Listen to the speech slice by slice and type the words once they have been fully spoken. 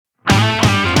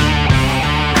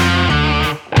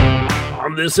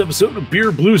On this episode of Beer,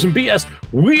 Blues, and BS,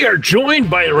 we are joined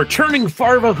by a returning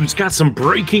Farva who's got some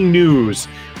breaking news.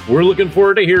 We're looking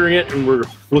forward to hearing it, and we're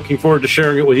looking forward to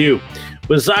sharing it with you.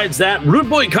 Besides that, Rude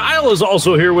Boy Kyle is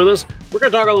also here with us. We're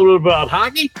going to talk a little bit about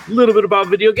hockey, a little bit about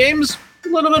video games, a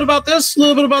little bit about this, a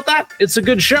little bit about that. It's a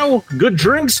good show, good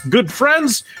drinks, good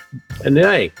friends, and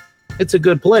hey, it's a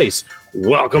good place.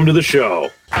 Welcome to the show.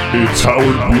 It's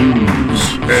Howard Blues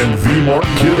and V. Mark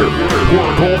Kidder. Pour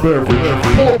a cold beverage,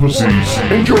 pull up a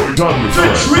seat, enjoy time with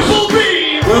friends. Triple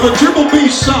B! Well, the Triple B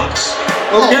sucks.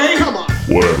 Okay? Come on.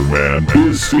 Whatever, man.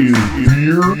 This is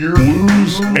Beer,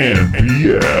 Blues, and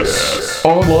BS.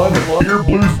 Online at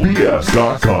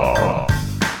beerbluesbs.com.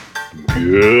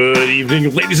 Good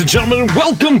evening, ladies and gentlemen, and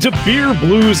welcome to Beer,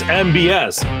 Blues, and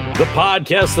BS, the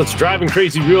podcast that's driving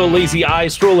crazy, real lazy, eye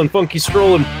strolling, funky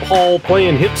strolling, Paul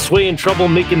playing, hip swaying, trouble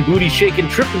making, booty shaking,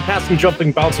 tripping, passing,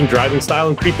 jumping, bouncing, driving,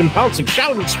 styling, creeping, pouncing,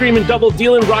 shouting, screaming, double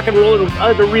dealing, rock and rolling,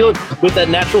 under-reeling with that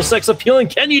natural sex appealing.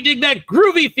 Can you dig that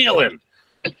groovy feeling?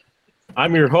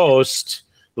 I'm your host,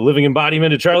 the living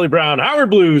embodiment of Charlie Brown, Howard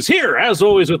Blues, here, as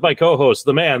always, with my co-host,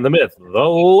 the man, the myth, the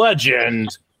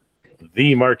legend,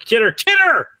 the Mark Kidder.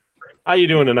 Kidder, how you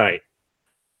doing tonight?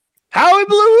 Howie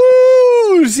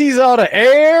Blues! He's out of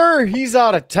air. He's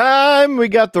out of time. We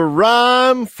got the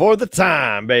rhyme for the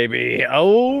time, baby.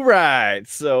 All right.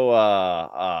 So,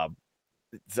 I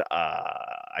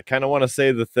kind of want to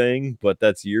say the thing, but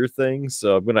that's your thing.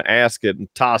 So I'm going to ask it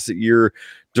and toss it your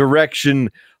direction.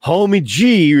 Homie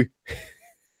G,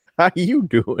 how you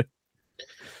doing?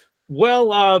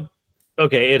 Well,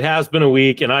 okay, it has been a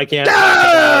week, and I can't.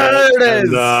 There it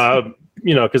is. And,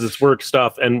 because it's work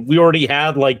stuff, and we already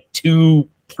had like 2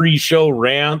 pre-show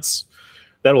rants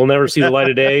that will never see the light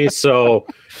of day. So,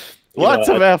 lots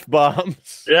of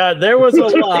F-bombs. Yeah, there was a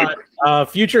lot.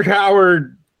 Future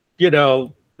Howard,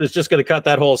 is just going to cut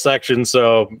that whole section.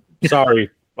 So, sorry,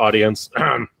 audience.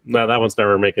 No, that one's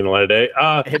never making the light of day.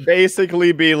 It'd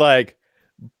basically be like,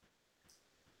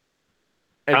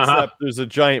 except there's a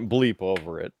giant bleep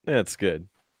over it. That's good.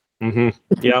 Mm-hmm.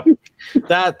 Yep.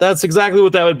 That's exactly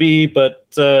what that would be. But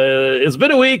it's been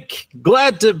a week.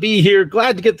 Glad to be here.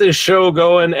 Glad to get this show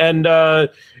going. And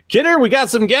Kidder, we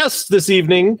got some guests this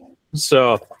evening.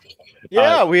 So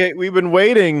yeah, we've been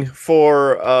waiting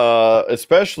for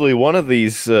especially one of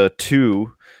these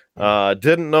 2.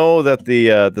 Didn't know that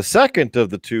the second of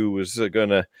the 2 was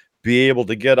gonna be able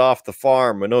to get off the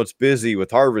farm. I know it's busy with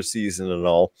harvest season and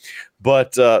all,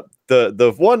 but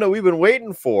the one that we've been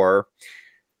waiting for,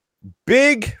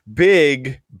 big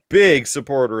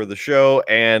supporter of the show,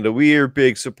 and we're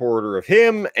big supporter of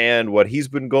him and what he's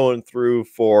been going through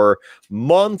for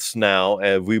months now,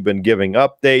 and we've been giving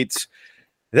updates.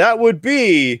 That would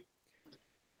be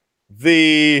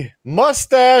the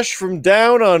mustache from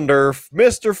down under,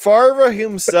 Mr. Farva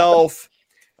himself.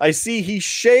 I see he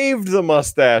shaved the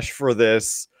mustache for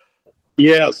this.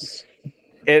 Yes.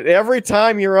 And every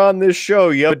time you're on this show,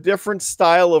 you have a different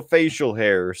style of facial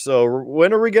hair. So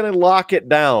when are we going to lock it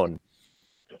down?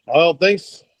 Oh,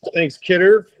 thanks,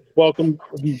 Kidder. Welcome.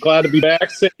 I'm glad to be back.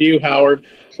 Thank you, Howard.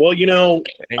 Well,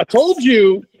 I told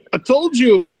you a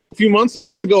few months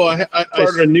ago I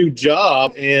started a new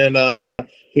job, and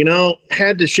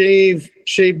had to shave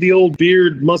the old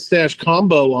beard mustache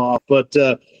combo off, but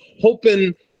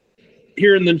hoping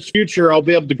here in the future I'll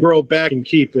be able to grow it back and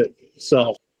keep it.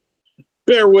 So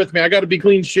bear with me. I got to be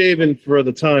clean shaven for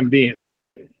the time being.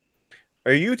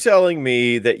 Are you telling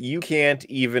me that you can't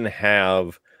even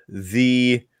have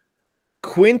the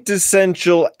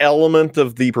quintessential element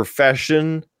of the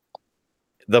profession,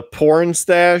 the porn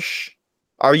stash?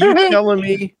 Are you telling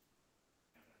me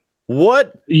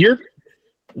what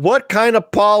kind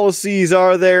of policies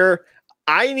are there?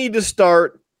 I need to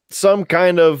start some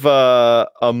kind of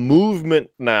a movement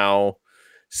now.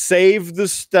 Save the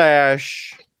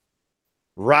stash,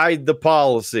 ride the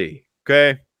policy.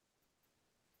 Okay.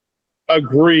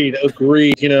 Agreed.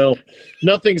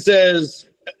 Nothing says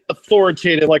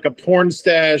authoritative like a porn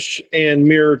stash and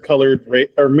mirrored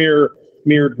Ray-Bans,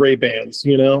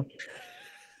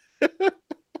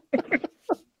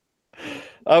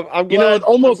 I'm glad. It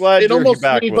almost needs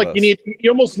like us. you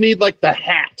almost need like the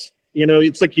hat.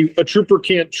 It's like a trooper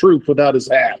can't troop without his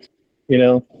hat.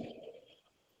 Well,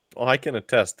 I can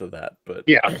attest to that, but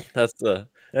yeah,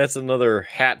 that's another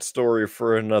hat story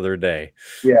for another day.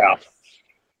 Yeah.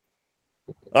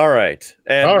 All right,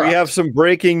 and we have some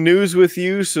breaking news with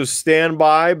you, so stand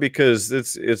by because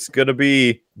it's going to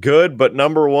be good. But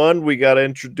number one, we got to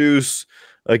introduce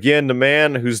again the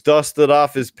man who's dusted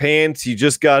off his pants. He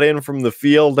just got in from the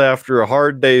field after a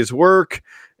hard day's work,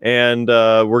 and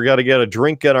we're got to get a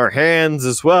drink in our hands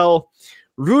as well.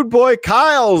 Rude Boy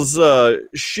Kyle's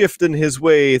shifting his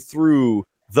way through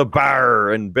the bar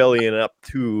and bellying up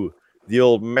to the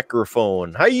old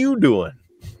microphone. How you doing?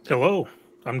 Hello.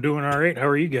 I'm doing all right. How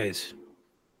are you guys?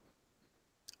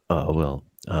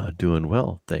 Doing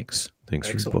well. Thanks. Thanks,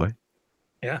 Excellent. Rude Boy.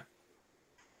 Yeah.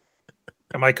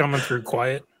 Am I coming through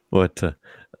quiet? What?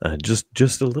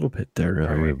 Just a little bit there, All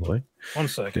right. Rude Boy. 1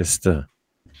 second.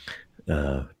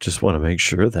 Just want to make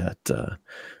sure that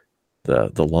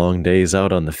the long days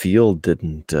out on the field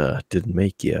didn't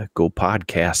make you go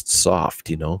podcast soft.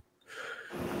 You know,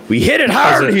 we hit it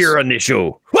hard here on this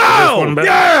show. Wow! one better?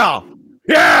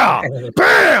 Yeah!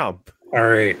 Bam! All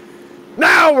right.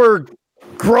 Now we're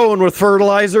growing with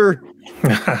fertilizer,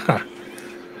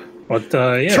 But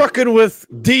yeah. trucking with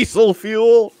diesel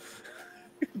fuel.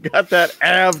 Got that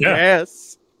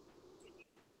gas.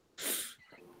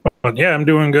 But yeah, I'm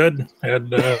doing good.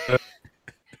 Had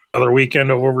another weekend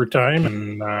of overtime,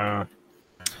 and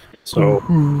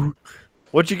so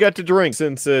What you got to drink?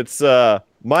 Since it's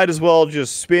might as well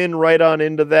just spin right on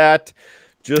into that,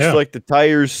 just Yeah. like the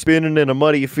tires spinning in a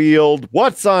muddy field.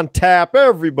 What's on tap?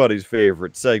 Everybody's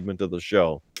favorite segment of the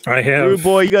show. I have. Rude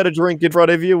Boy, you got a drink in front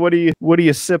of you. What are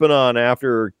you sipping on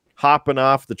after hopping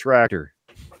off the tractor?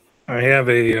 I have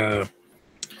a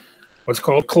what's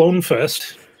called Clone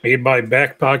Fest, made by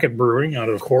Back Pocket Brewing out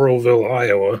of Coralville,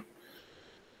 Iowa.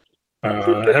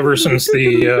 Ever since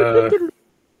the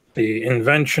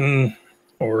invention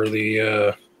or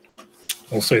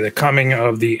we'll say the coming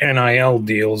of the NIL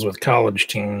deals with college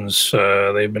teams,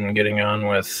 they've been getting on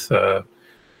with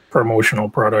promotional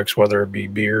products, whether it be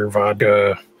beer,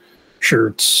 vodka,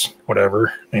 shirts,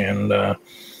 whatever. And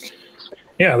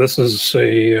yeah, this is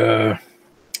a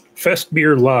Fest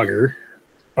Beer Lager,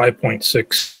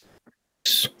 5.6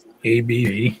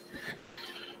 ABV.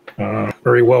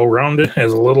 Very well rounded.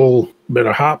 Has a little bit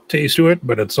of hop taste to it,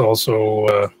 but it's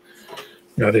also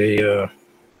got a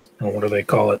what do they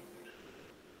call it?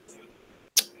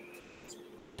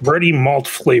 Bready malt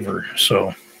flavor.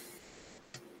 So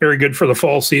very good for the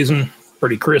fall season.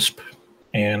 Pretty crisp,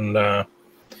 and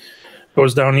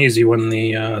goes down easy when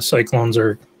the Cyclones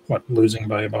are losing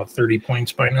by about 30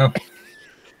 points by now.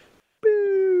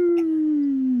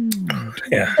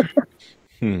 Yeah.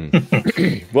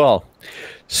 Well,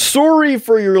 sorry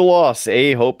for your loss.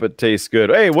 Hope it tastes good.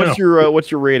 Hey, what's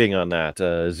your rating on that?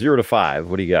 0 to 5.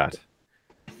 What do you got?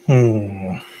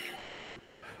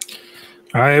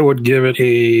 I would give it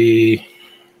a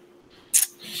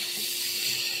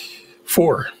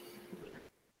 4.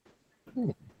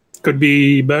 Could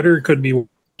be better. Could be.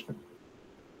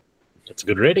 That's a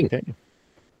good rating. Okay.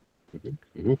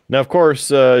 Now, of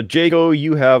course, Jago,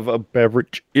 you have a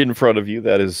beverage in front of you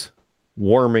that is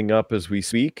warming up as we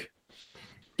speak.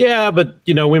 Yeah, but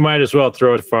we might as well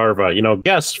throw it Farva.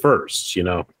 Guests first.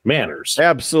 Manners.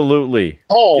 Absolutely.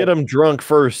 Oh, Get them drunk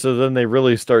first, so then they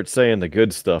really start saying the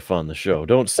good stuff on the show.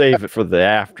 Don't save it for the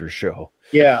after show.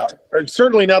 yeah, or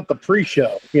certainly not the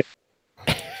pre-show.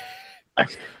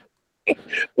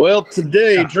 Well,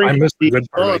 today I drinking missed the the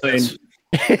good part of wine. this.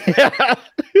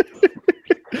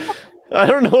 I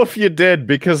don't know if you did,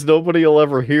 because nobody will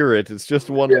ever hear it. It's just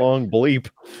one long bleep.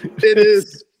 It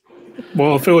is.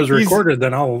 Well, if it was recorded,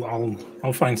 then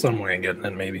I'll find some way of getting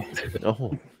it. Maybe.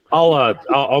 Oh,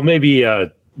 I'll maybe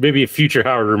if future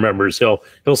Howard remembers, he'll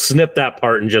snip that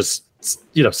part and just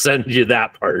send you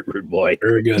that part, Rude Boy.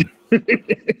 Very good.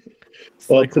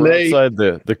 Well, like we're today outside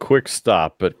the quick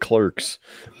stop at Clerks.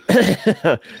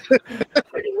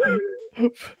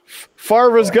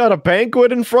 Farva's got a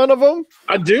banquet in front of him.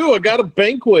 I do. I got a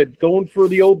banquet going for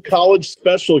the old college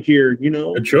special here.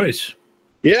 Good choice.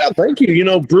 Yeah, thank you.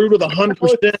 Brewed with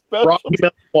 100% Rocky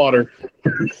Mountain water.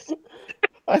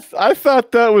 I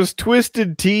thought that was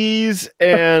Twisted Teas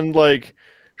and like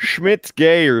Schmidt's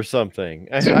Gay or something.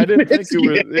 I didn't think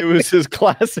it was as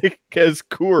classic as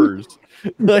Coors.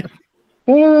 Like,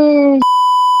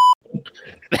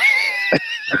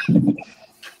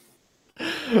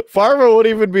 Farva won't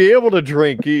even be able to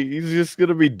drink. He's just going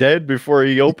to be dead before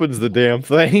he opens the damn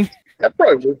thing. That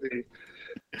probably would be.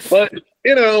 But,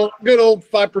 good old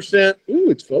 5%. Ooh,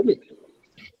 it's foamy.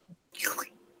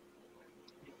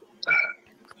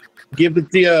 Give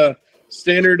it the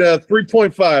standard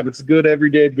 3.5. It's a good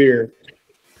everyday beer.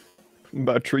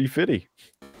 About tree fitty.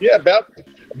 Yeah,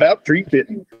 about tree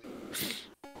fitting.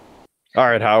 All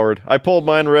right, Howard. I pulled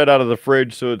mine right out of the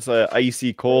fridge, so it's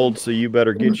icy cold. So you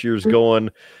better get yours going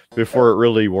before it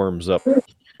really warms up.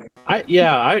 I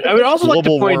would also like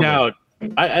to point out.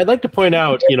 I'd like to point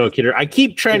out, Kidder, I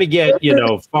keep trying to get,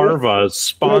 Farva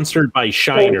sponsored by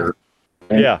Shiner.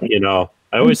 Yeah.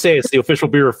 I always say it's the official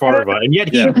beer of Farva, and yet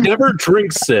he never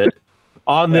drinks it.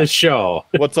 on this show.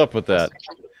 What's up with that?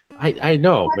 I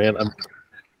know, man. I'm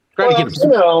trying to get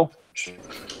him. You know,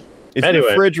 Is Anyway.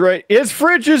 the fridge right? His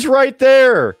fridge is right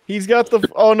there. He's got the.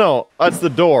 Oh no, that's the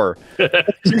door.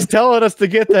 He's telling us to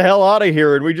get the hell out of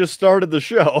here, and we just started the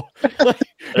show.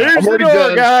 Here's I'm the already door,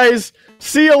 done. guys.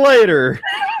 See you later.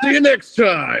 see you next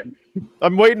time.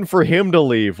 I'm waiting for him to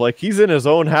leave. Like he's in his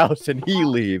own house and he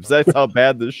leaves. That's how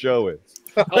bad this show is.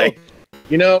 Like,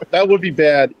 You know, that would be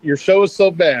bad. Your show is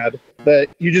so bad that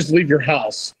you just leave your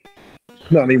house.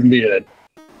 Not even be in it.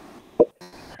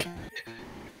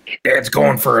 Dad's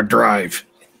going for a drive.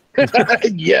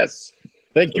 Yes.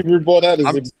 Thank you, Rude Boy. That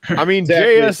is I mean,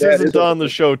 Exactly, JS that isn't is- on the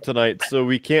show tonight, so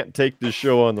we can't take the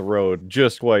show on the road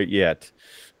just quite yet.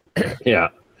 Yeah.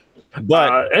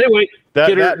 But Anyway, that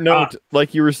Kidder, note,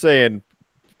 like you were saying,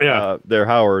 yeah. there,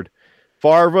 Howard,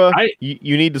 Farva, I-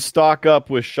 you need to stock up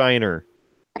with Shiner.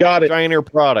 got it. Shiner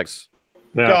products.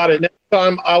 Yeah. Got it. Next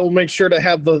time, I will make sure to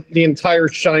have the entire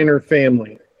Shiner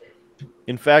family.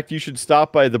 In fact, you should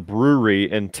stop by the brewery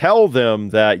and tell them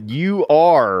that you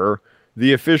are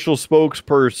the official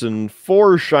spokesperson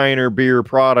for Shiner beer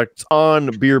products on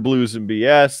Beer Blues and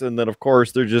BS. And then, of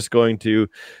course, they're just going to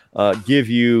give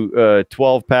you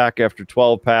 12-pack after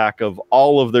 12-pack of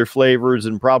all of their flavors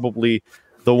and probably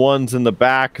the ones in the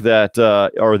back that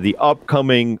are the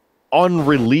upcoming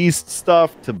unreleased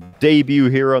stuff to debut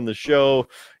here on the show.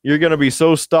 You're going to be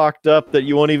so stocked up that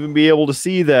you won't even be able to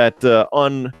see that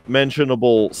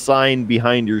unmentionable sign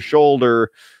behind your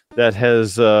shoulder that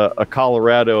has a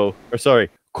Colorado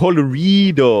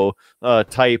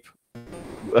type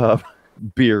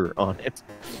beer on it.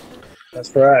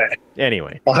 That's right.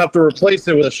 Anyway, I'll have to replace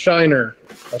it with a Shiner.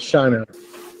 A Shiner.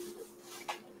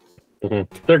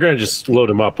 They're going to just load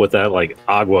him up with that like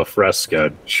agua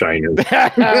fresca shiner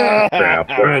crap.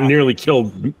 Nearly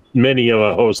killed many of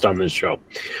a host on this show.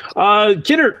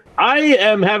 Kidder, I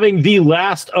am having the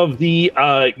last of the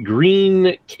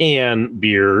green can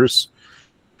beers.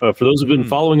 For those who've been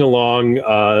following along,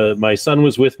 my son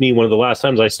was with me one of the last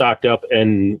times I stocked up,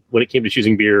 and when it came to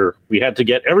choosing beer, we had to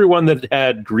get everyone that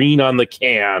had green on the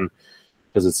can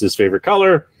because it's his favorite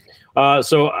color.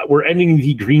 So we're ending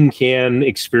the green can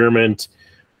experiment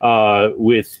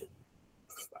with,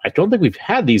 I don't think we've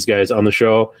had these guys on the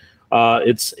show.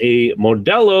 It's a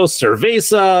Modelo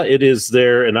Cerveza. It is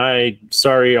there, and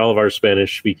sorry, all of our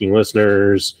Spanish-speaking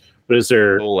listeners, but is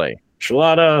there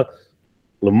Chelada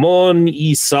Limon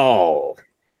y Sal,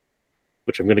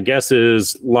 which I'm going to guess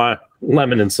is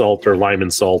lemon and salt or lime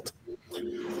and salt.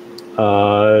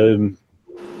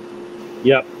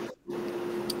 Yep.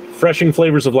 Refreshing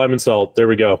flavors of lime and salt. There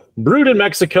we go. Brewed in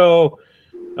Mexico.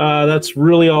 That's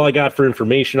really all I got for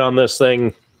information on this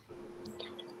thing.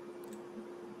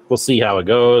 We'll see how it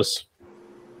goes.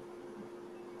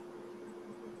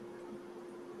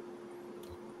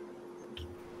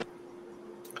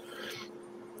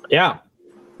 Yeah.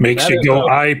 Makes That you is go,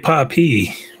 I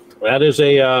puppy. That is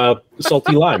a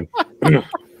salty lime.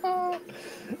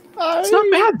 It's not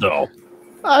bad, though.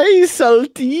 I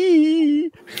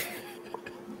salty.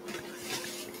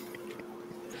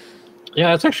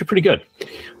 Yeah, it's actually pretty good.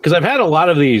 Because I've had a lot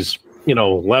of these,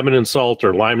 lemon and salt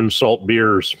or lime and salt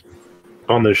beers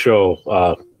on this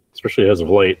show, especially as of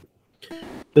late.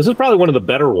 This is probably one of the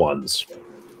better ones.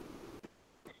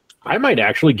 I might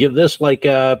actually give this like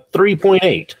a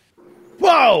 3.8.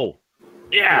 Whoa!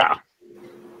 Yeah.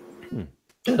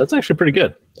 Yeah, that's actually pretty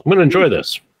good. I'm going to enjoy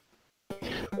this.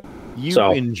 You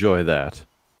So- enjoy that.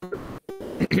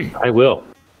 I will.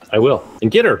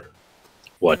 And get her.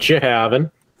 What you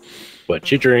having?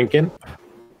 What you drinking?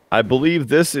 I believe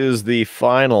this is the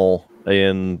final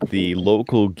in the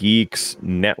Local Geeks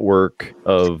network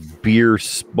of beer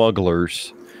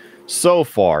smugglers so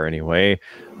far, anyway.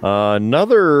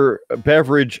 Another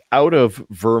beverage out of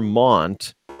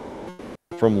Vermont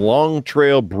from Long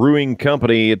Trail Brewing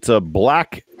Company. It's a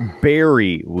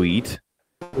blackberry wheat,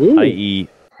 i.e.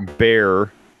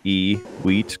 bear-y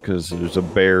wheat, because there's a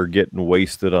bear getting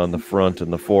wasted on the front in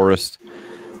the forest.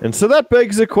 And so that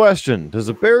begs the question, does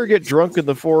a bear get drunk in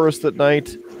the forest at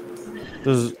night?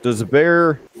 Does a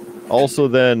bear also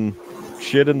then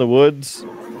shit in the woods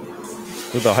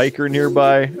with a hiker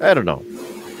nearby? I don't know.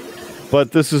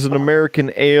 But this is an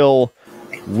American ale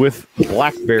with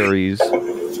blackberries.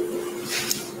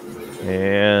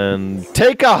 And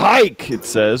take a hike, it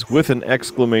says, with an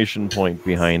exclamation point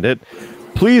behind it.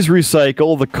 Please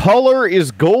recycle. The color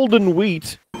is golden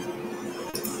wheat.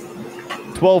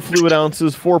 12 fluid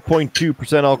ounces,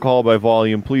 4.2% alcohol by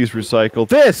volume. Please recycle.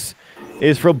 This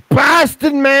is from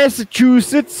Boston,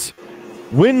 Massachusetts,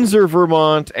 Windsor,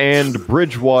 Vermont, and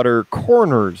Bridgewater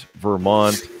Corners,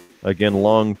 Vermont. Again,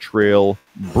 Long Trail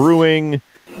Brewing.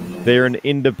 They're an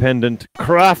independent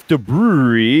craft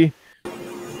brewery.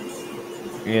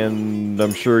 And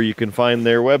I'm sure you can find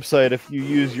their website if you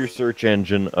use your search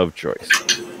engine of choice.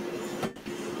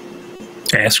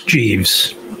 Ask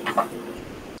Jeeves.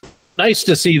 Nice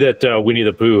to see that Winnie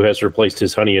the Pooh has replaced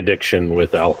his honey addiction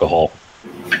with alcohol.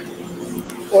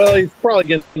 Well, he's probably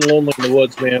getting lonely in the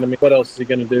woods, man. I mean, what else is he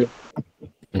going to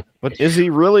do? But is he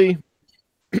really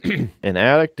an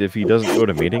addict if he doesn't go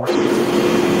to meetings?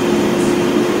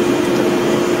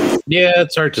 Yeah,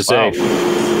 it's hard to say.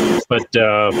 Wow. But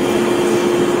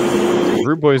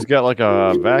Rude Boy's got like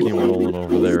a vacuum rolling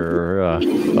over there, or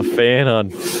a fan on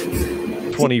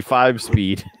 25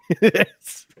 speed.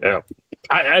 yeah,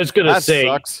 I was going to say,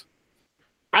 sucks.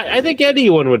 I think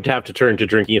anyone would have to turn to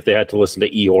drinking if they had to listen to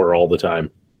Eeyore all the time.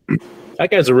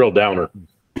 That guy's a real downer.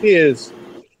 He is.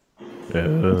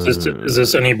 Is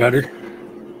this any better?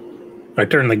 I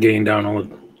turned the gain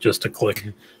down just a click.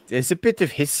 There's a bit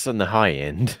of hiss on the high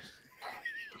end.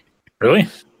 Really?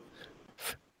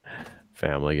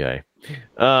 Family Guy.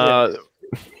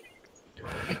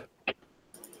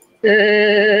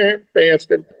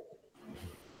 Bastard.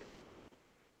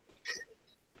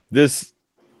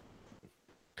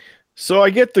 So I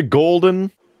get the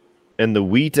golden and the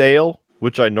wheat ale,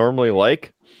 which I normally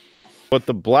like, but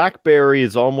the blackberry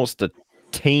is almost a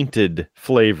tainted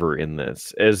flavor in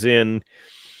this, as in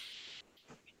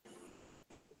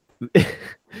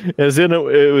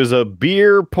it was a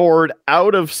beer poured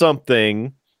out of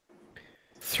something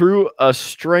through a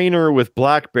strainer with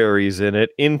blackberries in it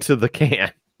into the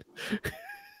can.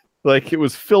 Like it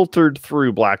was filtered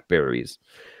through blackberries.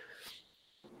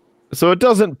 So it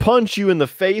doesn't punch you in the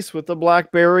face with the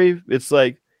blackberry. It's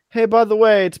like, hey, by the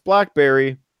way, it's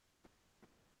blackberry.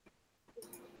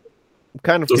 I'm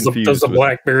kind of confused. Does the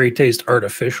blackberry taste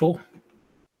artificial?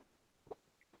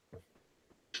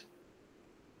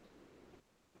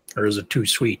 Or is it too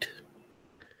sweet?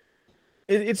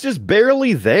 It's just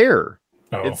barely there.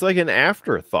 Oh. It's like an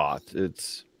afterthought.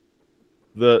 It's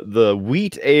the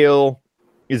wheat ale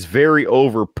is very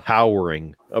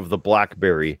overpowering of the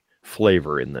blackberry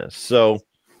flavor in this. So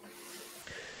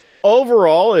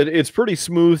overall, it's pretty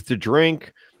smooth to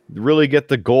drink. You really get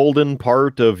the golden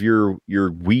part of your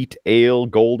wheat ale,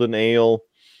 golden ale.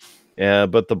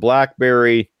 But the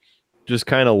blackberry just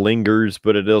kind of lingers,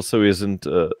 but it also isn't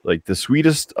like the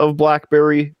sweetest of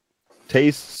blackberry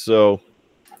tastes. So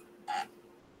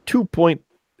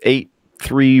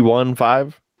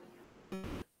 2.8315.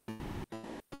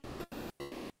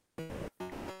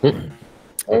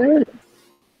 All right.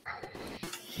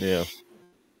 Yeah.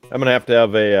 I'm going to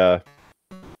have a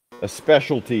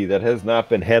specialty that has not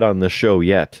been had on the show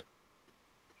yet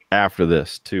after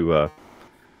this to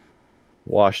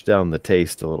wash down the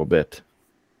taste a little bit.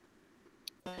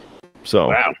 So,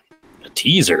 wow, a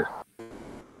teaser.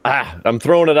 I'm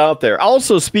throwing it out there.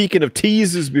 Also, speaking of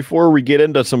teases, before we get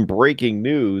into some breaking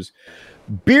news,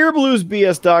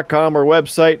 beerbluesbs.com, our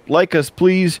website. Like us,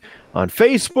 please, on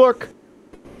Facebook,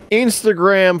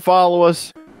 Instagram, follow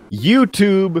us,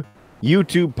 YouTube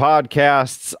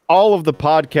podcasts, all of the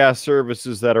podcast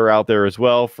services that are out there as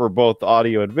well for both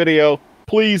audio and video.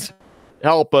 Please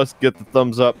help us get the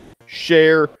thumbs up.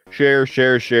 Share.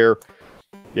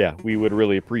 Yeah, we would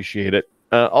really appreciate it.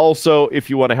 Also, if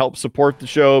you want to help support the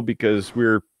show, because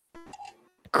we're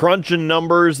crunching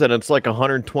numbers and it's like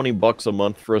 $120 a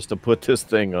month for us to put this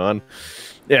thing on.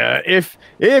 Yeah, if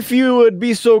you would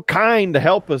be so kind to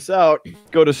help us out,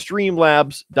 go to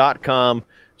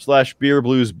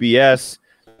streamlabs.com/beerbluesbs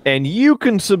and you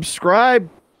can subscribe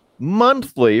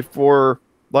monthly for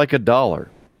like $1.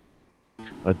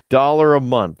 $1 a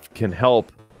month can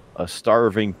help a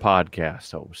starving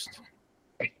podcast host.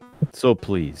 So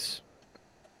please,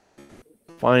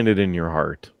 find it in your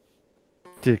heart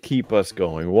to keep us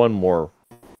going one more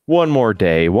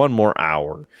day, one more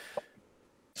hour.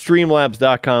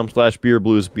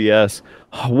 Streamlabs.com/beerbluesbs.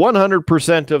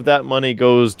 100% of that money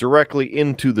goes directly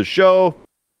into the show.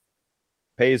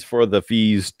 Pays for the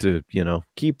fees to,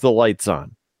 keep the lights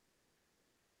on.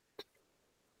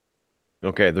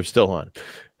 Okay, they're still on.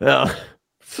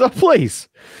 So please,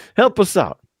 help us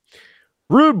out.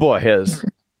 Rude Boy has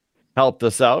helped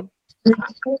us out.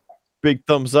 Big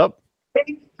thumbs up.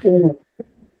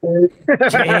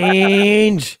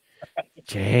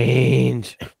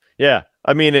 Change. Yeah,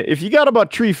 I mean, if you got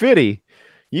about $3.50,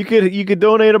 you could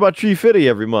donate about $3.50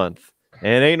 every month,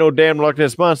 and ain't no damn Loch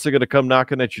Ness Monster gonna come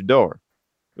knocking at your door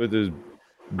with his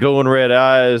glowing red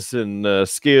eyes and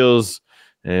scales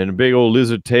and a big old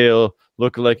lizard tail,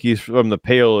 looking like he's from the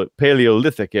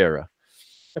Paleolithic era.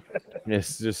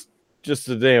 It's just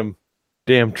a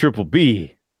damn triple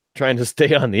B trying to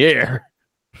stay on the air.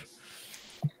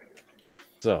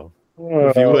 So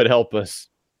if you would help us,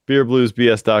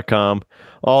 beerbluesbs.com,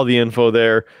 all the info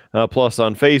there. Plus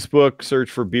on Facebook, search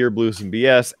for Beer Blues and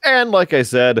BS. And like I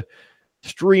said,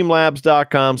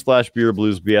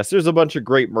 streamlabs.com/beerbluesbs. There's a bunch of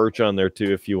great merch on there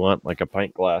too if you want like a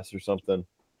pint glass or something.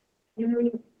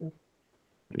 You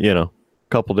know, a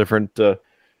couple different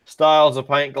styles of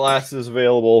pint glasses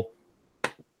available.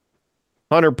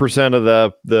 100%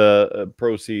 of the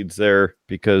proceeds there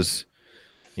because,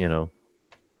 you know,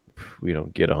 we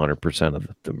don't get 100% of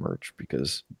the merch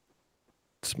because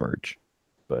it's merch,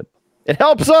 but it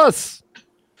helps us.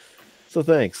 So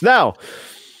thanks. Now,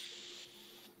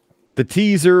 the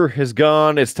teaser has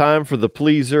gone. It's time for the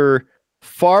pleaser.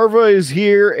 Farva is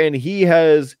here, and he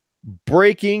has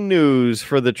breaking news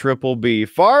for the Triple B.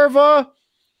 Farva,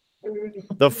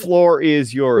 the floor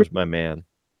is yours, my man.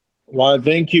 Well,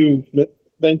 thank you,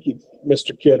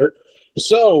 Mr. Kidder.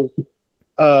 So,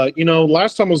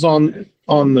 last time I was on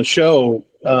the show,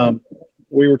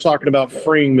 we were talking about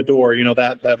freeing Medor,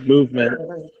 that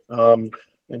movement. And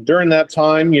during that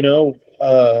time,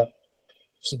 so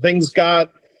things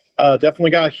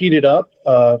definitely got heated up.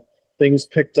 Things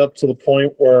picked up to the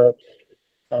point where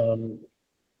I'm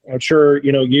sure,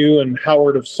 you and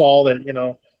Howard have saw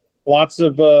that, lots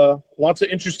of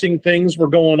interesting things were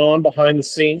going on behind the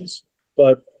scenes,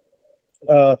 but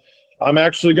I'm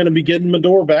actually going to be getting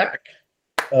Medor back.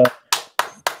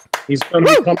 He's going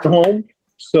to be coming home.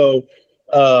 So,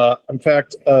 in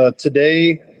fact,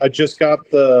 today I just got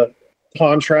the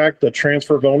contract, the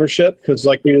transfer of ownership, because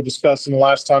like we were discussing the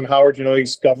last time, Howard,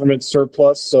 he's government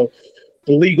surplus. So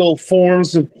the legal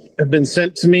forms have been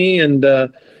sent to me, and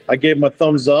I gave him a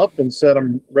thumbs up and said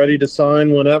I'm ready to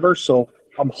sign whenever. So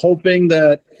I'm hoping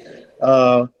that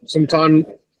sometime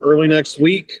early next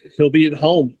week he'll be at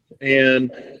home,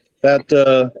 and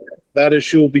that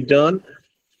issue will be done.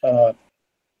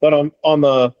 But on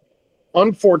the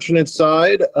unfortunate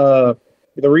side,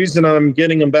 the reason I'm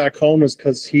getting him back home is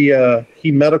because he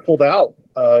medicaled out.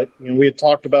 We had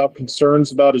talked about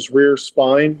concerns about his rear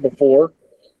spine before.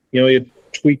 He had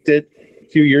tweaked it a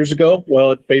few years ago.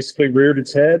 Well, it basically reared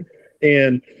its head.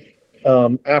 And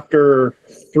after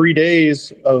 3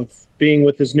 days of being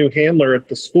with his new handler at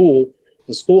the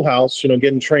schoolhouse,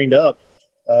 getting trained up,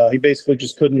 he basically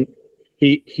just couldn't.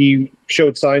 He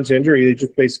showed signs of injury. He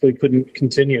just basically couldn't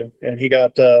continue. And he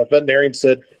got veterinarian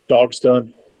said, dog's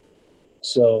done.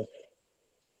 So,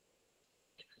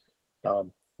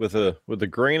 with a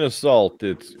grain of salt,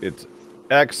 it's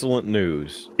excellent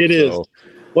news. It is.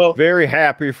 Well, very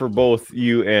happy for both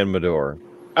you and Medor.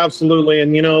 Absolutely.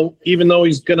 And, even though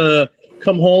he's going to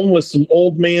come home with some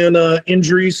old man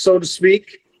injuries, so to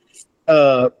speak,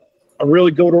 a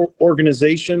really good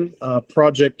organization,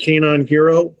 Project Canine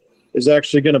Hero, is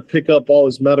actually going to pick up all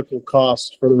his medical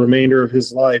costs for the remainder of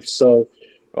his life. So,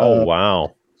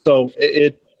 wow. So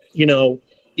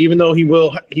even though he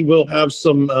will have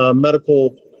some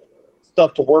medical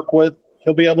stuff to work with,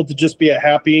 he'll be able to just be a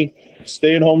happy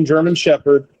stay-at-home German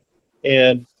Shepherd,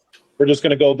 and we're just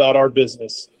going to go about our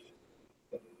business.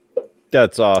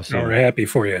 That's awesome. We're happy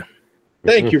for you.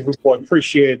 Thank you, boy.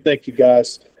 Appreciate it. Thank you,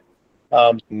 guys.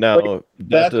 Now,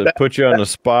 not to put you on the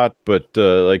spot, but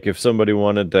like if somebody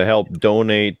wanted to help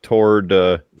donate toward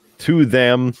to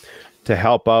them to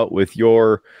help out with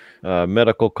your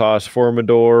medical costs for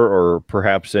Medor, or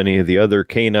perhaps any of the other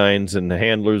canines and the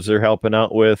handlers they're helping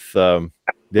out with,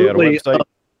 they got a website?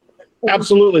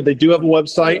 Absolutely. They do have a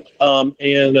website,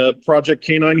 and Project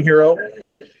Canine Hero.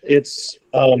 It's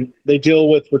they deal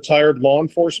with retired law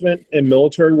enforcement and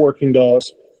military working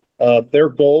dogs. Their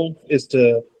goal is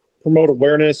to promote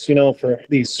awareness, for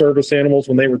these service animals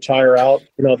when they retire out,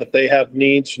 that they have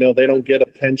needs, they don't get a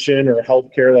pension or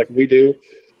health care like we do.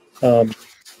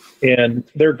 And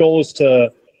their goal is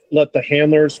to let the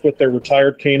handlers with their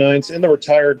retired canines and the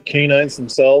retired canines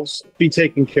themselves be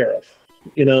taken care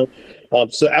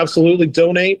of, so absolutely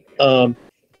donate. I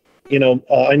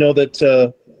know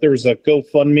that there was a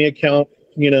GoFundMe account,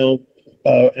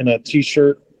 and a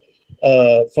t-shirt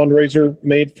fundraiser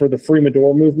made for the Free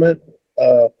Medor movement.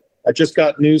 I just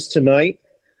got news tonight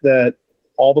that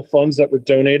all the funds that were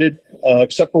donated,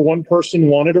 except for one person,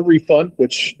 wanted a refund,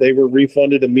 which they were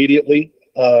refunded immediately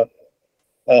for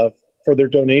their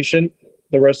donation.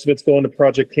 The rest of it's going to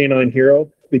Project Canine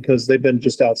Hero because they've been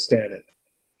just outstanding.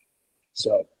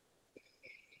 So,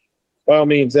 by all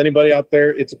means, anybody out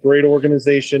there, it's a great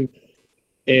organization,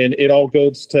 and it all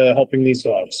goes to helping these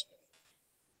dogs.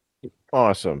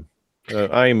 Awesome.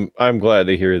 I'm glad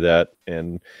to hear that,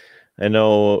 and I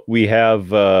know we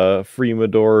have Free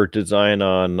Medor design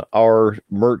on our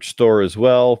merch store as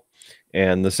well,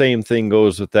 and the same thing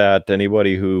goes with that.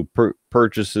 Anybody who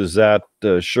purchases that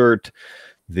shirt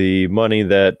the money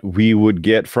that we would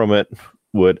get from it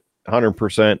would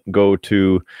 100% go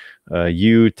to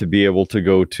you to be able to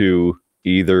go to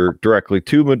either directly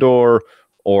to Medor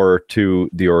or to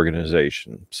the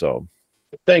organization. So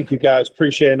thank you guys.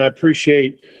 Appreciate it. And I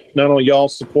appreciate not only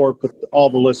y'all's support, but all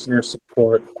the listeners'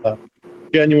 support.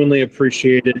 Genuinely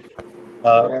appreciate it.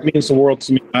 It means the world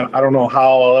to me. I don't know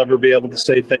how I'll ever be able to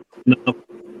say thank you enough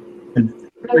and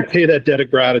repay that debt of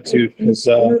gratitude, because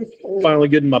finally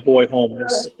getting my boy home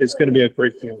is going to be a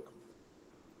great feeling.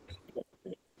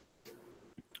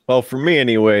 Well, for me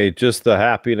anyway, just the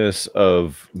happiness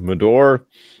of Medor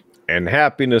and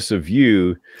happiness of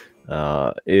you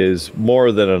is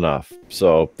more than enough.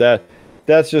 So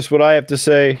that's just what I have to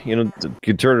say. You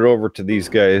can turn it over to these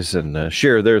guys and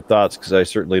share their thoughts, because I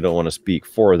certainly don't want to speak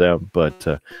for them. But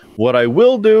what I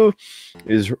will do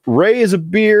is raise a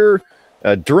beer,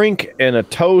 a drink, and a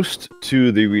toast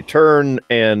to the return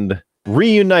and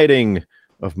reuniting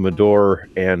of Medor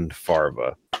and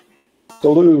Farva.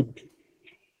 Salute.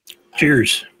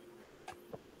 Cheers.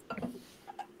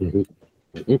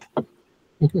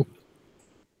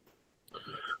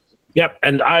 Yep,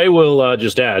 and I will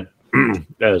just add,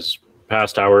 as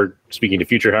past Howard speaking to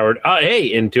future Howard,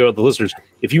 hey, and to the listeners,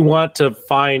 if you want to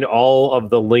find all of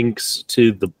the links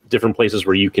to the different places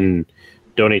where you can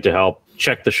donate to help,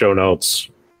 check the show notes.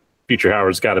 Future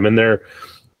Howard's got them in there,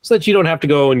 so that you don't have to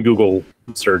go and Google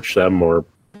search them, or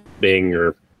Bing,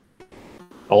 or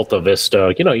Alta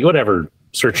Vista, whatever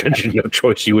search engine of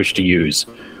choice you wish to use.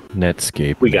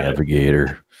 Netscape We got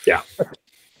Navigator. Yeah.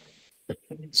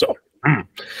 So,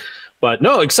 but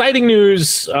no, exciting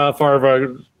news,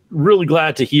 Farva. Really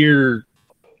glad to hear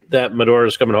that Medor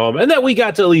is coming home, and that we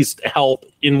got to at least help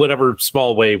in whatever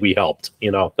small way we helped.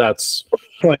 That's.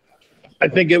 I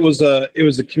think it was a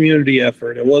community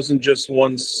effort. It wasn't just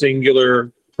one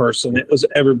singular person. It was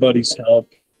everybody's help,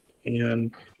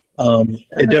 and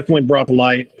it definitely brought to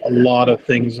light a lot of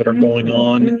things that are going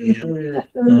on.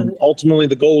 And ultimately,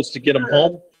 the goal is to get them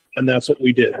home, and that's what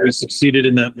we did. We succeeded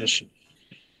in that mission.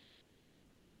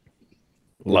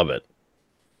 Love it.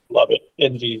 Love it,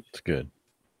 indeed. It's good.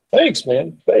 Thanks,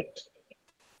 man. Thanks.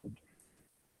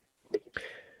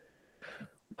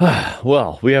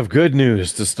 Well, we have good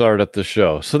news to start up the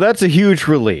show, so that's a huge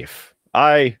relief.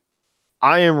 I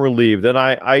am relieved, and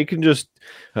I can just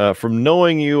from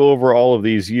knowing you over all of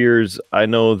these years, I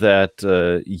know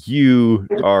that you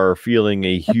are feeling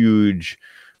a huge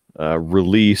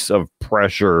release of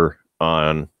pressure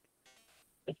on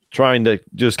trying to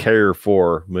just care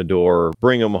for Medor,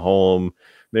 bring him home,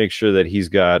 make sure that he's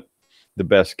got the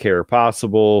best care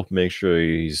possible, make sure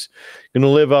he's going to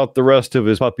live out the rest of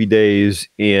his puppy days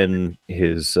in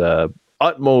his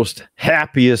utmost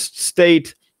happiest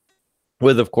state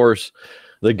with, of course,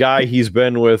 the guy he's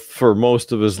been with for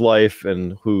most of his life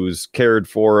and who's cared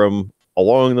for him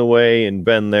along the way and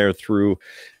been there through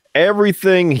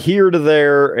everything here to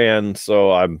there. And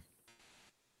so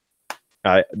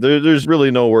there's really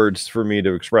no words for me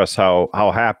to express how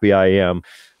happy I am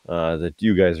that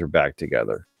you guys are back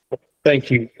together.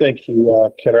 Thank you,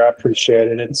 Kidder. I appreciate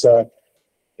it. It's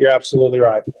you're absolutely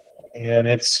right, and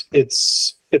it's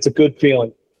a good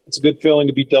feeling. It's a good feeling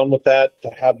to be done with that, to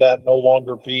have that no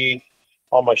longer be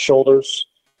on my shoulders,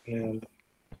 and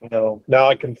now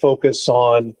I can focus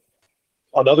on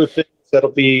other things that'll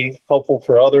be helpful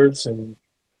for others and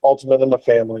ultimately my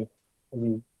family.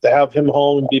 And to have him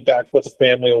home and be back with the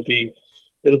family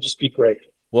it'll just be great.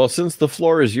 Well, since the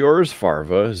floor is yours,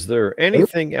 Farva, is there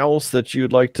anything else that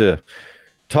you'd like to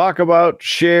talk about,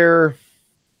 share,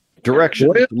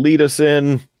 direction, lead us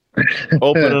in,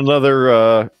 open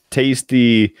another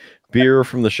tasty beer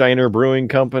from the Shiner Brewing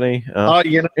Company?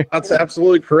 That's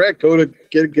absolutely correct. Go to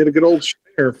get a good old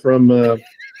Shiner from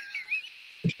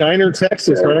Shiner,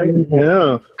 Texas, right?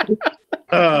 Yeah.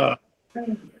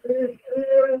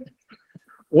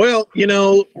 Well,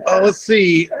 let's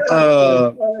see.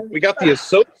 We got the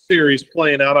Ahsoka series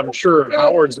playing out. I'm sure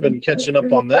Howard's been catching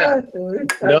up on that.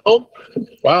 No?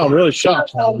 Wow, I'm really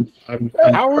shocked.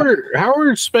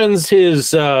 Howard spends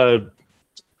his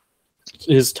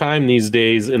time these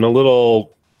days in a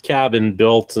little cabin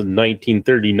built in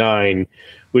 1939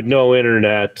 with no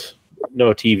internet,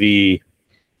 no TV.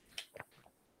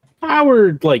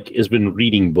 Howard has been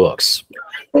reading books.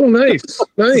 Oh, nice.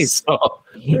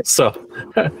 So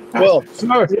well,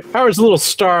 Howard's a little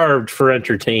starved for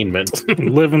entertainment.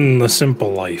 Living the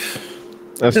simple life.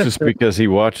 That's just because he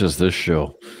watches this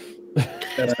show.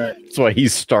 That's why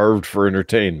he's starved for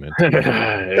entertainment.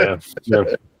 Yeah.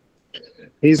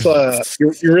 He's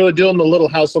you're really doing the Little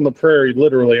House on the Prairie,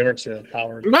 literally, aren't you,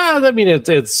 Howard? No, I mean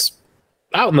it's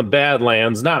out in the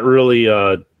Badlands, not really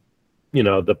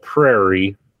the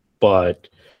prairie, but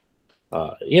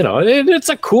it's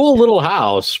a cool little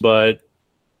house. But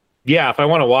yeah, if I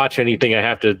want to watch anything, I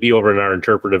have to be over in our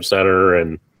interpretive center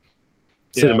and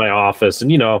sit in my office,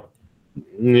 and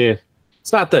it's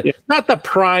not the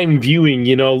prime viewing,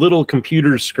 little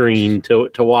computer screen to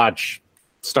watch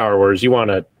Star Wars. You want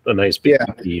a nice big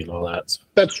TV and all that.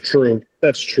 That's true.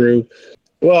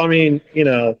 Well, I mean,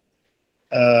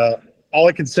 all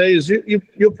I can say is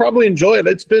you'll probably enjoy it.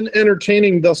 It's been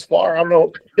entertaining thus far. I don't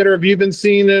know, Kidder, have you been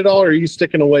seeing it at all, or are you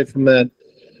sticking away from that?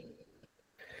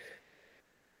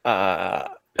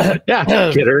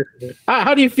 Yeah, Kidder.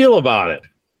 How do you feel about it?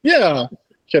 Yeah,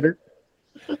 Kidder.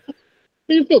 How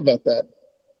do you feel about that?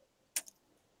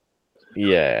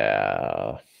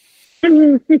 Yeah.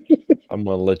 I'm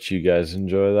gonna let you guys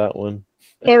enjoy that one.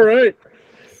 All right.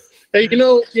 Hey,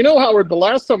 Howard, the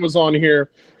last time I was on here,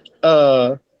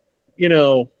 it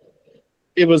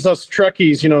was us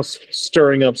Trekkies,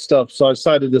 stirring up stuff. So I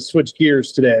decided to switch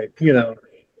gears today,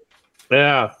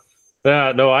 Yeah.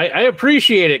 No, I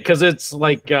appreciate it because it's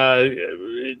like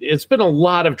it's been a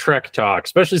lot of Trek talk,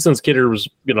 especially since Kidder was,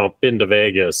 been to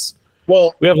Vegas.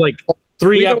 Well, we have like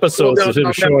 3 episodes of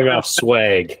him showing off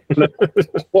swag.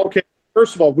 Well, okay.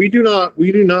 First of all, we do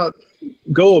not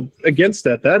go against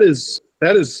that. That is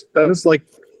like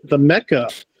the mecca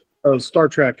of Star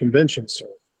Trek conventions, sir.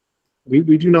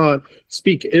 We do not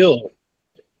speak ill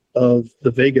of the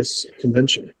Vegas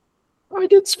convention. I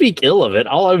did speak ill of it.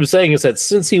 All I was saying is that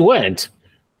since he went,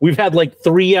 we've had like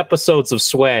 3 episodes of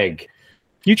swag.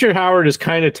 Future Howard is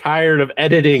kind of tired of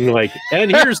editing, like,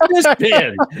 and here's this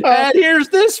pin, and here's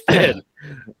this pin.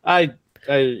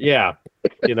 Yeah.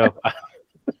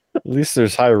 At least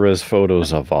there's high-res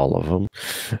photos of all of them.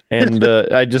 And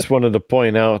I just wanted to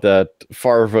point out that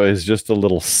Farva is just a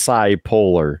little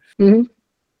psi-polar. Mm-hmm.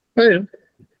 I am.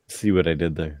 See what I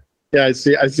did there? Yeah, I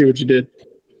see what you did.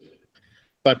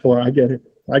 Bipolar, I get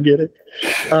it.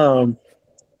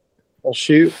 Well,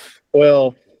 shoot.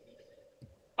 Well,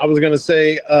 I was going to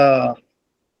say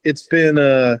it's going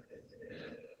to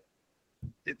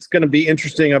be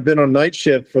interesting. I've been on night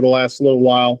shift for the last little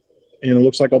while, and it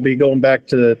looks like I'll be going back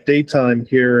to daytime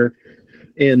here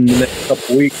in the next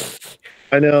couple of weeks.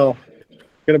 I know.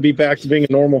 Going to be back to being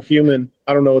a normal human.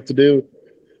 I don't know what to do.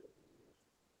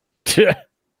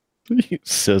 You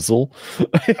sizzle.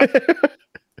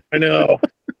 I know.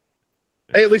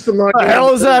 Hey, at least I'm not. The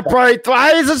hell is that bright?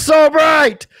 Why is it so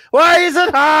bright? Why is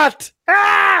it hot?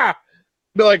 Ah!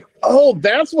 Be like, oh,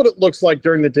 that's what it looks like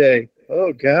during the day.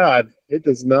 Oh God, it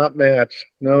does not match.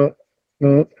 No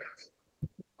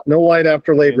light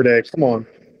after Labor Day. Come on.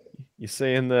 You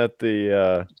saying that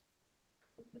the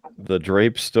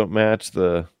drapes don't match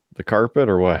the carpet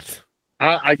or what?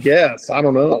 I guess. I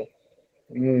don't know.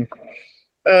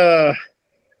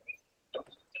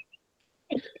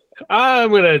 I'm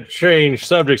going to change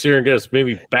subjects here and get us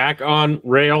maybe back on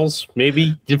rails,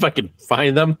 maybe, if I can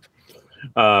find them.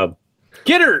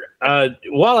 Kidder,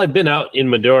 while I've been out in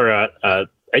Medora,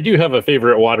 I do have a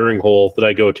favorite watering hole that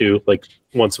I go to like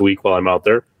once a week while I'm out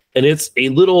there. And it's a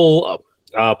little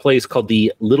place called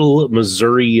the Little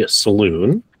Missouri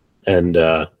Saloon. And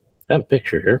I have a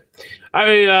picture here.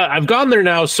 I've gone there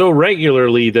now so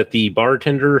regularly that the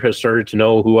bartender has started to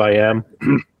know who I am.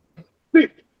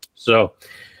 So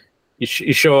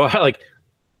you show, like,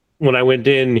 when I went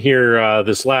in here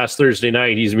this last Thursday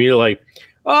night, he's immediately like,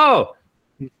 oh,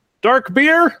 dark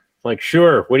beer? Like,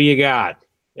 sure. What do you got?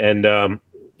 And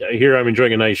here I'm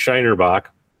enjoying a nice Shiner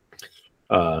Bock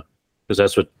because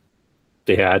that's what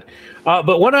they had.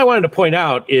 But what I wanted to point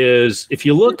out is if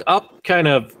you look up kind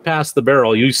of past the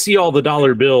barrel, you see all the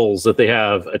dollar bills that they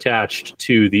have attached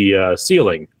to the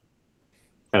ceiling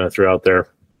kind of throughout there.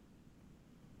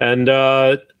 And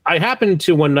I happened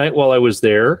to one night while I was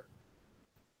there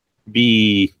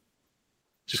be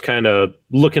just kind of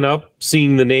looking up,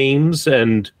 seeing the names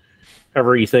and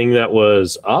everything that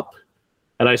was up.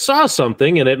 And I saw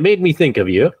something and it made me think of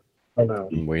you. Oh, no.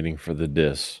 I'm waiting for the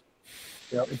diss.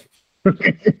 Yep.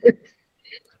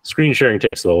 Screen sharing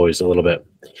takes always a little bit.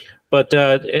 But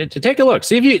to take a look,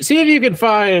 see if you can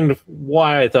find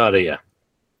why I thought of you.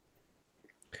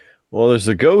 Well, there's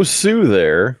a Go Sue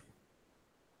there.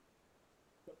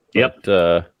 Yep.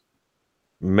 But,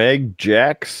 Meg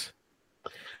Jax.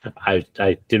 I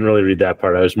didn't really read that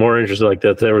part. I was more interested like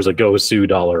that there was a Go Sue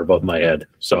dollar above my head.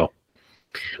 So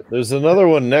there's another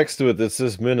one next to it that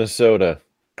says Minnesota.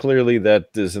 Clearly that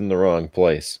is in the wrong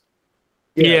place.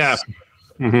 Yes.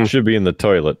 Yeah. Mm-hmm. Should be in the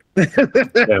toilet.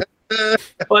 Yeah.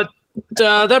 But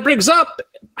that brings up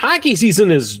hockey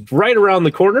season is right around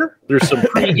the corner. There's some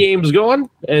pre-games going,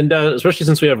 and especially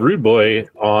since we have Rude Boy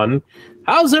on,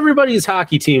 how's everybody's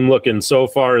hockey team looking so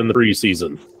far in the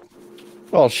preseason?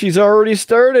 Well, she's already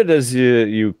started, as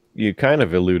you kind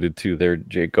of alluded to there,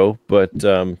 Jaco. But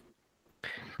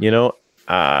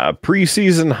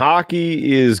preseason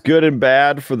hockey is good and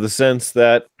bad for the sense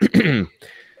that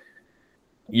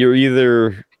you're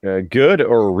either good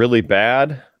or really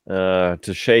bad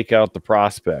to shake out the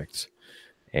prospects.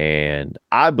 And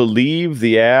I believe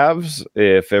the Avs,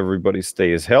 if everybody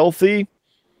stays healthy,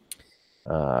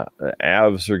 the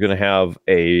Avs are going to have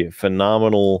a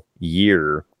phenomenal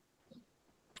year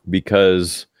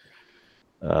because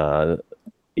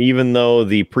even though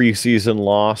the preseason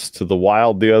loss to the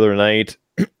Wild the other night,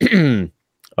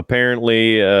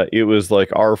 apparently it was like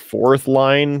our fourth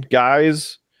line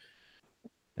guys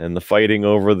and the fighting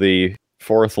over the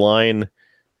fourth line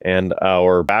and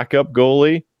our backup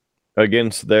goalie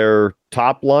against their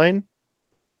top line,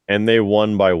 and they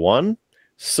won by 1.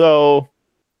 So,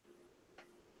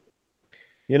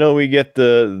 we get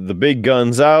the big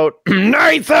guns out.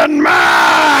 Nathan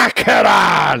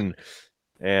McKinnon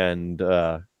and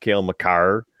Cale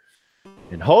Makar.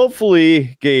 And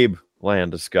hopefully Gabe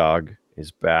Landeskog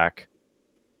is back.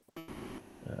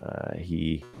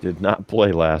 He did not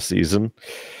play last season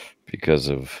because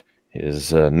of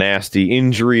his nasty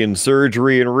injury and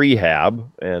surgery and rehab,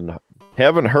 and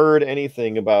haven't heard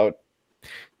anything about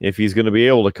if he's going to be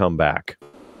able to come back.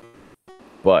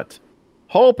 But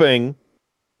hoping,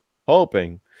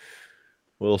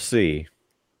 we'll see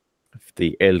if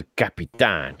the El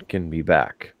Capitan can be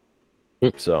back.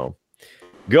 So,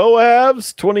 go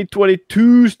Avs,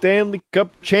 2022 Stanley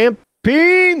Cup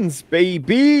champions,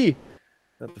 baby!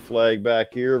 Got the flag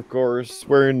back here, of course.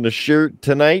 Wearing the shirt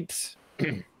tonight.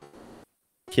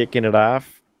 Kicking it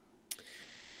off.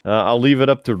 I'll leave it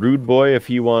up to Rude Boy if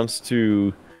he wants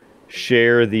to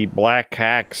share the Black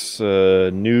Hacks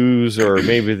news, or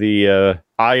maybe the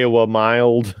Iowa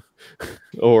Mild,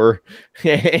 or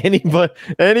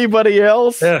anybody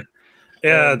else. Yeah,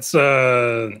 it's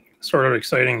sort of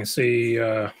exciting to see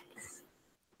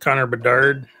Connor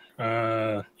Bedard,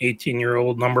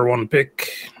 18-year-old number 1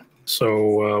 pick.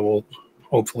 So we'll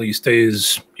hopefully he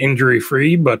stays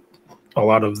injury-free, but a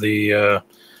lot of the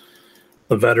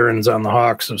veterans on the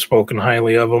Hawks have spoken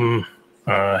highly of him.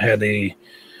 Had a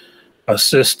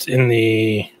assist in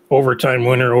the overtime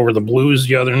winner over the Blues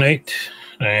the other night,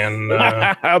 and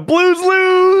Blues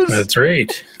lose. That's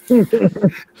right.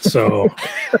 So,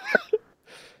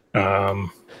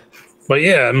 but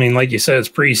yeah, I mean, like you said, it's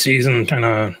preseason, kind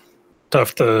of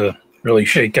tough to really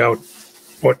shake out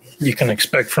what you can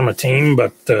expect from a team,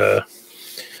 but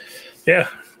yeah.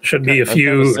 Should be a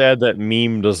few. I'm sad that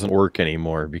meme doesn't work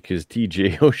anymore because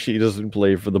TJ Oshie doesn't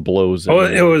play for the Blows anymore.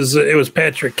 Oh, it was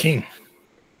Patrick King.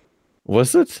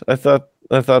 Was it? I thought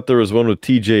there was one with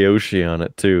TJ Oshie on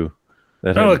it too.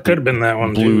 It could have been that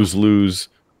one. Blues lose,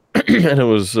 and it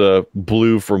was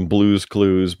Blue from Blues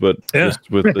Clues, but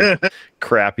just with the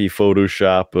crappy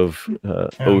Photoshop of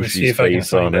Oshie's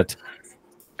face on it.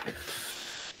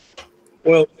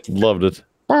 Well, loved it.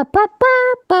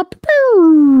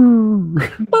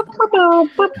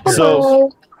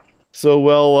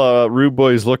 While Rude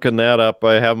Boy's looking that up,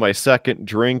 I have my second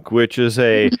drink, which is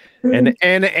an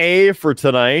NA for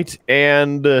tonight,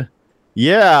 and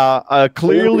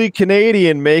clearly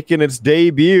Canadian making its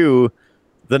debut,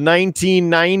 the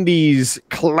 1990s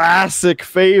classic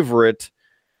favorite,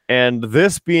 and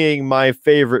this being my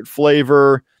favorite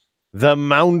flavor, the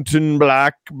Mountain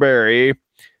Blackberry.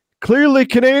 Clearly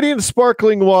Canadian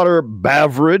sparkling water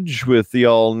beverage with the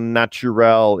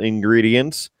all-natural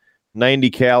ingredients. 90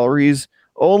 calories.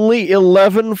 Only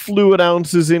 11 fluid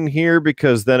ounces in here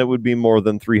because then it would be more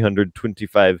than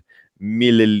 325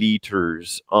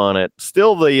 milliliters on it.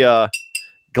 Still the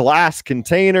glass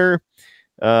container.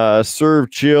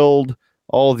 Served chilled.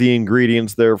 All the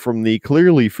ingredients there from the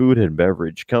Clearly Food and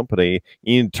Beverage Company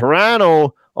in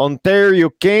Toronto, Ontario,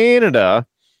 Canada.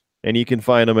 And you can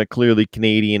find them at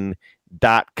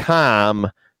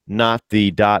clearlycanadian.com, not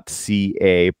the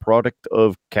 .ca. Product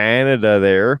of Canada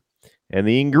there. And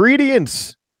the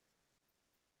ingredients.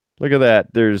 Look at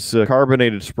that. There's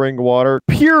carbonated spring water,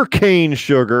 pure cane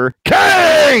sugar,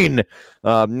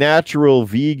 natural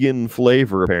vegan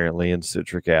flavor, apparently, and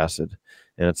citric acid.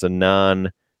 And it's a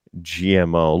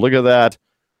non-GMO. Look at that.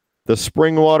 The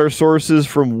spring water sources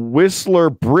from Whistler,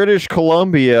 British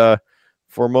Columbia,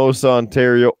 Formosa,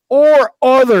 Ontario, or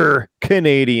other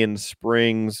Canadian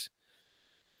springs.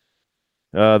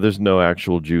 There's no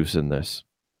actual juice in this.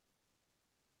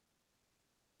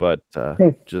 But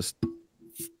just...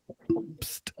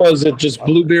 Oh, is it just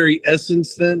blueberry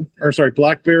essence then? Or sorry,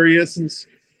 blackberry essence?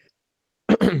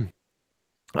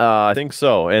 I think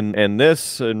so. And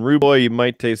this and Rude Boy, you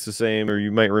might taste the same, or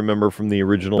you might remember from the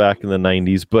original back in the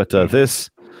 90s. But this,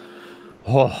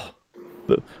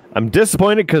 I'm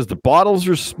disappointed because the bottles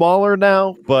are smaller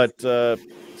now, but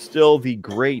still the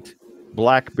great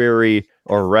blackberry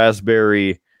or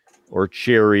raspberry or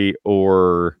cherry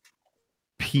or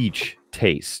peach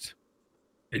taste.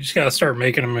 They just got to start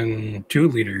making them in 2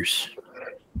 liters.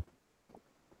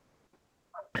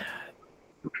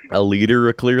 A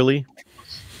liter, clearly.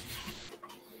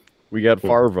 We got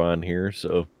Farva on here,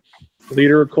 so.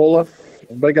 Liter of cola.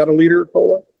 Everybody got a liter of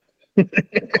cola?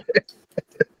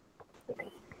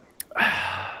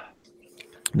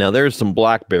 Now there's some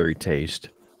blackberry taste.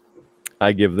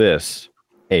 I give this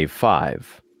a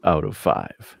 5 out of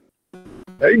 5.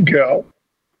 There you go.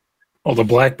 Well, the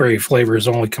blackberry flavor is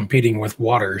only competing with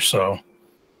water, so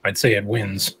I'd say it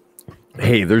wins.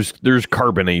 Hey, there's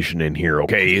carbonation in here,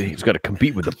 okay? He's got to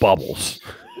compete with the bubbles.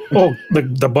 Oh,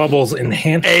 the bubbles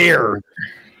enhance Air.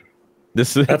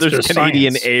 There's just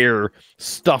Canadian science. air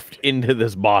stuffed into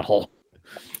this bottle.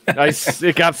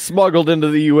 It got smuggled into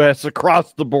the U.S.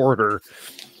 across the border.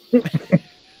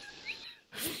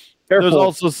 There's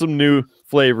also some new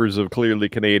flavors of clearly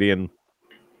Canadian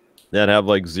that have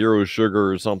like 0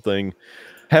 sugar or something.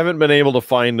 Haven't been able to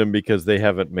find them because they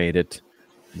haven't made it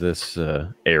this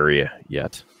area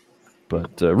yet.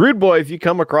 But Rude Boy, if you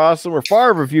come across them, or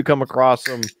Farva, if you come across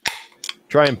them,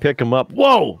 try and pick them up.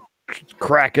 Whoa!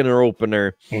 Cracking her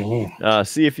opener. Mm-hmm.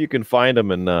 See if you can find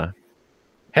them and have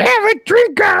a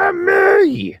drink on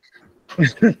me.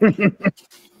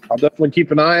 I'll definitely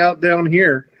keep an eye out down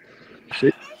here.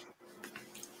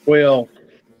 Well,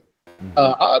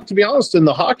 to be honest, in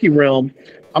the hockey realm,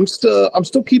 I'm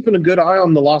still keeping a good eye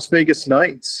on the Las Vegas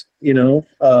Knights. Being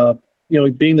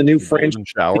the new franchise. Golden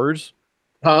showers,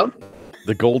 Huh?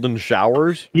 the golden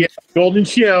showers. Yeah, golden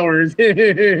showers.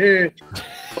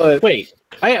 But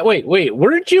Wait,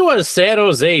 weren't you a San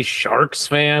Jose Sharks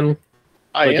fan?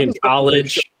 I am in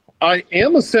college. I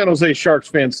am a San Jose Sharks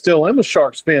fan. Still, I'm a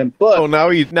Sharks fan. But Oh, now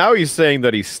he's saying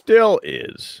that he still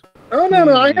is.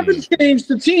 no, I haven't changed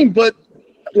the team. But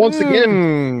once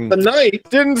again, the Knights.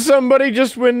 Didn't somebody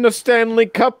just win the Stanley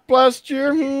Cup last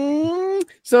year?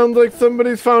 Sounds like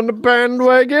somebody's found a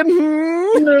bandwagon.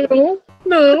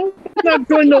 No, not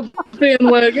going no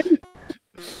bandwagon.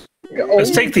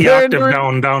 Let's take the octave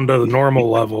down to the normal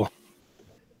level.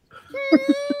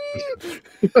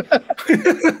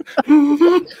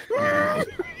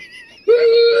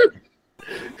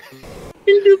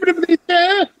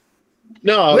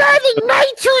 No. Rather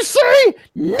Knights who say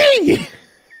me.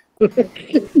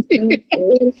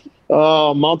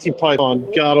 Oh, Monty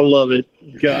Python. Gotta love it.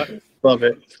 Gotta love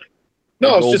it.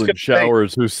 No, it's just Golden gonna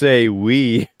showers who say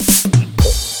we.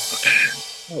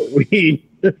 We.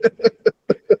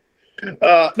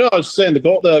 No, I was saying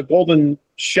the golden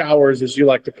showers, as you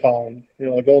like to call them.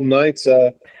 The Golden Knights.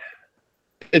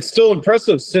 It's still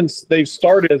impressive since they've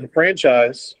started as a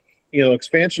franchise.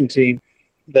 Expansion team.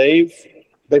 They've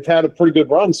had a pretty good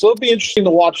run, so it'll be interesting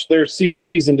to watch their season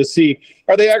to see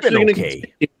are they actually going to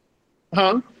Okay.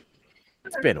 Huh?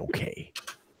 It's been okay.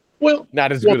 Well,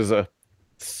 Not as good as a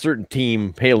certain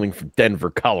team hailing from Denver,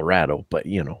 Colorado, but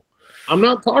I'm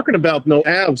not talking about no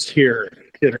Avs here,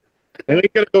 kidder. I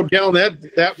ain't gonna go down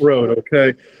that road,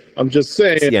 okay? I'm just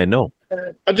saying. Yeah, no.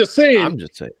 I'm just saying. I'm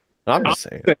just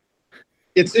saying.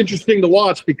 It's interesting to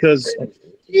watch because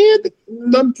they've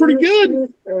done pretty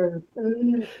good.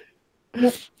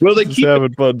 Will they Just keep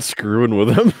having fun screwing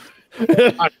with them.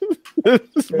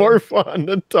 It's more fun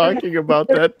than talking about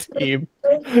that team.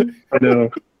 I know.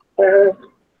 Oh.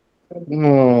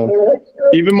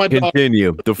 Even my dog.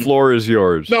 Continue. The floor is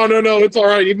yours. No, it's all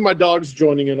right. Even my dog's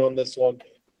joining in on this one.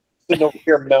 Sitting over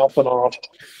here mouthing off.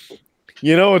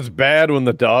 It's bad when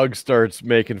the dog starts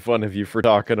making fun of you for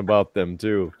talking about them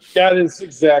too. That is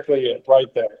exactly it,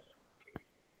 right there.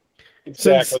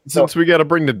 Exactly. Since we got to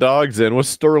bring the dogs in, what's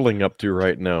Sterling up to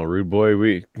right now, Rude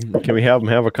Boy? Can we have him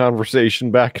have a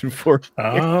conversation back and forth?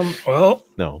 Well,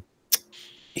 No.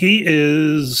 he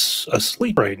is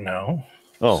asleep right now.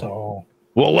 Oh, So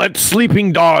well, let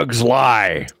sleeping dogs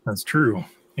lie. that's true.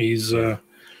 He's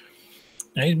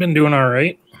been doing all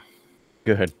right.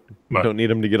 Good. But- Don't need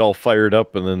him to get all fired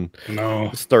up and then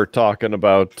No, start talking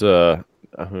about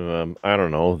I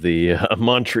don't know, the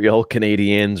Montreal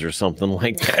Canadiens or something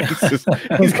like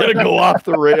that. He's gonna go off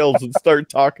the rails and start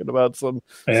talking about some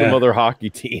other hockey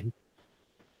team.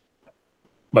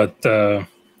 but the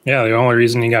only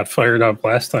reason he got fired up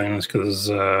last time is because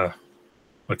the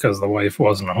wife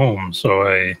wasn't home. So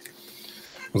I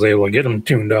was able to get him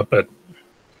tuned up at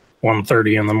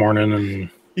 1:30 in the morning and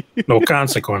no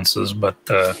consequences. But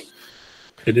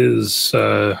It is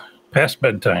past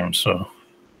bedtime, so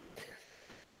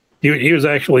he was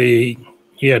actually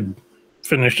he had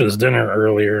finished his dinner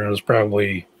earlier. It was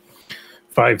probably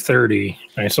 5:30.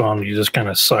 I saw him. He just kind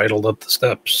of sidled up the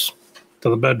steps to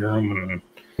the bedroom,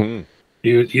 and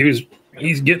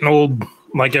he's getting old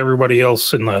like everybody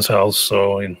else in this house.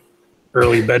 So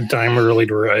early bedtime, early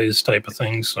to rise type of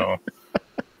thing. So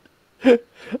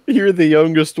you're the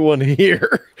youngest one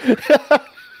here.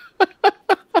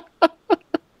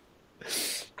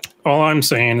 all I'm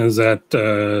saying is that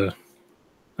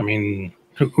I mean,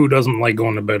 who doesn't like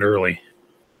going to bed early?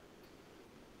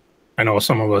 I know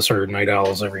some of us are night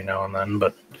owls every now and then,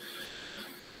 but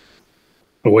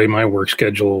the way my work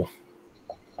schedule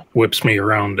whips me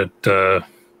around, I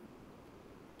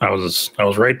was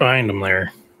right behind him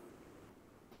there.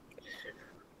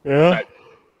 Yeah.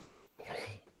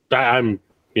 I'm,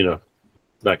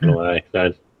 not gonna lie.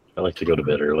 I like to go to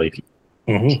bed early.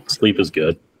 Mm-hmm. Sleep is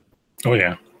good. Oh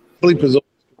yeah. Sleep is.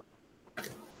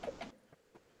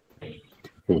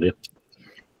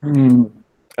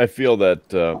 I feel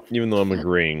that even though I'm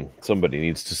agreeing, somebody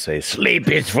needs to say sleep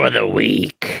is for the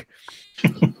weak.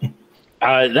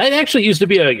 That actually used to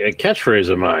be a catchphrase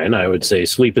of mine. I would say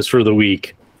sleep is for the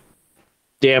weak.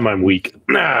 Damn, I'm weak.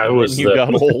 Nah, it was You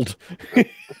got old.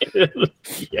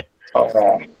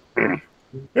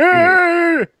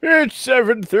 Yeah. It's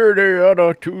 7:30 on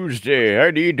a Tuesday.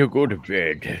 I need to go to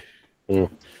bed.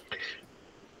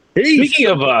 Speaking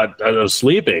of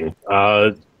sleeping,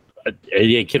 yeah,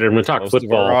 kid, I'm going to talk Most of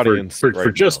football our audience for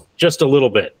right just a little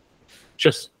bit,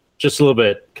 just a little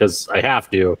bit, because I have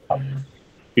to.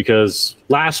 Because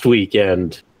last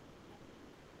weekend,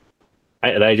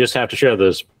 I just have to share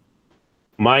this.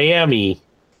 Miami,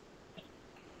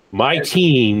 my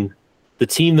team, the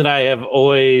team that I have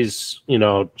always,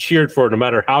 cheered for, no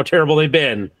matter how terrible they've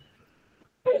been,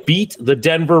 beat the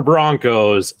Denver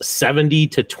Broncos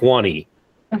 70-20.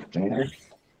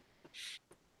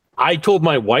 I told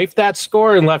my wife that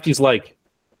score, and Lefty's like,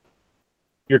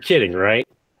 "You're kidding, right?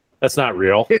 That's not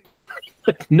real."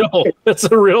 No, that's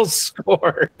a real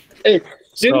score. Hey,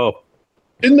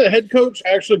 didn't the head coach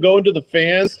actually go into the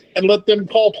fans and let them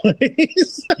call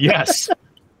plays? Yes,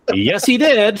 he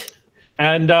did.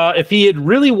 And if he had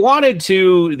really wanted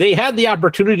to, they had the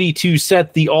opportunity to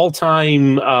set the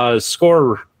all-time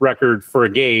score record for a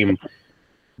game,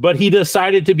 but he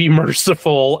decided to be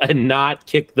merciful and not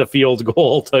kick the field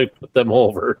goal to put them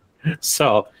over.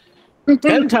 So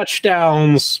 10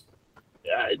 touchdowns,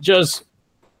 just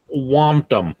whomped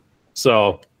them.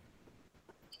 So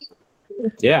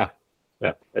yeah.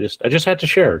 I just had to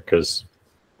share because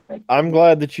I'm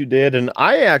glad that you did, and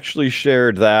I actually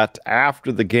shared that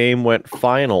after the game went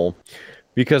final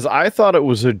because I thought it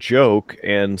was a joke,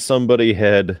 and somebody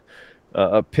had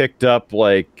picked up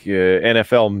like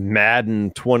NFL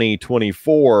Madden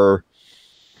 2024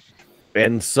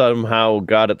 and somehow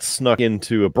got it snuck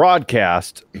into a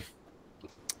broadcast.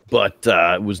 But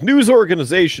it was news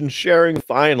organizations sharing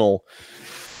final,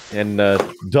 and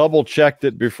double checked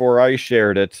it before I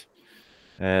shared it,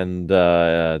 and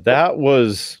that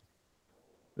was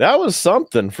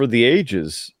something for the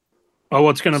ages. Oh,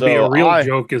 what's going to be a real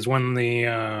joke is when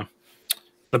the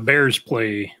Bears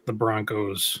play the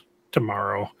Broncos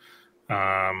tomorrow,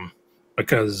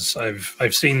 because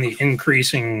I've seen the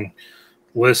increasing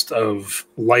list of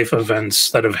life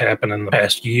events that have happened in the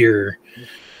past year,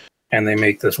 and they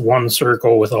make this one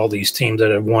circle with all these teams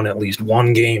that have won at least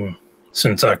one game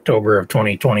since October of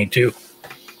 2022,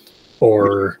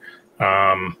 or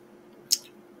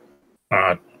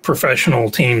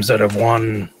professional teams that have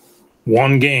won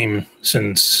one game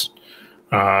since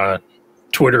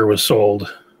Twitter was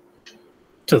sold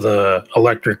to the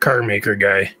electric car maker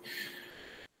guy.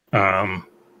 And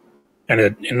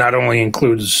it not only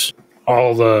includes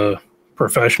all the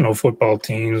professional football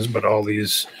teams, but all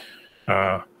these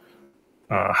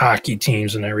hockey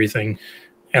teams and everything.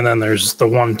 And then there's the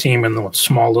one team in the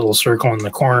small little circle in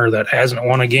the corner that hasn't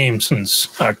won a game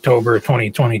since October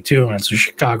 2022, and it's the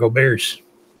Chicago Bears.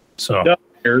 So The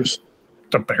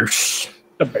Bears.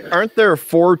 Aren't there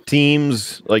 4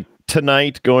 teams like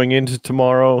tonight going into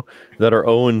tomorrow that are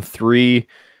 0-3,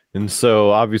 and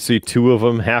so obviously 2 of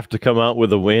them have to come out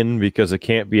with a win because it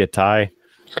can't be a tie?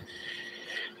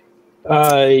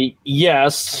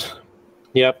 Yes.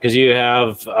 Yep, because you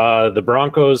have the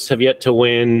Broncos have yet to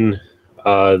win,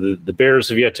 the Bears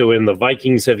have yet to win, the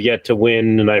Vikings have yet to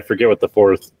win, and I forget what the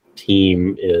 4th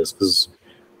team is, because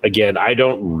again, I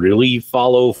don't really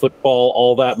follow football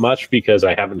all that much because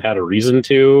I haven't had a reason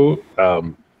to.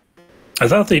 I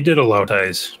thought they did allow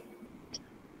ties.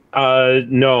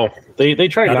 No, they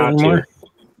try not to.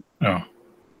 No.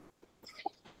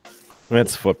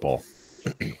 That's football.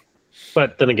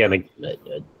 But then again,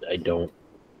 I don't.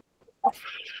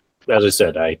 As I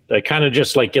said, I kind of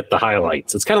just like get the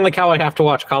highlights. It's kind of like how I have to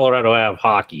watch Colorado Ave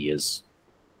hockey is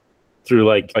through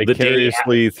like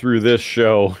vicariously through this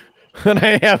show. And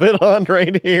I have it on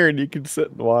right here, and you can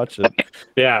sit and watch it.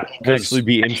 Yeah, actually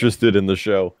be interested in the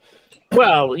show.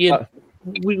 Well, we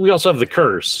also have the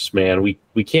curse, man.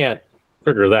 We can't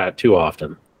trigger that too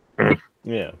often.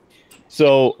 Yeah.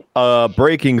 So,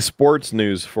 breaking sports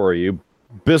news for you: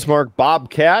 Bismarck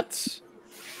Bobcats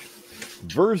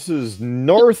versus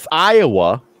North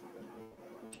Iowa.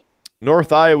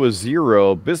 North Iowa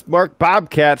 0, Bismarck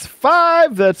Bobcats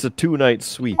 5. That's a 2-night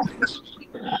sweep.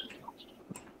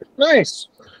 Nice.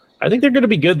 I think they're going to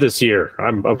be good this year.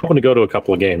 I'm hoping to go to a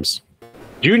couple of games.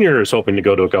 Junior is hoping to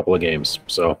go to a couple of games.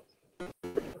 So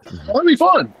that'll be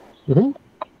fun. Mm-hmm.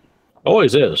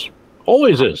 Always is.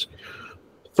 Always is.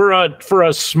 For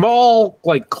a small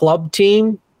like club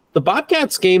team, the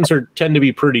Bobcats games tend to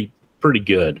be pretty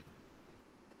good.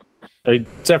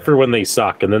 Except for when they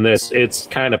suck, and then it's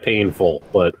kind of painful,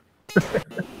 but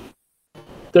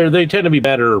they tend to be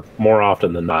better more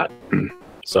often than not.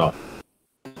 So,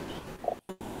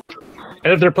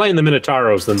 and if they're playing the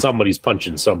Minotauros, then somebody's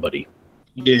punching somebody.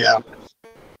 Yeah,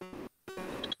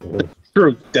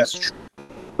 true. That's true.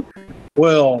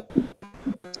 Well,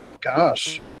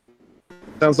 gosh,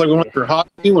 sounds like we went through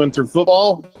hockey, went through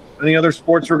football. Any other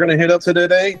sports we're going to hit up to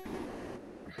today?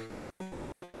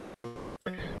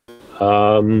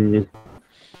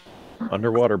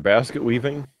 Underwater basket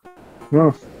weaving.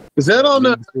 Is that on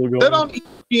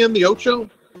ESPN, the Ocho?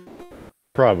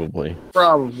 Probably.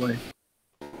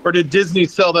 Or did Disney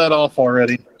sell that off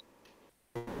already?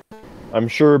 I'm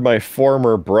sure my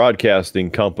former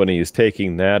broadcasting company is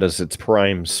taking that as its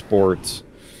prime sports.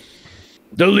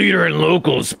 The leader in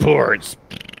local sports.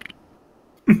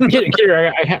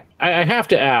 I have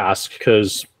to ask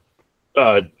because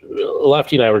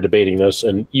Lefty and I were debating this,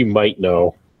 and you might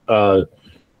know.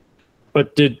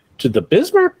 But did the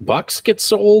Bismarck Bucks get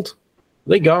sold? Are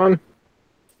they gone?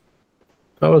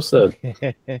 How was that?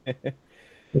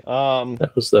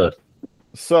 That was the.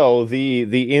 So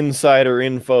the insider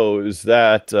info is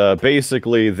that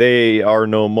basically they are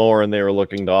no more, and they were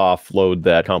looking to offload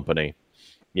that company.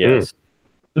 Yes.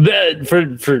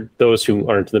 For those who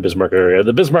aren't in the Bismarck area,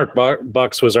 the Bismarck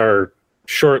Bucks was our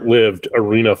short-lived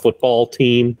arena football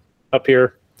team up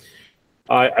here.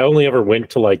 I only ever went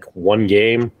to like one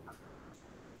game,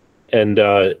 and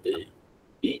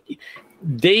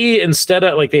they instead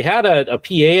of like they had a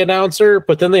PA announcer,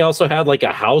 but then they also had like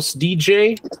a house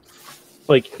DJ,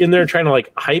 like in there trying to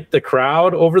like hype the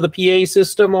crowd over the PA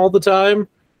system all the time,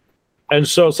 and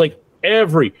so it's like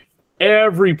every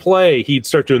play he'd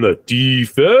start doing the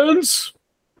defense,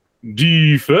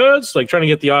 like trying to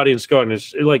get the audience going.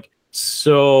 It's like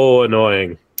so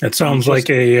annoying. It sounds like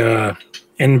a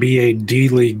NBA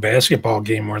D-League basketball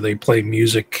game where they play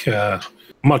music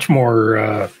much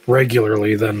more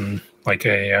regularly than like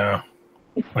an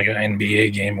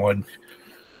NBA game would.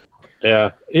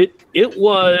 Yeah, it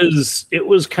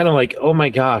was kind of like, oh my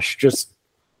gosh, just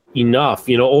enough.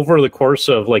 Over the course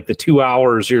of like the 2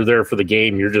 hours you're there for the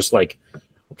game, you're just like,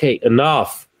 okay,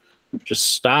 enough,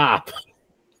 just stop.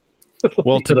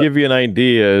 Well, to give you an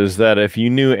idea is that if you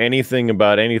knew anything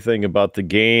about the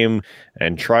game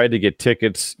and tried to get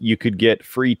tickets, you could get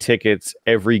free tickets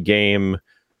every game,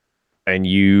 and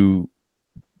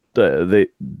they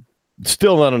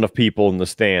still not enough people in the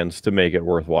stands to make it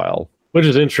worthwhile. Which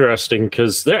is interesting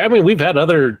because we've had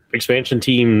other expansion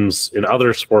teams in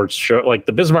other sports show, like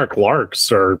the Bismarck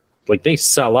Larks are like they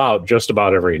sell out just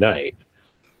about every night.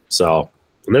 So,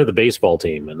 and they're the baseball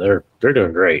team, and they're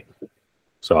doing great.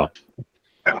 So,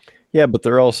 yeah, but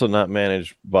they're also not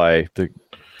managed by the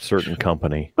certain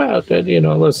company. Well,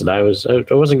 listen, I wasn't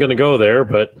going to go there,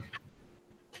 but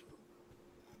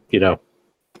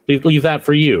leave that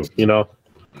for you.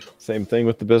 Same thing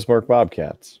with the Bismarck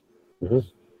Bobcats.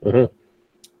 Mm-hmm. Mm-hmm.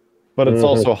 But it's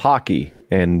also hockey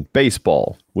and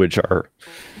baseball, which are,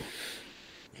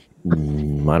 I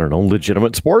don't know,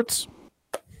 legitimate sports.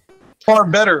 Far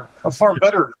better.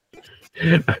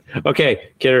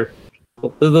 Okay, Kidder,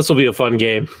 this will be a fun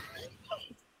game.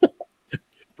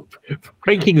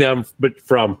 Ranking them, but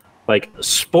from like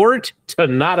sport to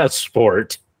not a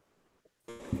sport.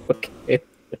 Okay.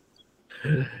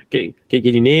 Okay. Can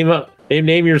you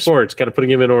name your sports? Got to put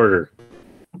them in order.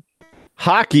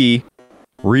 Hockey,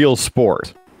 real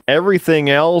sport. Everything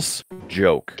else,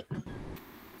 joke.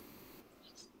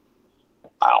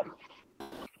 Wow.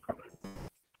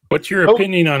 What's your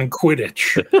opinion on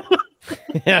Quidditch?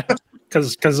 Yeah,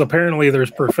 because apparently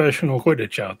there's professional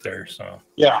Quidditch out there. So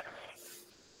yeah.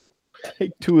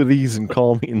 Take 2 of these and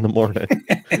call me in the morning.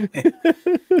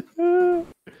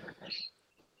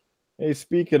 Hey,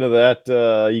 speaking of that,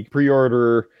 you can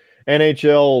pre-order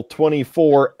NHL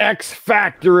 24 X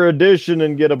Factor Edition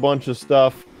and get a bunch of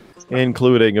stuff,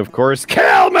 including, of course,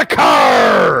 Cal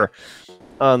McCarr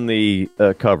on the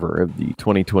cover of the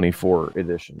 2024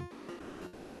 edition.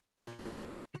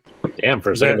 Damn,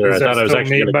 for a second there, I thought I was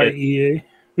actually made by EA.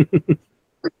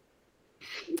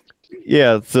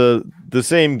 Yeah, it's the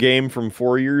same game from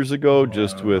 4 years ago,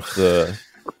 just with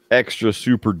extra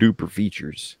super duper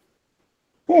features.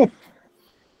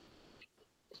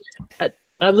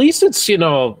 At least it's,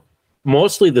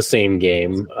 mostly the same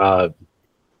game.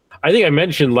 I think I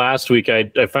mentioned last week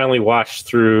I finally watched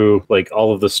through like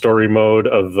all of the story mode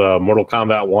of Mortal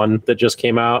Kombat 1 that just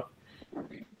came out.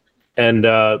 And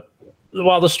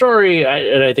while the story,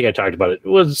 and I think I talked about it,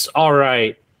 was all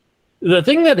right, the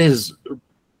thing that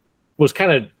was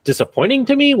kind of disappointing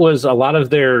to me was a lot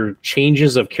of their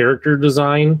changes of character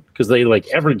design, because they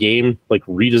every game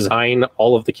redesign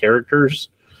all of the characters.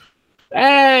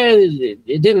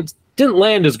 It didn't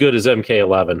land as good as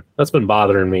MK11. That's been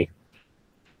bothering me.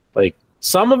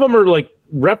 Some of them are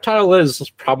Reptile is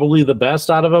probably the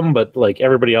best out of them, but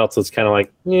everybody else is kind of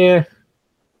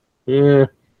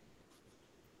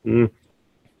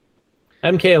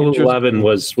MK11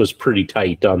 was pretty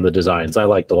tight on the designs. I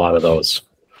liked a lot of those,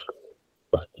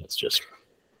 but it's just.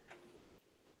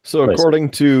 So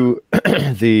according to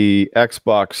the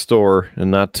Xbox store,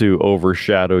 and not to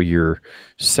overshadow your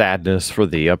sadness for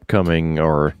the upcoming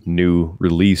or new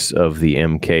release of the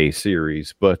MK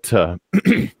series, but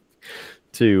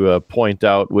to point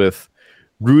out with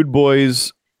Rude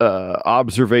Boy's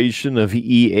observation of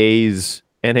EA's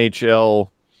NHL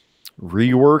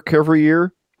rework every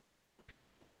year,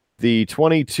 the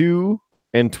 22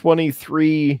 and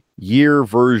 23 year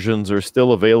versions are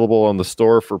still available on the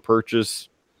store for purchase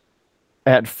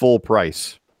at full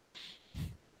price.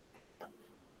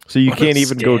 So you can't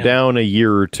even go down a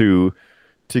year or two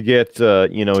to get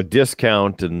a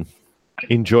discount and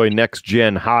enjoy next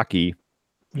gen hockey.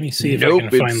 Let me see if I can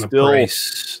find the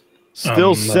price.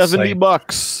 Still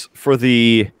 $70 for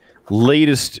the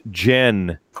latest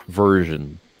gen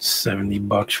version.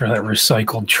 $70 for that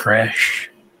recycled trash.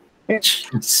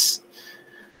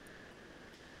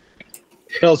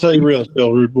 Tell us how you really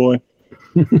feel, Rude Boy.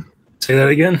 Say that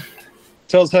again.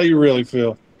 Tell us how you really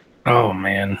feel. Oh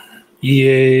man,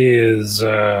 EA is.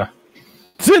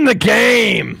 It's in the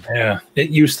game. Yeah,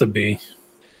 it used to be.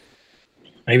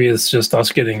 Maybe it's just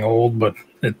us getting old, but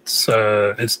it's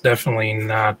definitely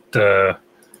not. I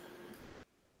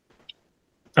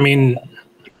mean,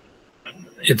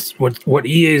 it's what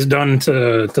EA's done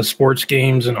to sports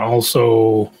games, and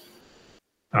also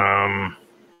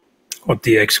what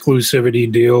the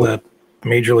exclusivity deal that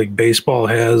Major League Baseball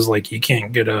has. You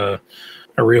can't get a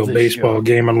real baseball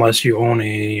game unless you own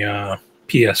a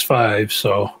PS5.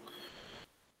 So,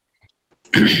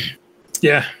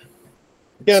 yeah.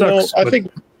 Yeah, Sucks, no,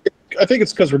 I think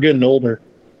it's because we're getting older,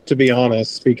 to be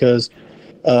honest. Because,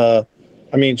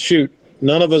 shoot,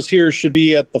 none of us here should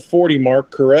be at the 40 mark,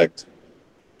 correct?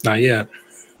 Not yet.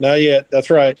 Not yet.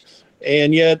 That's right.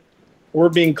 And yet, we're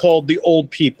being called the old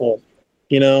people.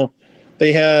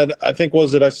 They had, I think,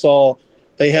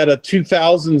 they had a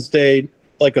 2000s day,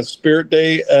 a spirit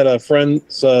day at a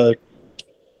friend's.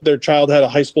 Their child had a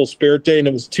high school spirit day, and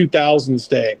it was 2000s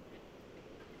day.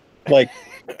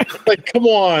 Come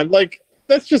on,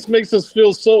 that just makes us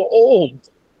feel so old.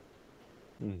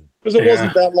 Because it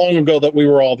wasn't that long ago that we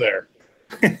were all there.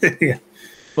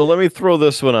 Well, let me throw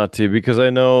this one out to you, because I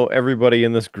know everybody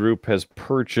in this group has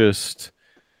purchased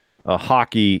a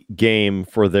hockey game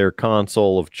for their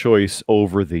console of choice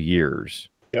over the years.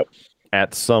 Yep.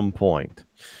 At some point.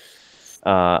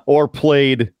 Or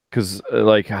played, because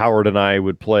Howard and I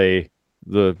would play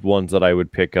the ones that I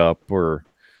would pick up, or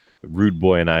Rude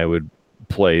Boy and I would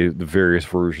play the various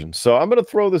versions. So I'm going to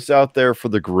throw this out there for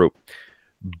the group.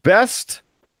 Best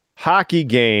hockey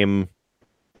game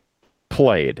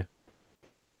played.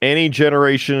 Any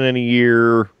generation, any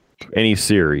year, any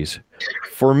series.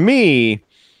 For me,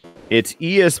 it's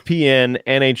ESPN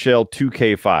NHL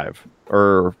 2K5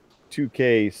 or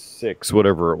 2K6,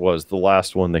 whatever it was, the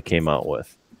last one they came out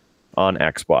with on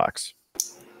Xbox.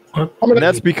 And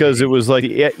that's because it was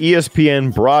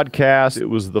ESPN broadcast. It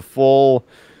was the full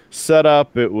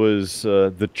setup. It was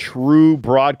the true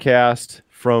broadcast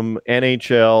from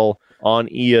NHL on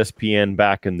ESPN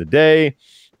back in the day.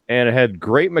 And it had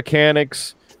great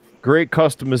mechanics, great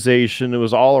customization. It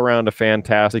was all around a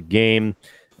fantastic game.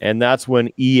 And that's when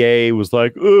EA was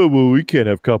like, oh, well, we can't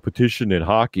have competition in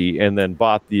hockey, and then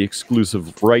bought the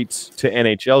exclusive rights to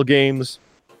NHL games.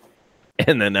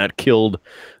 And then that killed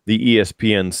the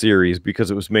ESPN series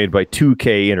because it was made by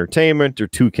 2K Entertainment or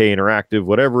 2K Interactive,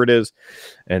 whatever it is.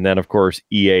 And then, of course,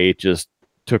 EA just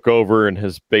took over and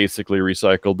has basically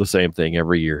recycled the same thing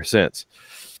every year since.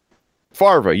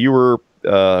 Farva, you were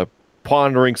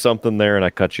pondering something there, and I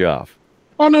cut you off.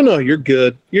 Oh, no, you're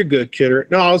good. You're good, Kidder.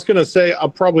 No, I was going to say I'll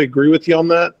probably agree with you on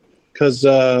that because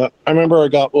I remember I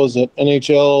got, what was it,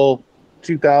 NHL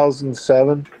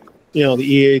 2007, the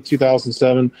EA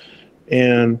 2007,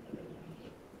 and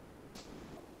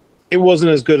it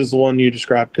wasn't as good as the one you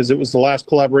described because it was the last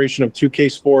collaboration of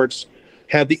 2K Sports,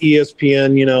 had the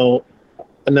ESPN,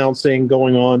 announcing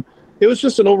going on. It was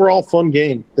just an overall fun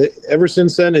game. Ever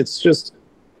since then, it's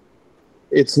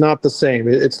not the same.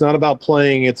 It's not about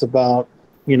playing. It's about,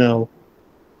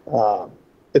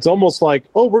 it's almost like,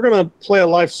 oh, we're going to play a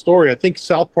life story. I think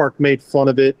South Park made fun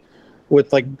of it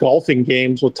with like golfing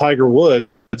games with Tiger Woods.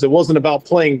 It wasn't about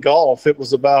playing golf. It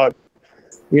was about,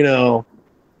 the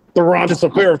rauncous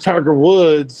affair of Tiger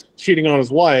Woods cheating on his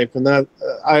wife. And that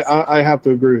I have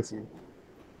to agree with you.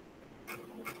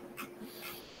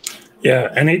 Yeah,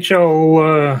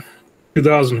 NHL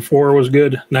 2004 was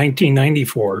good.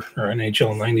 1994 or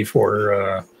NHL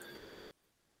 94.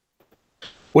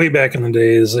 Way back in the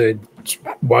days, it's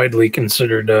widely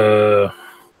considered,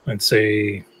 I'd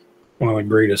say, one of the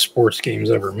greatest sports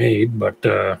games ever made. But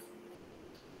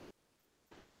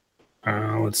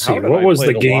let's see, what was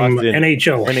the game?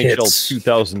 NHL Hits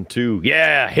 2002.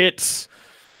 Yeah, Hits.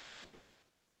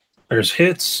 There's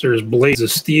Hits. There's Blades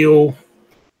of Steel.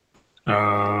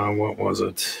 What was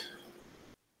it?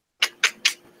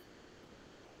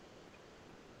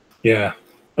 Yeah,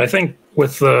 I think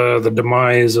with the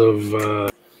demise of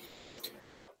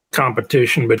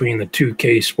competition between the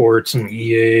 2K Sports and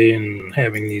EA and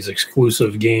having these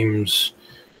exclusive games,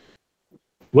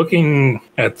 looking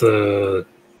at the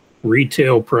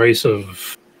retail price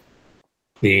of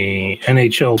the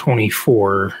NHL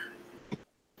 24,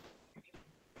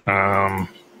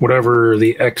 whatever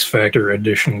the X Factor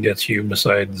edition gets you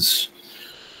besides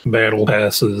battle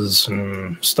passes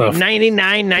and stuff.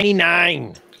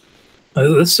 $99.99.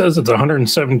 This says it's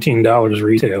 $117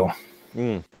 retail.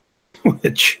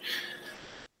 Which,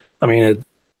 I mean,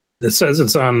 it says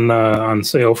it's on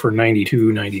sale for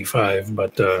 $92.95,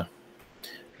 but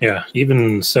yeah,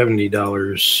 even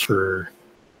 $70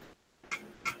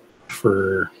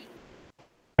 for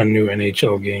a new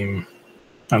NHL game.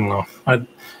 I don't know.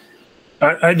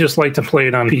 I just like to play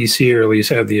it on PC, or at least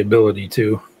have the ability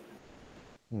to.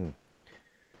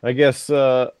 I guess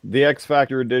the X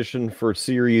Factor edition for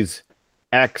Series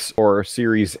X or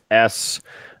Series S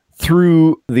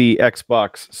through the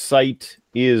Xbox site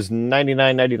is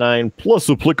 $99.99 plus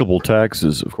applicable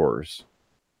taxes, of course.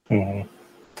 Mm-hmm.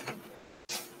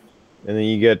 And then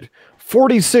you get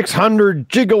 4,600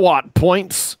 gigawatt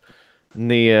points in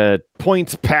the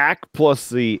points pack plus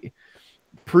the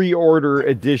pre-order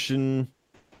edition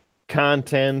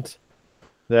content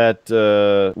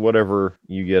that whatever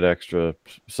you get extra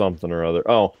something or other.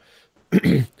 Oh,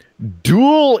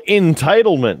 dual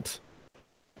entitlement.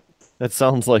 That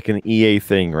sounds like an EA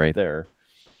thing right there.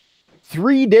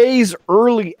 3 days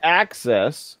early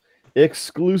access,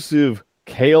 exclusive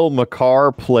Kale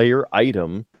McCarr player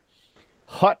item,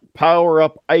 Hut Power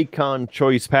Up Icon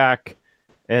Choice Pack,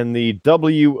 and the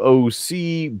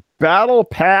WOC Battle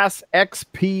Pass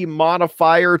XP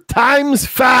modifier times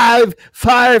 5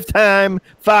 time.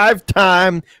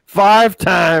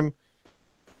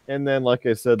 And then, like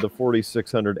I said, the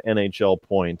 4,600 NHL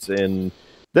points. And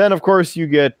then, of course, you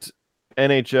get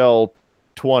NHL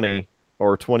 20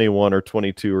 or 21 or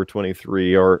 22 or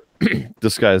 23 or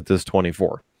disguised as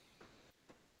 24.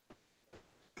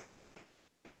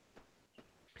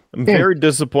 I'm very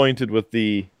disappointed with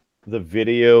the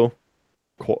video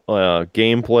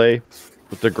gameplay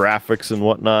with the graphics and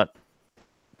whatnot,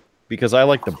 because I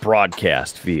like the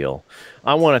broadcast feel.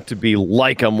 I want it to be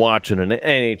like I'm watching an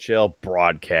NHL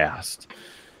broadcast.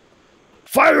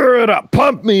 Fire it up,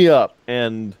 pump me up,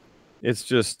 and it's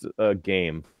just a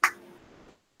game.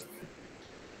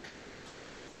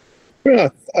 Yeah,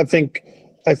 I think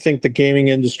the gaming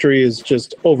industry is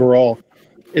just overall.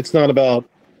 It's not about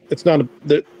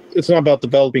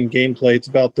developing gameplay. It's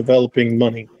about developing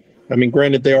money. I mean,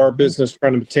 granted, they are a business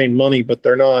trying to obtain money, but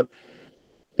they're not.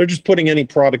 They're just putting any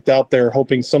product out there,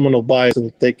 hoping someone will buy it so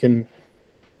that they can,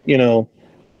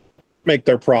 make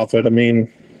their profit. I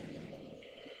mean,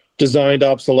 designed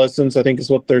obsolescence, I think, is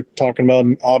what they're talking about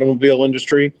in the automobile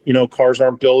industry. Cars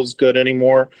aren't built as good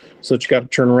anymore, so that you got to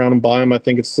turn around and buy them. I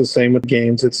think it's the same with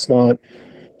games.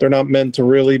 They're not meant to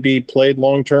really be played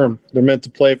long term. They're meant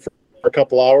to play for a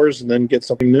couple hours and then get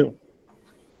something new.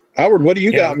 Howard, what do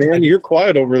you got, man? You're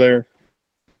quiet over there.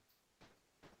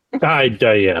 I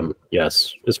am.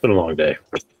 Yes, it's been a long day.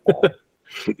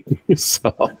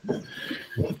 So,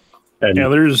 and Yeah,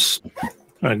 there's.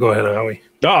 Go ahead, Howie.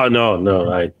 oh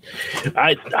no,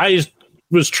 I just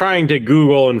was trying to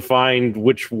Google and find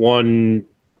which one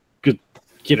could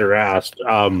get her asked.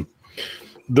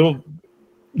 There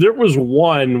was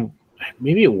one,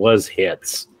 maybe it was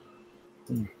Hits,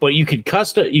 but you could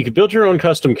build your own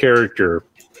custom character,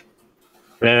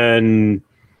 and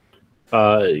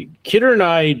Kidder and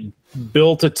I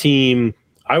built a team.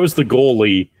 I was the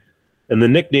goalie, and the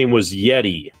nickname was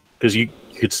Yeti because you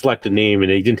could select a name, and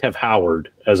they didn't have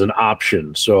Howard as an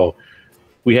option, so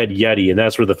we had Yeti, and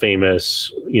that's where the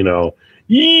famous,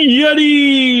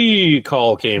 Yeti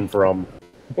call came from.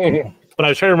 But I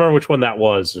was trying to remember which one that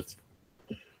was.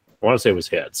 I want to say it was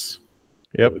Hits.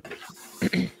 Yep.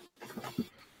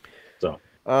 So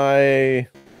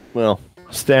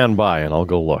stand by and I'll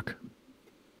go look.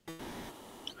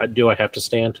 Do I have to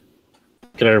stand?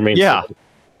 Can I remain? Yeah. seated?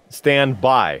 Stand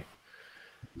by.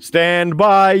 Stand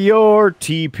by your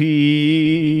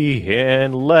TP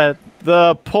and let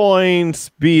the points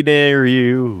be near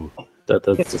you. That's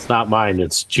it's not mine.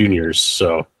 It's Junior's.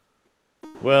 So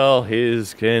Well,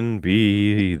 his can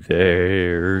be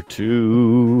there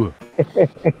too.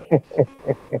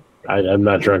 I'm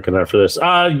not drunk enough for this.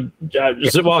 So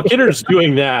while Kidder's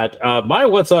doing that, my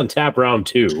what's on tap round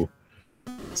 2,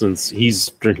 since he's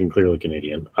drinking clearly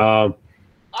Canadian. I'm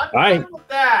done with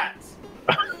that.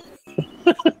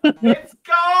 It's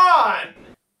gone.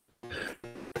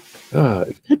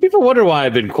 People wonder why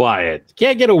I've been quiet.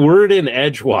 Can't get a word in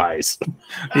edgewise.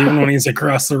 Even when he's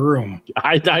across the room.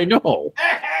 I know.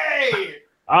 Hey!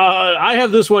 I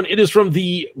have this one. It is from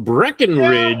the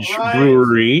Breckenridge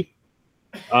Brewery.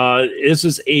 This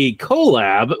is a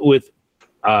collab with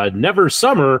Never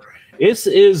Summer. This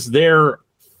is their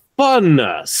Fun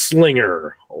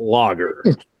Slinger Lager.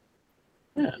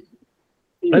 Yeah.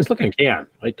 Nice looking can.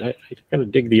 I kind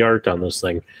of dig the art on this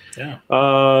thing. Yeah.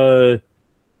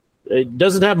 It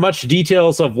doesn't have much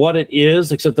details of what it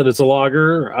is, except that it's a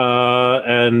lager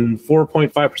and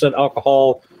 4.5%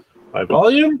 alcohol by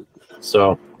volume.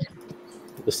 So,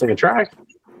 give this thing a try.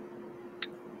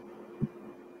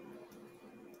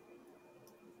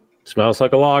 Smells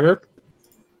like a lager.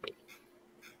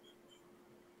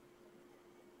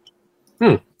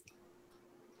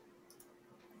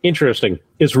 Interesting.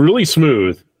 It's really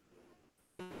smooth.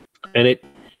 And it,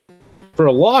 for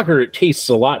a lager, it tastes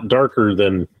a lot darker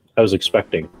than I was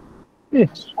expecting.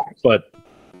 But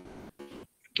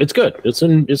it's good. It's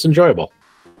enjoyable.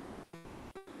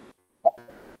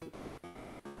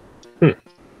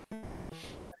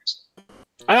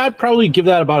 I'd probably give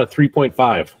that about a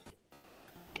 3.5.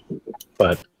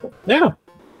 But yeah,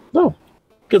 no,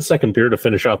 good second beer to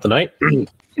finish out the night.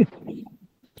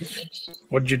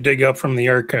 What'd you dig up from the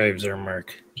archives there,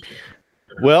 Mark?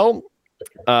 Well,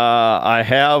 I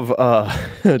have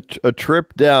a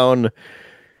trip down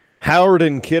Howard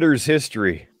and Kidder's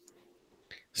history.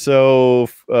 So,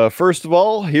 first of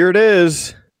all, here it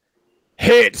is.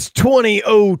 Hits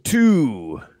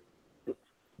 2002.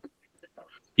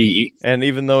 And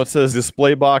even though it says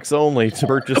display box only to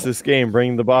purchase this game,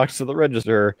 bring the box to the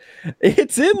register,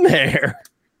 it's in there.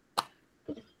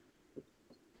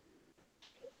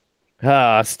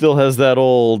 Still has that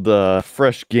old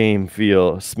fresh game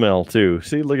smell too.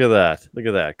 See, look at that. Look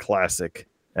at that classic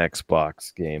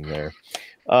Xbox game there.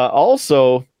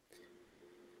 Also,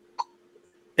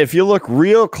 if you look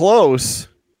real close,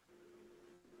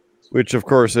 which of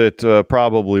course it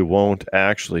probably won't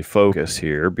actually focus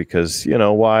here because,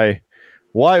 why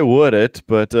would it?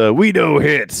 But we know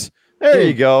hits. There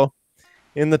you go.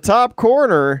 In the top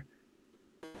corner,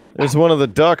 there's one of the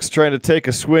Ducks trying to take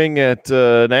a swing at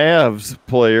an Avs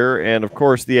player, and of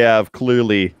course the Av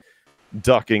clearly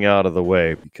ducking out of the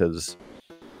way because,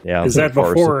 is that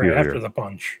before or after the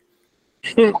punch?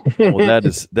 Well, that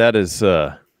is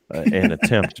an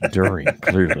attempt during,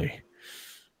 clearly.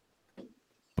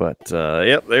 But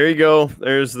yep, there you go.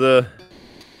 There's the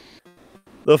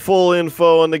full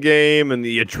info on the game and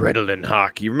the adrenaline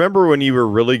hockey. Remember when you were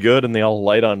really good and they all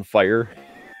light on fire?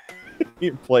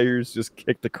 Your players just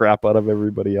kick the crap out of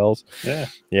everybody else.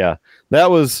 Yeah.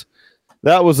 That was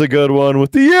a good one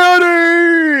with the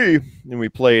Yeti, and we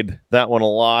played that one a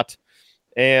lot.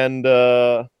 And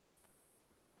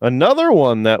another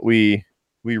one that we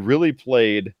really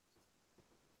played.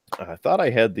 I thought I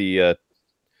had the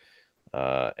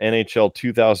NHL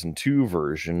 2002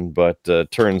 version,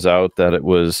 but turns out that it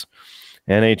was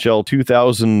NHL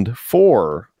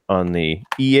 2004 on the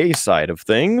EA side of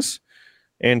things.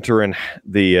 Entering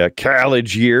the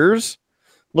college years,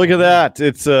 Look at that.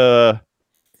 It's a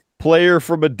player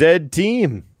from a dead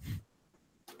team.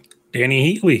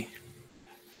 Danny Heatley.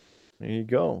 There you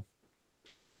go.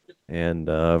 And,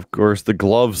 of course, the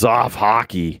gloves off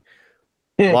hockey.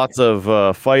 Lots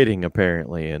of fighting,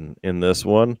 apparently, in this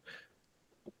one.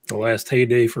 The last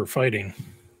heyday for fighting.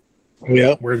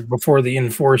 Yeah. Where before the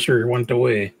enforcer went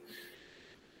away.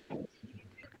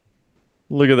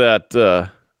 Look at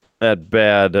that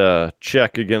bad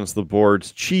check against the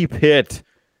boards. Cheap hit.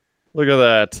 Look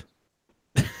at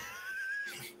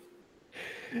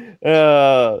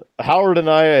that. Howard and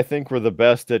I think, were the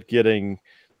best at getting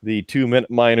the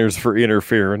 2-minute minors for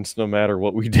interference, no matter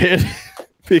what we did.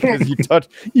 Because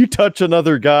you touch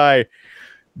another guy,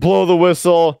 blow the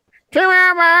whistle.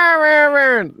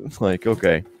 It's like,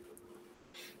 okay.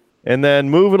 And then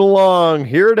moving along,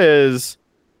 here it is.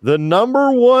 The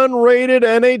number 1 rated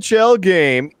NHL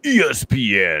game,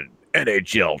 ESPN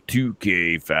NHL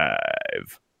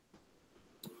 2K5.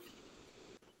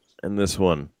 And this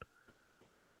one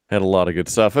had a lot of good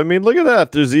stuff. I mean, look at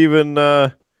that. There's even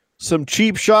some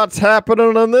cheap shots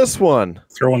happening on this one.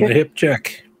 Throwing the hip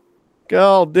check.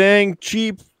 God dang,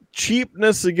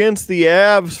 cheapness against the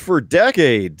Avs for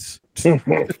decades.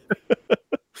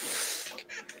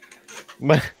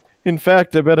 In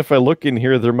fact, I bet if I look in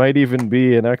here, there might even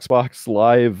be an Xbox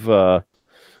Live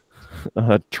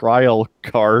trial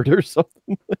card or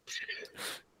something.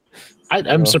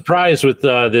 I'm surprised with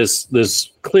this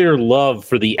clear love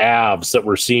for the Avs that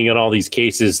we're seeing in all these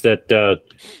cases. That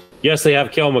yes, they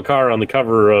have Kel McCarr on the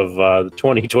cover of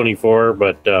 2024,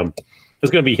 but it's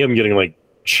going to be him getting like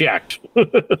checked.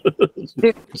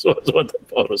 So that's what the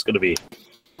photo's going to be.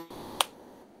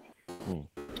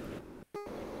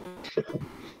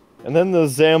 And then the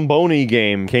Zamboni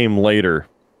game came later.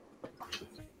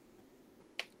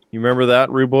 You remember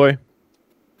that, Rude Boy?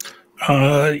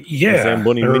 Yeah. The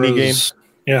Zamboni mini game?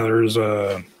 Yeah, there's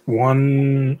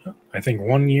one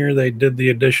year they did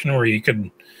the edition where you could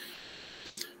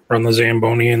run the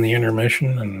Zamboni in the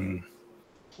intermission. And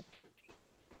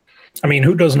I mean,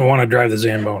 who doesn't want to drive the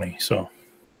Zamboni? So.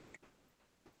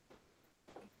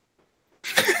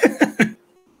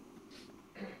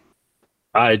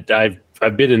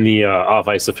 I've been in the off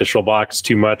ice official box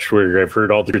too much, where I've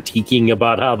heard all the critiquing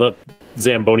about how the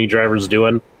Zamboni driver's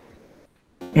doing.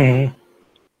 Mm-hmm.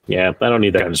 Yeah, I don't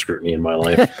need that kind of scrutiny in my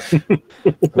life.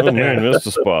 Oh man, missed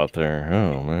a spot there.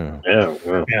 Oh man. Yeah,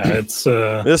 it's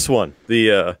this one,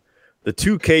 the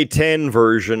 2K10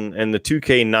 version and the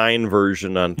 2K9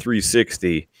 version on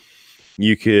 360.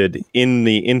 You could, in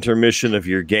the intermission of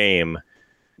your game,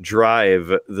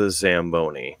 drive the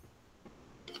Zamboni.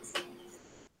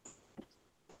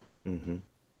 Mm-hmm.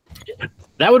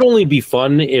 That would only be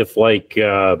fun if, like,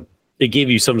 it gave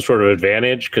you some sort of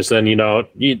advantage, because then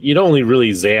you'd only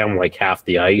really zam like half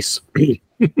the ice.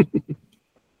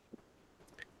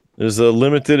 There's a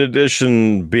limited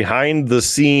edition behind the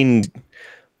scene.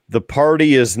 The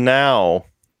party is now.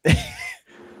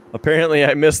 Apparently,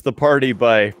 I missed the party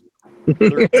by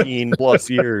 13 plus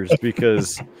years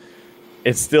because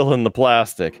it's still in the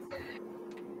plastic.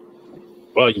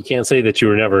 Well, you can't say that you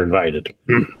were never invited.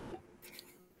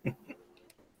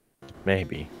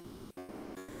 Maybe.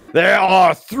 There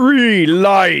are 3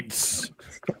 lights.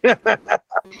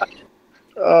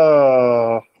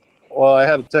 Well, I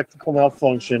had a technical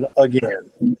malfunction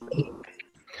again.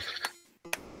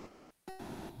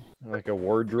 Like a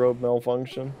wardrobe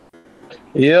malfunction?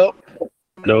 Yep.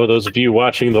 No, those of you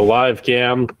watching the live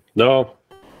cam, no.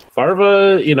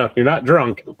 Farva, you're not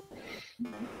drunk.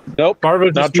 Nope.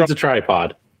 Farva Not just needs a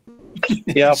tripod.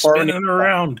 Yeah, spinning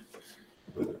around.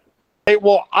 Hey,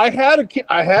 well, I had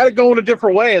to go in a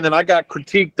different way, and then I got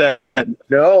critiqued that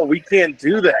no, we can't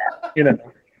do that.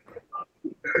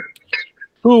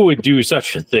 Who would do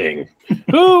such a thing?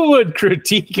 Who would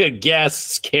critique a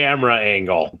guest's camera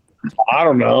angle? I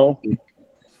don't know.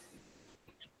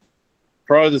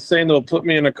 Probably the same that'll put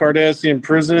me in a Cardassian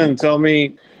prison and tell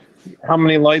me how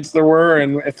many lights there were,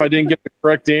 and if I didn't get the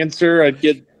correct answer, I'd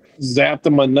get zapped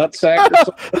in my nutsack or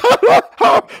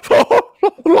something.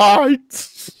 Lights.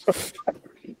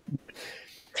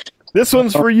 This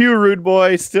one's for you, Rude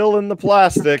Boy. Still in the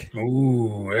plastic.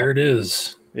 Ooh, there it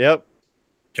is. Yep.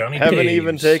 Johnny Haven't Caves.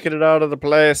 even taken it out of the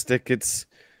plastic. It's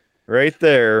right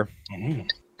there. Mm-hmm.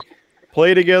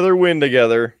 Play together, win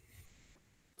together.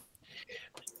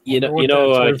 Kidder,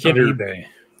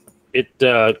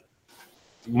 it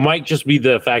might just be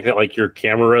the fact that like your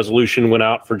camera resolution went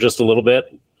out for just a little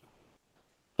bit,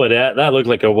 but that looked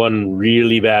like a one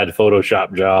really bad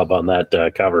Photoshop job on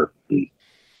that cover.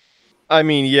 I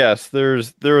mean, yes, there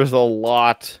is a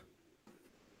lot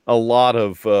of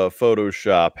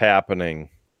Photoshop happening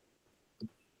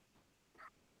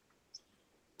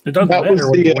It doesn't That was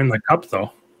matter when the- you win the cup,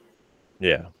 though.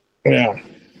 Yeah. Yeah.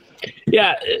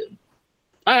 Yeah,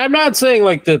 I'm not saying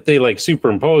like that they like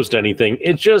superimposed anything.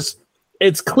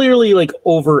 It's clearly like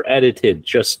over edited,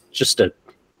 just a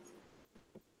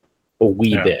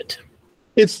wee bit.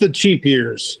 It's the cheap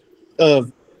years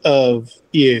of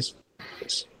EA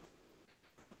Sports.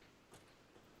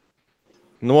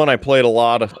 And the one I played a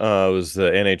lot of was the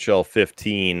NHL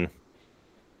 15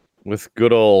 with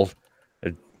good old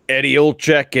Eddie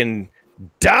Olczyk and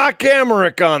Doc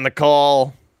Emmerich on the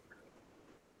call.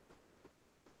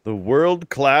 The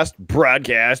world-class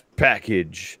broadcast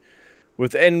package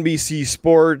with NBC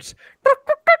Sports.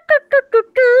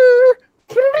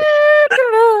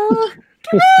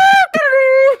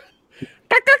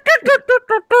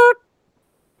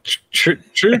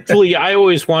 Truthfully, I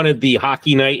always wanted the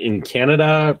Hockey Night in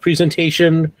Canada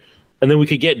presentation, and then we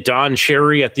could get Don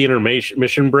Cherry at the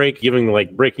intermission break,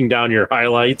 breaking down your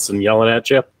highlights and yelling at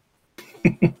you.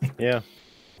 Yeah.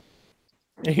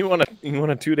 You want a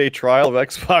 2-day trial of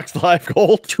Xbox Live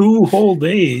Gold? 2 whole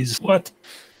days. What?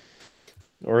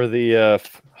 Or the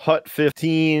Hut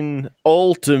 15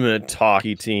 Ultimate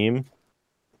Hockey Team?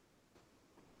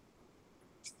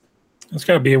 It's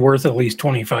got to be worth at least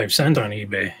 25 cents on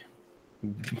eBay.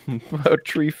 About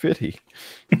 $3.50.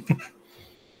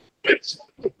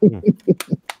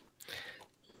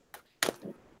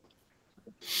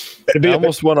 I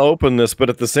almost want to open this, but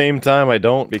at the same time, I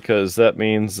don't, because that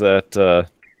means that,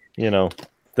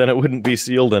 then it wouldn't be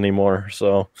sealed anymore.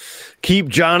 So keep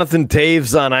Jonathan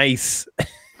Taves on ice.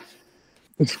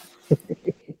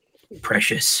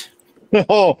 Precious.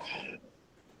 Oh,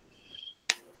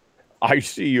 I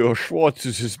see your Schwartz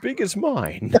is as big as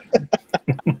mine.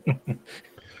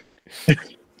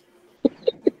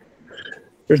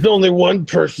 there's only one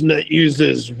person that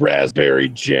uses raspberry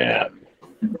jam.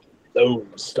 Lone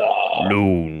Star.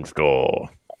 Lone Star.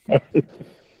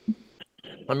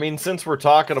 I mean, since we're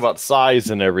talking about size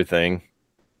and everything,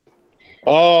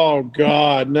 Oh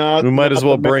God, no! we might as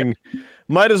well bring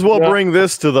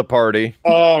this to the party.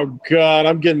 Oh God,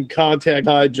 I'm getting contact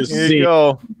high just Here you seeing.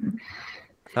 go,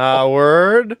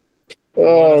 Howard.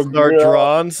 Oh, Start God.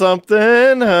 drawing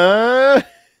something, huh?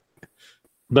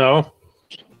 No.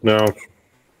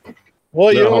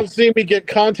 Well, you No. don't see me get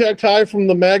contact high from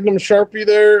the Magnum Sharpie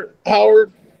there,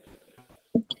 Howard.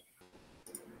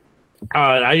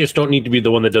 I just don't need to be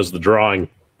the one that does the drawing.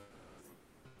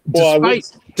 Well,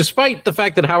 Despite the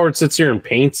fact that Howard sits here and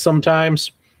paints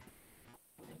sometimes,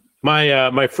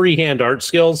 my freehand art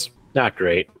skills not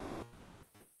great.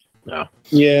 No.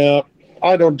 yeah,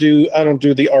 I don't do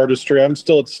the artistry. I'm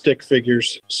still at stick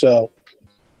figures, so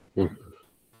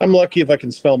I'm lucky if I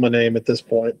can spell my name at this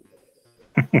point.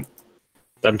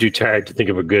 I'm too tired to think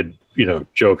of a good,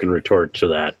 joke and retort to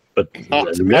that. But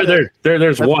there's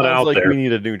That one sounds out like there. we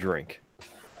need a new drink.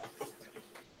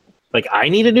 Like I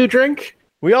need a new drink?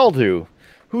 We all do.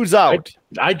 Who's out?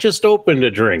 I just opened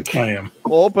a drink. I am.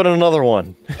 We'll open another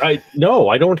one. I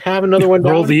don't have another one.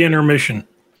 Roll down. the intermission.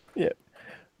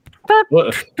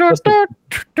 What-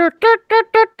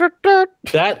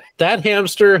 that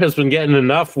hamster has been getting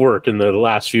enough work in the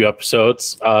last few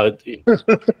episodes.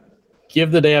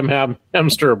 Give the damn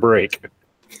hamster a break.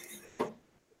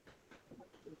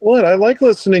 What? I like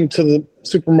listening to the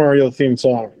Super Mario theme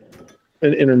song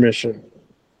and intermission.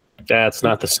 That's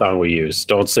not the song we use.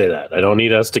 Don't say that. I don't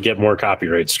need us to get more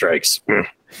copyright strikes.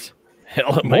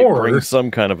 Hell, it might More. bring some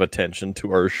kind of attention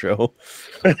to our show.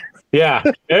 Yeah,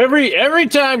 every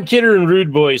time Kidder and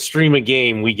Rude Boy stream a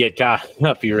game, we get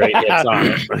copyright hits on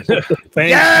it.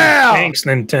 Thanks,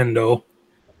 Nintendo.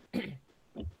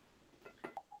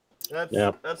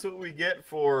 That's what we get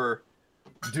for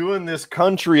doing this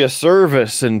country a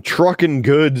service and trucking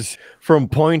goods from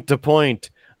point to point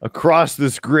across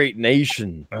this great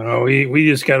nation. We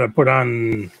just got to put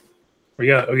on. We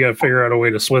got to figure out a way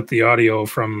to split the audio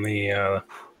from the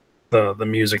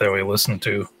music that we listen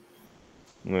to.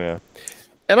 Yeah.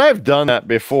 And I've done that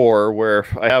before where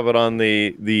I have it on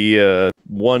the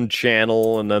one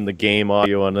channel and then the game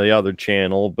audio on the other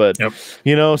channel. But,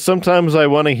 sometimes I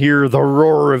want to hear the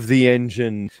roar of the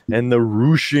engine and the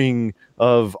whooshing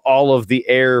of all of the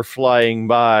air flying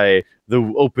by the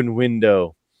open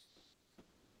window.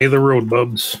 Hey, the road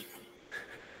bubs.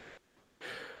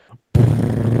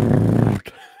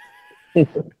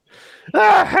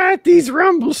 I hate these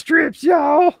rumble strips,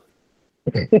 y'all.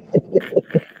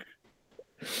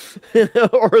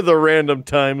 Or the random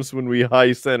times when we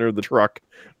high center the truck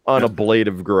on a blade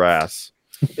of grass.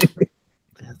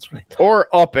 That's right. Or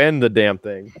upend the damn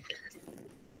thing.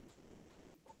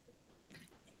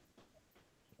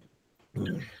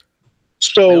 That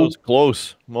So was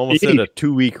close. I'm almost at a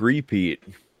 2-week repeat.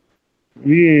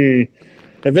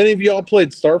 Have any of y'all played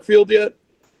Starfield yet?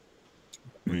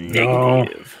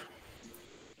 Negative.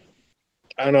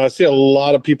 I don't know. I see a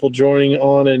lot of people joining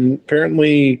on, and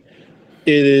apparently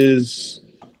it is.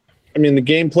 I mean, the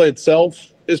gameplay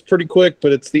itself is pretty quick,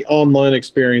 but it's the online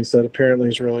experience that apparently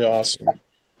is really awesome.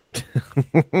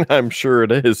 I'm sure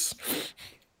it is.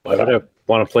 Why would I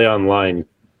want to play online?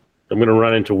 I'm going to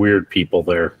run into weird people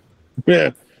there.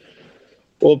 Yeah.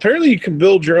 Well, apparently you can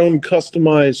build your own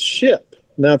customized ship.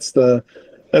 And that's the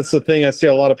thing I see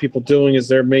a lot of people doing is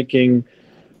they're making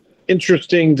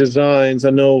interesting designs. I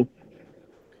know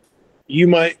you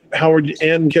might, Howard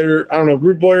and Kidder, I don't know,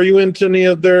 Rude Boy, are you into any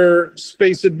of their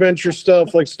space adventure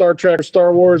stuff like Star Trek or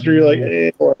Star Wars? Or you're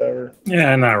like, whatever?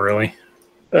 Yeah, not really.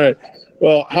 All right.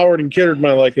 Well, Howard and Kidder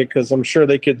might like it because I'm sure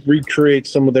they could recreate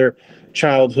some of their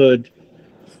childhood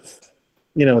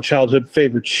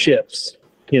favorite ships,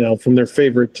 from their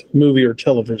favorite movie or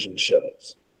television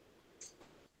shows.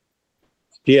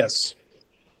 Yes,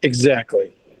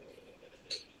 exactly.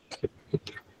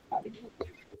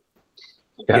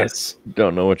 Yes.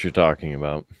 Don't know what you're talking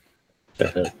about.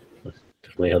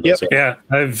 Yeah,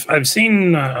 I've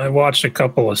seen. I watched a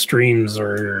couple of streams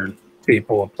where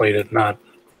people have played it, not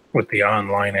with the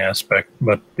online aspect,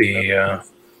 but the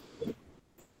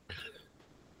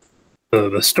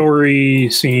story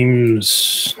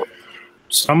seems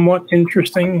somewhat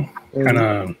interesting. Kind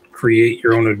of create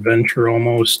your own adventure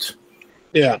almost.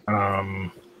 Yeah.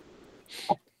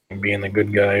 Being the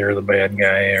good guy or the bad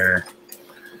guy or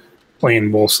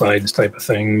playing both sides type of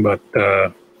thing. But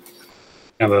the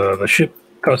ship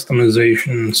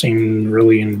customization seemed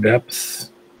really in depth.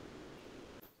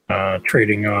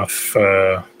 Trading off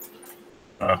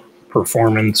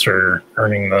performance or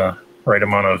earning the right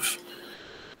amount of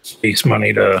space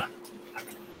money to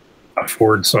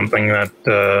afford something that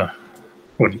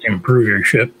would improve your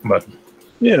ship. But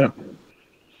yeah.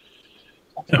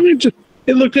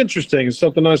 It looked interesting. It's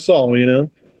something I saw,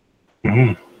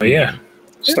 Mm-hmm. But yeah,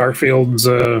 Starfield's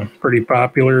pretty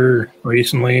popular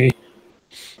recently.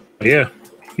 But yeah,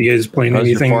 you guys playing How's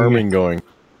anything? your farming going?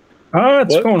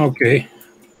 It's going okay.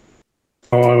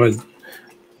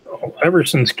 Ever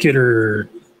since Kidder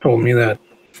told me that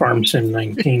Farm Sim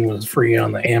 19 was free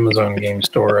on the Amazon game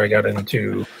store, I got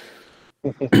into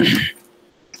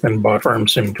and bought Farm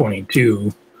Sim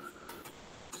 22.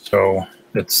 So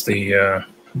it's the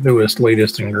newest,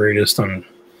 latest, and greatest on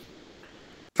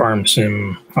Farm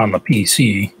Sim on the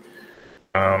PC.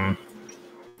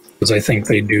 Because I think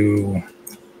they do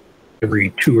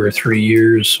every 2 or 3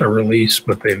 years a release,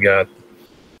 but they've got.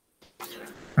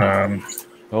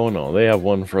 Oh no, they have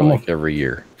one for like every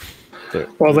year.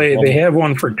 Well, they have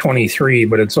one for 23,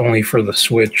 but it's only for the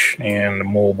Switch and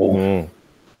mobile,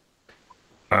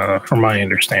 from my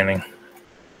understanding.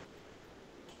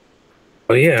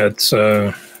 But yeah, it's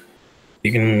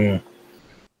you can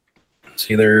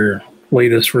see their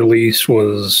latest release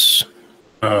was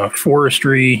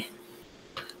forestry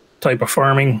type of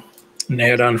farming, an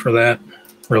add-on for that.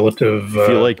 Relative. If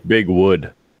you like big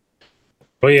wood.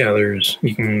 Oh yeah,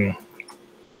 you can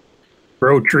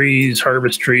grow trees,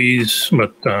 harvest trees,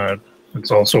 but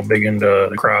it's also big into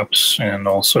the crops and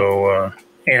also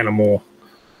animal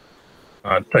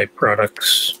type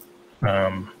products.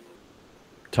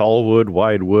 Tall wood,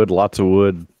 wide wood, lots of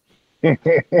wood.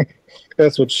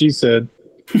 That's what she said.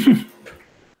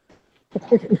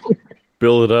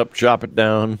 Build it up, chop it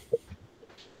down.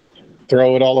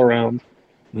 Throw it all around.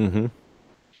 Mm-hmm.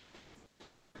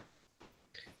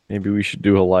 Maybe we should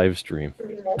do a live stream.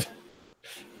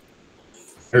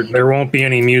 There won't be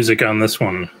any music on this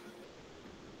one.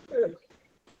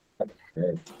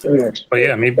 But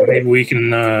yeah, maybe we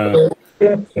can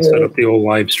set up the old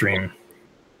live stream.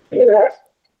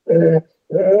 Well,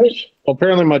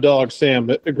 apparently my dog Sam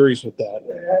agrees with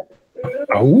that.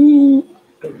 Oh.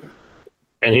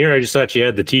 And here I just thought you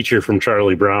had the teacher from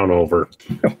Charlie Brown over.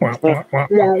 Like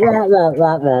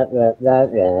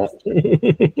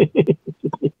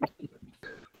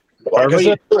I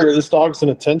said earlier, this dog's an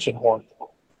attention whore.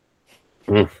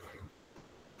 I was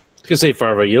gonna say,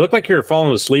 Farva, you look like you're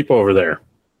falling asleep over there.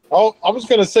 Oh, I was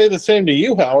going to say the same to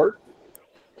you, Howard.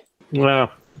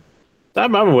 Well,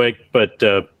 I'm awake, but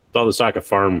all this talk of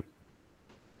farming,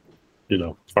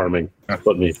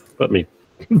 put me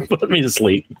to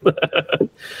sleep.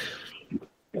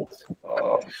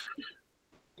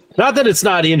 Not that it's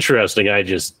not interesting.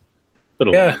 It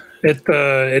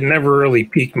never really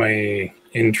piqued my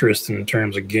interest in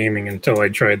terms of gaming until I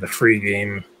tried the free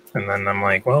game, and then I'm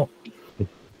like, well,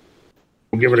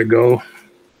 we'll give it a go.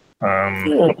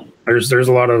 There's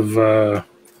a lot of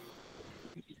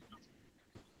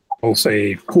we'll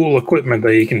say, cool equipment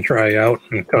that you can try out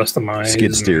and customize.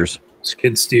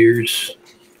 Skid steers.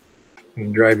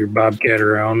 And drive your Bobcat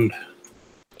around.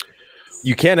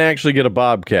 You can actually get a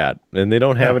Bobcat, and they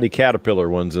don't have any Caterpillar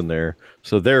ones in there.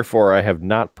 So therefore, I have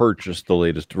not purchased the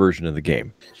latest version of the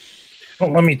game.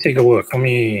 Well, let me take a look.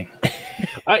 Here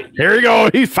we go.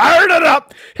 He fired it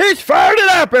up. He's fired it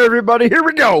up, everybody. Here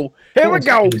we go. Here we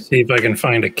go. Let's see if I can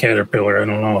find a Caterpillar. I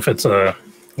don't know if it's a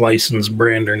licensed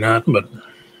brand or not, but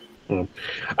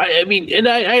I mean, and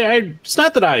I it's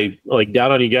not that I like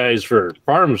down on you guys for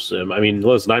Farm Sim. I mean,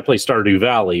 listen, I play Stardew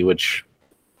Valley, which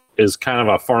is kind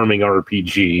of a farming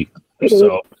RPG.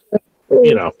 So,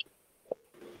 you know,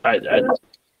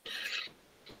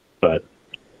 but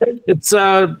it's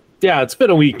it's been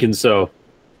a week, and so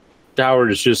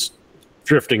Howard is just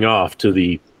drifting off to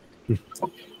the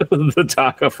the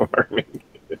Taka farming.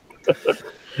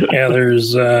 Yeah,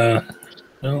 there's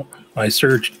I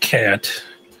searched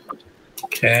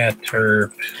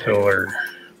Caterpillar.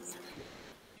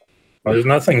 Well, there's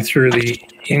nothing through the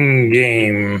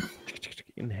in-game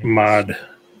mod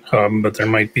hub, but there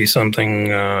might be something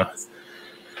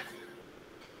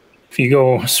if you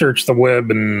go search the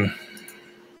web and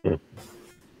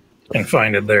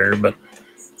find it there. But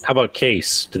how about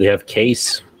Case? Do they have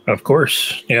Case? Of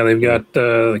course. Yeah, they've got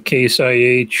the Case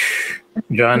IH,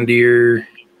 John Deere.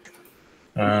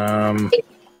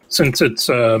 Since it's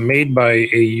made by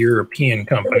a European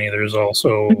company, there's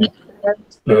also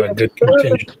a good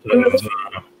contingent of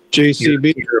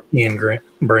JCB European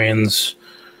brands.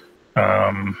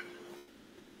 I'm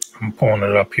pulling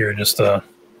it up here just to...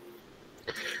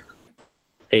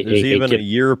 There's even a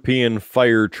European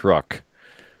fire truck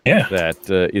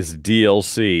that is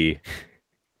DLC.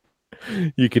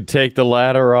 You can take the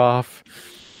ladder off,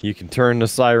 you can turn the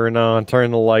siren on,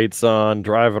 turn the lights on,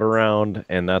 drive it around,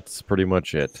 and that's pretty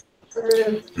much it.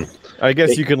 I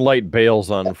guess you can light bales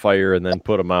on fire and then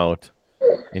put them out,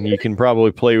 and you can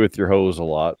probably play with your hose a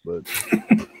lot. But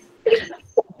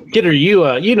Kidder,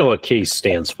 you know what Case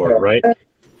stands for, right?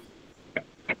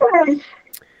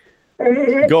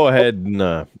 Go ahead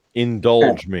and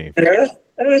indulge me.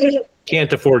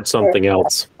 Can't afford something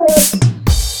else.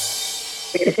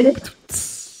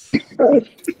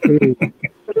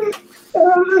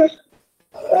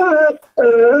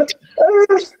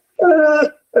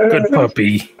 Good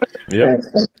puppy. Yep.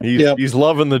 He's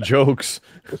loving the jokes.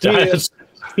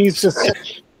 He's just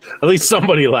at least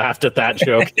somebody laughed at that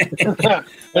joke.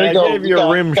 I gave you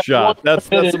a rim shot. That's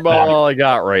about all I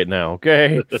got right now.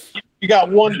 Okay. You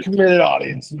got one committed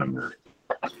audience member.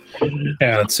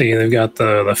 Yeah, let's see. They've got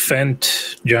the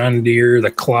Fendt, John Deere,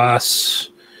 the Claas,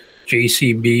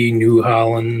 JCB, New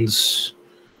Hollands.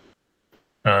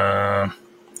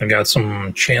 They've got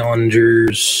some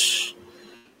Challengers.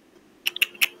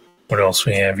 What else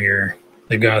we have here?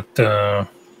 They got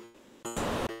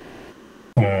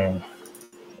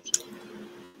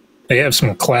they have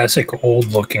some classic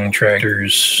old-looking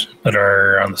tractors that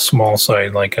are on the small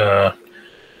side, like a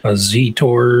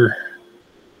Zetor,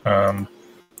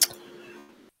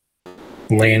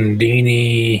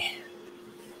 Landini,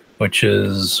 which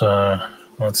is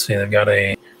let's see, they've got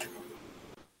a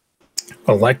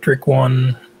electric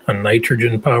one, a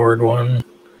nitrogen-powered one.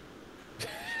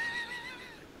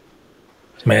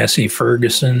 Massey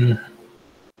Ferguson.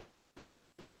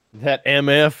 That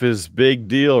MF is big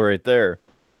deal right there.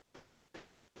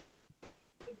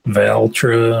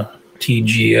 Valtra,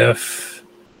 TGF,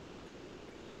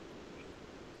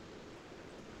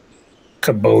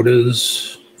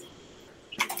 Kubotas.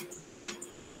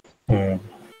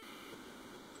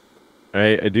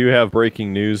 I do have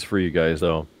breaking news for you guys,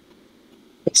 though.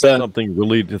 What's that? Something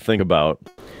really to think about.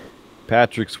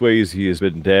 Patrick Swayze has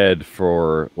been dead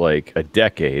for like a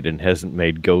decade and hasn't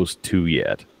made Ghost 2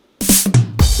 yet.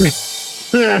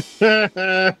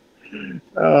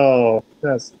 Oh,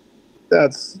 that's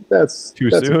Too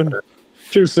soon?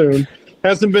 Too soon.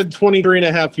 Hasn't been 23 and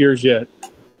a half years yet.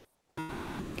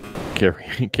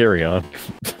 Carry on.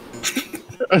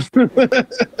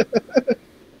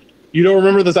 You don't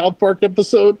remember the South Park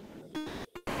episode?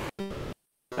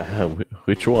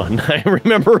 Which one? I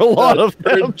remember a lot of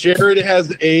them. Jared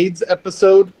has AIDS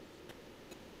episode.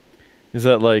 Is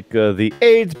that like the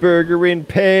AIDS burger in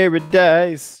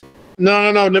paradise?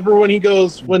 No. Never when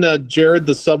Jared,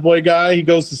 the Subway guy, he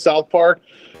goes to South Park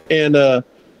and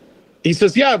he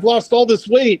says, "Yeah, I've lost all this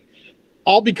weight,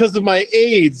 all because of my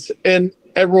AIDS." And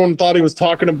everyone thought he was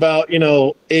talking about,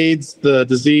 AIDS, the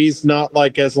disease, not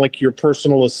like as like your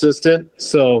personal assistant.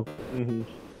 So,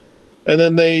 And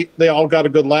then they all got a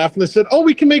good laugh and they said, "Oh,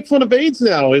 we can make fun of AIDS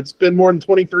now. It's been more than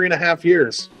 23 and a half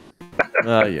years."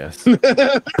 Yes.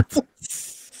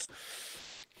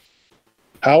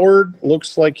 Howard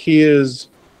looks like he is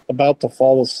about to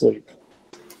fall asleep.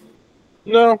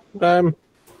 No, I'm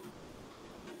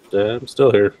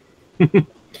still here.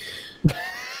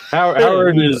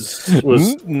 Howard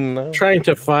was trying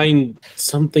to find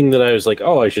something that I was like,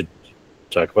 oh, I should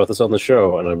talk about this on the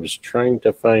show, and I'm just trying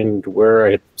to find where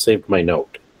I had saved my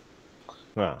note.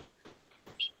 Wow.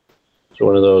 So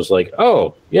one of those like,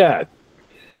 oh, yeah.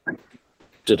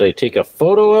 Did I take a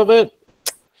photo of it?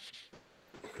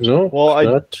 No.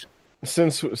 Well,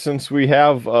 since we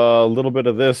have a little bit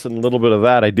of this and a little bit of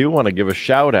that, I do want to give a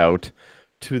shout out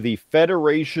to the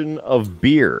Federation of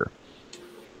Beer,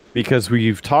 because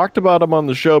we've talked about them on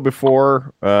the show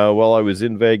before while I was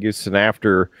in Vegas and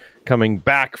after coming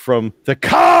back from the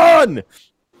con.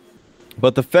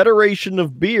 But the Federation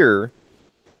of Beer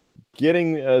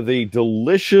getting the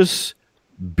delicious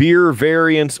beer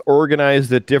variants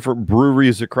organized at different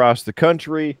breweries across the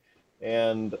country.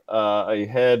 And I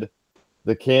had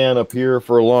the can up here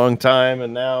for a long time,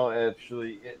 and now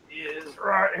actually it is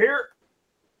right here.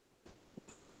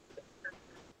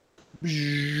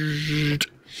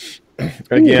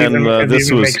 Again,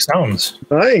 this was make sounds.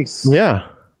 Nice. Yeah.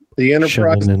 The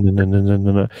Enterprise.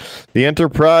 The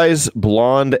Enterprise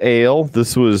Blonde Ale.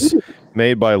 This was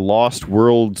made by Lost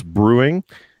Worlds Brewing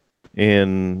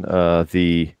in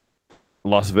the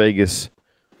Las Vegas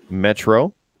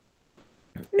Metro.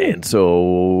 And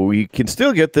so you can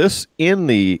still get this in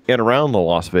and around the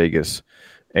Las Vegas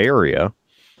area.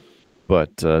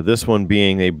 But this one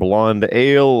being a blonde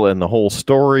ale and the whole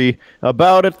story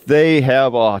about it, they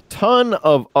have a ton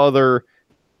of other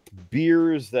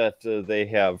beers that they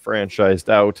have franchised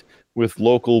out with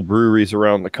local breweries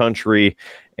around the country.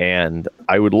 And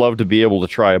I would love to be able to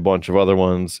try a bunch of other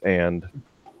ones. And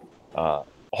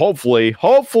hopefully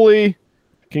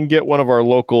can get one of our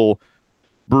local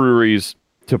breweries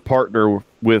to partner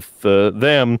with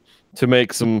them to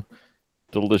make some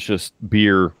delicious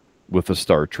beer with a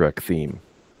Star Trek theme.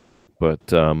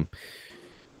 But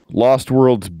Lost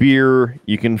Worlds Beer,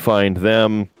 you can find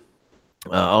them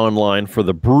online for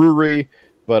the brewery,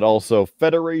 but also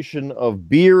Federation of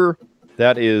Beer.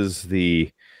 That is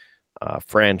the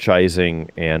franchising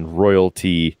and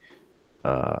royalty,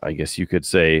 I guess you could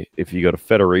say, if you go to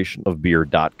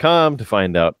federationofbeer.com to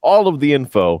find out all of the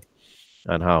info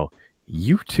on how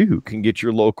you too can get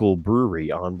your local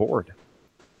brewery on board.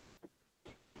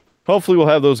 Hopefully we'll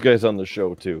have those guys on the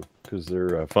show too, because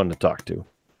they're fun to talk to.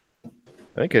 I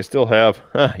think I still have.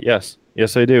 Yes,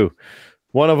 I do.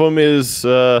 One of them is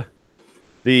the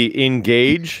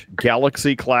Engage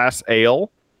Galaxy Class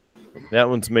Ale. That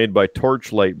one's made by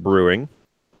Torchlight Brewing.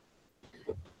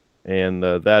 And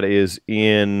that is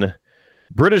in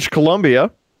British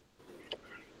Columbia.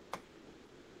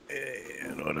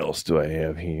 And what else do I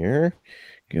have here?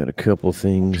 Got a couple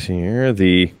things here.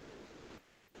 The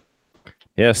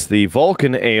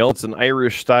Vulcan Ale. It's an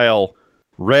Irish-style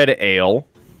red ale.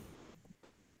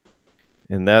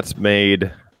 And that's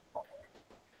made...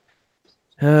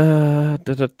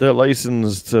 the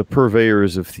licensed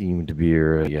purveyors of themed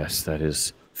beer. Yes, that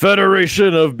is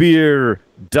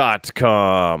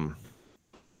federationofbeer.com.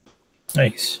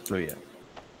 Nice. So, yeah.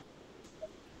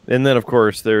 And then, of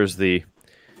course, there's the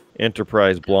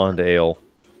Enterprise Blonde Ale.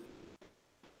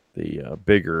 The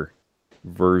bigger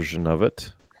version of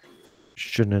it.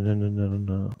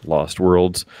 Lost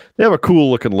Worlds. They have a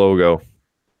cool looking logo.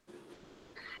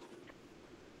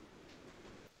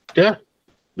 Yeah,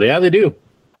 they do.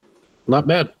 Not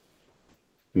bad.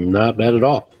 Not bad at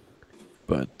all.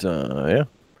 But, yeah.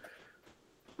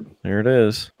 There it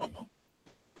is.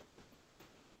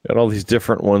 Got all these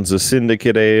different ones. The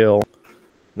Syndicate Ale.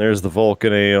 There's the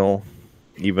Vulcan Ale.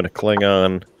 Even a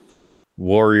Klingon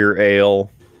Warrior Ale.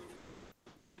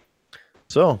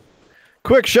 So,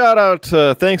 quick shout out.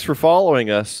 Thanks for following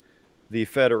us. The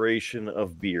Federation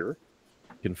of Beer.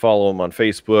 You can follow them on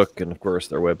Facebook and, of course,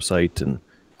 their website and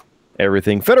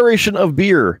everything.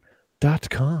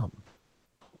 Federationofbeer.com.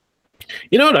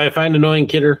 You know what I find annoying,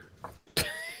 Kidder?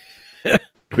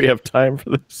 Do we have time for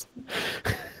this?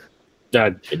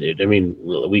 I mean,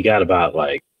 we got about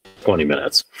 20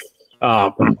 minutes.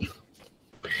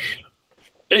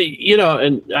 You know,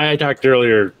 and I talked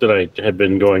earlier that I had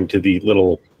been going to the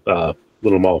little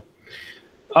mall.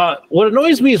 What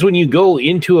annoys me is when you go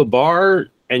into a bar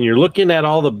and you're looking at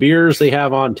all the beers they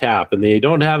have on tap, and they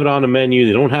don't have it on a menu,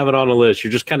 they don't have it on a list.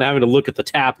 You're just kind of having to look at the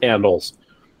tap handles.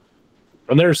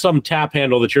 And there's some tap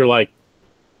handle that you're like,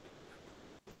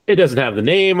 it doesn't have the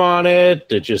name on it.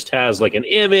 It just has an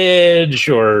image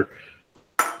or,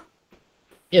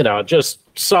 just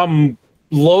some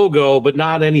logo, but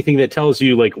not anything that tells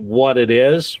you what it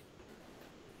is.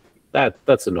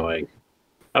 That's annoying.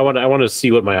 I want to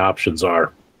see what my options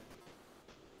are.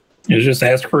 You just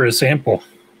ask for a sample.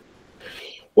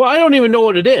 Well, I don't even know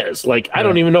what it is. Like, I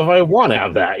don't even know if I want to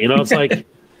have that. You know, it's like,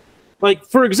 like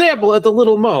for example, at the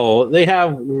Little Mo, they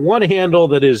have one handle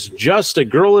that is just a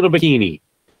girl in a bikini,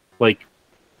 like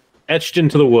etched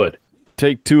into the wood.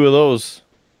 Take 2 of those.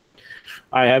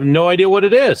 I have no idea what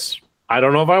it is. I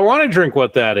don't know if I want to drink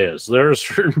what that is. There are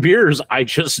certain beers I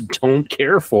just don't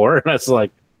care for, and that's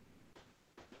like,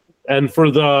 and for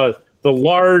the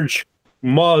large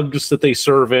mugs that they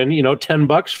serve in, you know,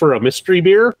 $10 for a mystery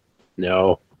beer.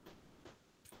 No,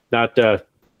 not going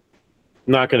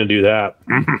to do that.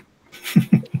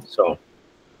 So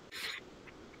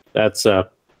that's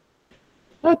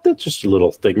just a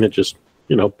little thing that just,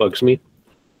 you know, bugs me.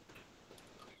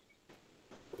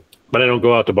 But I don't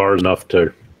go out to bars enough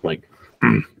to like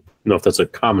know if that's a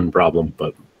common problem,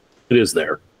 but it is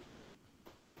there.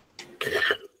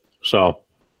 So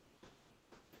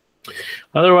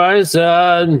otherwise,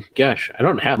 gosh, I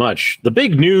don't have much. The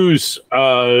big news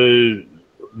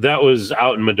that was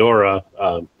out in Medora,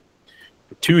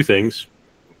 2 things.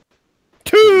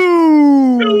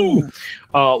 2!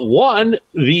 One,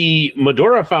 the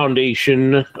Medora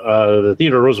Foundation, the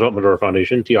Theodore Roosevelt Medora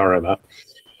Foundation, TRMF,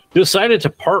 decided to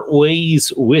part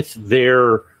ways with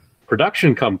their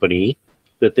production company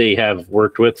that they have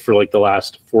worked with for like the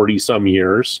last 40 some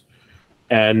years.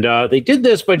 And they did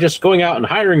this by just going out and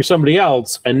hiring somebody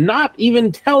else and not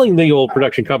even telling the old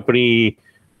production company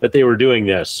that they were doing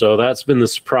this. So that's been the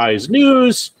surprise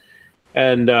news.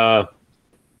 And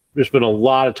there's been a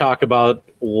lot of talk about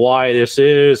why this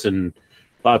is. And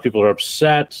a lot of people are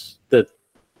upset that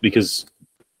because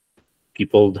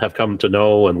people have come to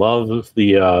know and love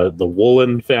the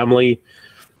Woolen family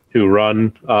who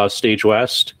run Stage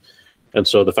West. And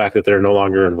so the fact that they're no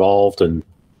longer involved and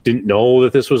didn't know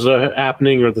that this was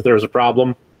happening or that there was a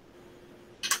problem.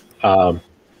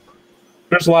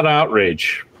 There's a lot of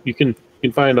outrage. You can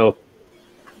find a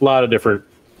lot of different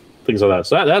things on that.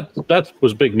 So that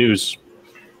was big news.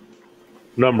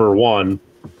 Number 1.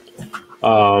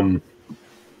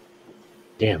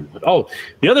 Damn. Oh,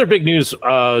 the other big news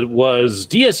was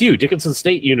DSU, Dickinson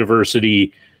State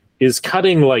University, is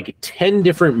cutting like 7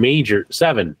 different majors.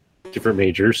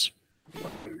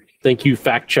 Thank you,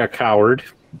 fact check Howard.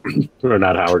 Or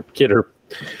not Howard, Kidder.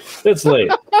 It's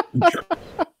late.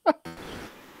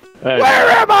 Where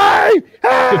am I?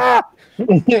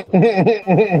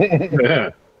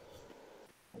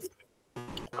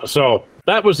 So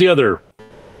that was the other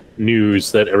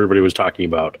news that everybody was talking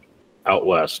about out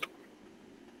west.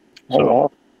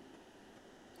 So,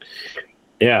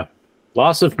 yeah,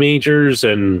 loss of majors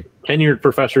and tenured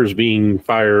professors being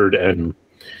fired. And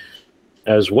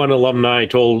as one alumni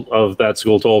of that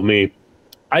school told me,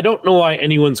 I don't know why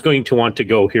anyone's going to want to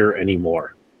go here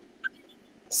anymore.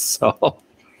 So,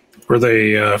 were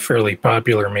they fairly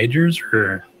popular majors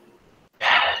or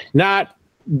not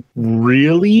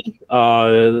really?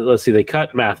 Let's see. They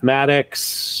cut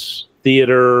mathematics,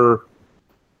 theater.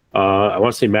 I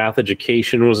want to say math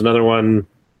education was another one.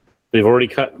 They've already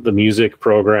cut the music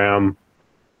program.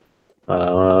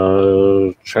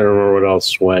 Trying to remember what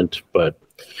else went, but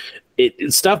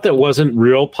it's stuff that wasn't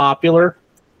real popular.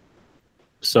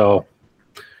 So,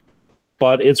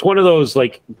 but it's one of those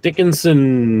like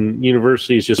Dickinson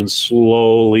University is just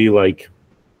slowly like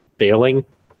failing.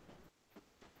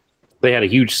 They had a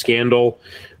huge scandal.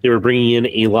 They were bringing in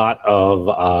a lot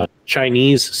of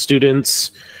Chinese students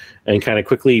and kind of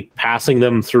quickly passing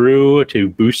them through to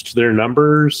boost their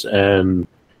numbers. And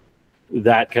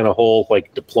that kind of whole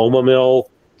like diploma mill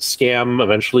scam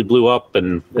eventually blew up,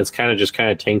 and it's kind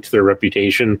of tanked their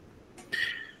reputation.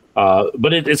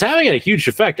 But it's having a huge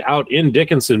effect out in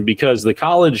Dickinson because the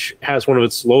college has one of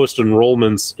its lowest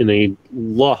enrollments in a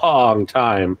long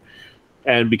time.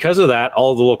 And because of that,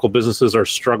 all of the local businesses are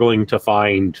struggling to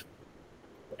find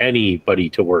anybody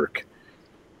to work.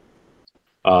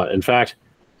 In fact,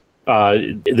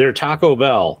 their Taco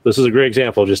Bell, this is a great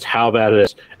example of just how bad it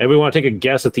is. And we want to take a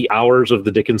guess at the hours of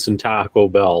the Dickinson Taco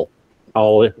Bell. I'm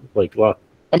going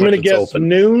to guess open.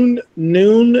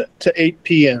 noon to 8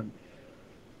 p.m.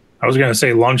 I was going to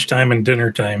say lunchtime and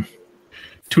dinner time.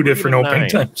 2 different opening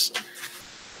times.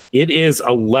 It is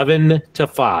 11 to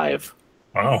 5.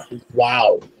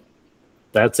 Wow.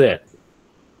 That's it.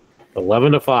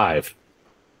 11 to 5.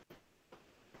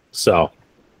 So.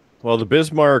 Well, the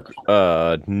Bismarck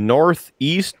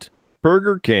Northeast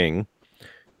Burger King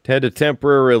had to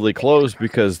temporarily close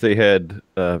because they had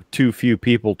too few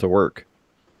people to work.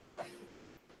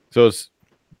 So it's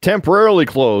temporarily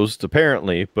closed,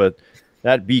 apparently, but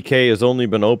that BK has only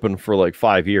been open for like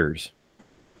 5 years.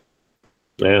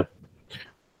 Yeah.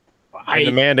 And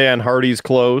the Mandan Hardee's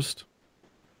closed.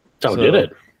 Oh, did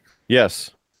it?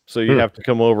 Yes. So you have to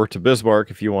come over to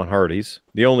Bismarck if you want Hardee's.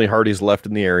 The only Hardee's left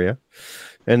in the area.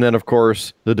 And then, of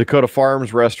course, the Dakota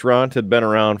Farms restaurant had been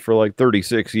around for like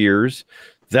 36 years.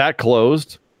 That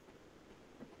closed.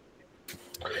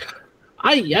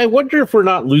 I wonder if we're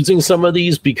not losing some of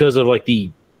these because of like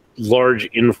the large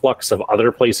influx of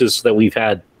other places that we've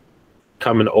had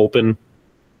come and open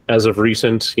as of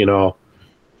recent. You know,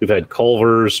 we've had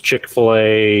Culver's,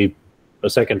 Chick-fil-A, a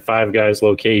second Five Guys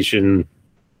location.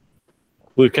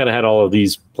 We've kind of had all of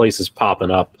these places popping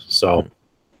up. So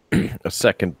a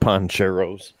second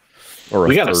Poncheros. Or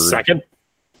we got a second.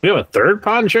 We have a third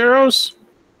Poncheros?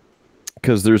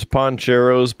 Because there's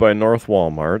Poncheros by North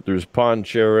Walmart. There's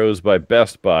Poncheros by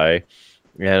Best Buy.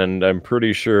 And I'm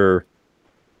pretty sure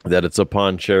that it's a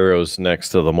Poncheros next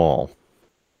to the mall.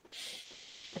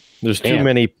 There's too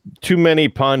many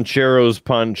Poncheros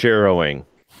Poncheroing.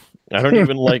 I don't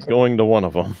even like going to one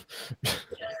of them.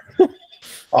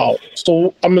 Oh,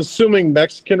 so I'm assuming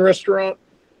Mexican restaurant?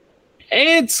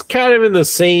 It's kind of in the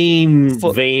same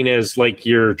vein as like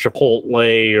your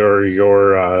Chipotle or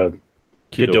your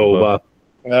Qdoba.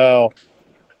 Oh,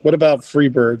 what about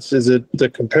Freebirds? Is it the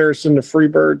comparison to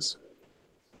Freebirds?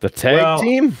 The tag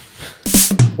team?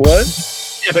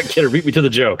 What? Yeah, but Kidder beat me to the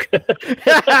joke.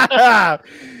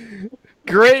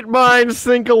 Great minds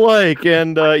think alike.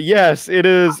 And yes, it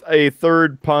is a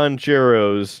third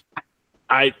Poncheros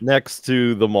next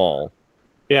to the mall.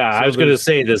 Yeah, So I was going to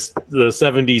say the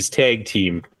 70s tag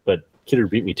team, but Kidder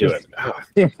beat me to it.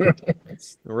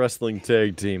 The wrestling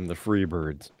tag team, the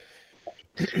Freebirds.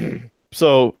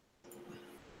 So,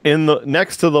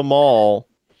 next to the mall,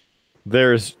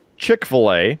 there's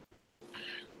Chick-fil-A,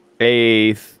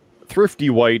 a Thrifty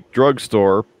White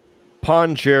drugstore,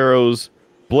 Poncheros,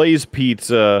 Blaze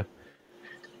Pizza,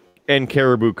 and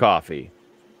Caribou Coffee,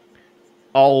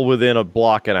 all within a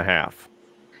block and a half.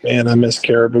 Man, I miss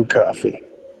Caribou Coffee.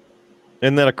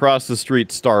 And then across the street,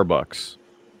 Starbucks.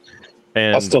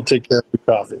 And I'll still take Caribou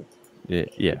Coffee. Yeah.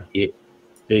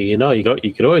 You know,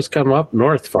 you could always come up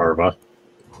north, Farva.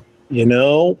 You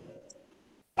know,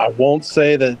 I won't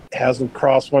say that hasn't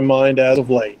crossed my mind as of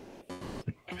late.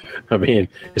 I mean,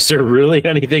 is there really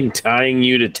anything tying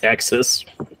you to Texas?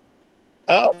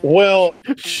 Well,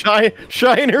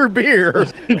 Shiner Beer.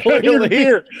 Shiner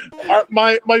Beer,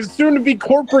 my soon-to-be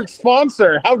corporate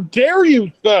sponsor. How dare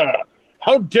you, sir?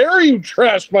 How dare you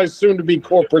trash my soon-to-be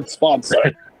corporate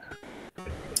sponsor?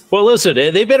 Well, listen,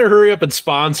 they better hurry up and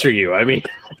sponsor you. I mean,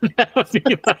 that would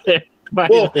be my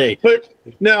thing. But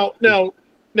now,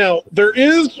 there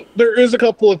is a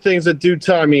couple of things that do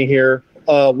tie me here.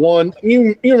 One,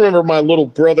 you remember my little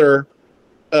brother,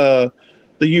 the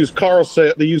used car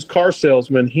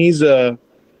salesman. He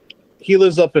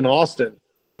lives up in Austin.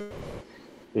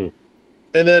 And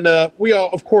then we all,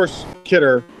 of course,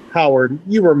 Kidder, Howard,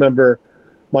 you remember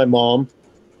my mom.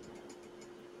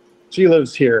 She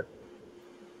lives here.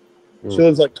 She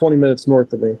lives like 20 minutes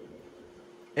north of me.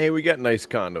 Hey, we got nice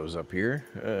condos up here.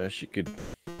 She could...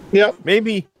 Yeah.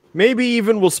 Maybe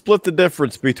even we'll split the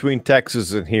difference between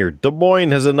Texas and here. Des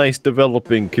Moines has a nice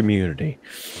developing community.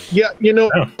 Yeah,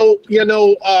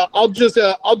 I'll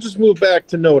just move back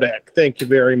to Nodak. Thank you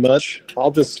very much.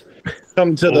 I'll just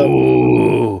come to the...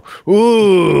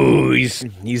 Ooh,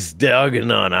 he's dogging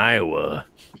on Iowa.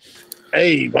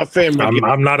 Hey, my family...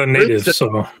 I'm not a native,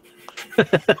 so...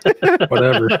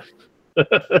 Whatever.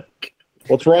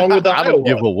 What's wrong with Iowa? I don't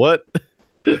give a what.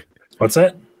 What's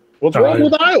that? What's wrong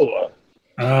with Iowa?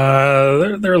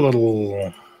 They're a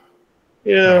little...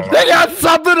 Yeah. They got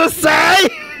something to say!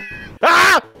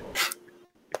 I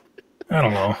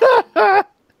don't know.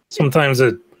 Sometimes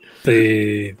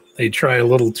they try a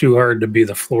little too hard to be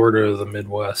the Florida of the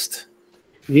Midwest.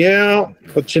 Yeah,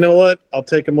 but you know what? I'll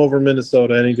take them over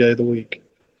Minnesota any day of the week.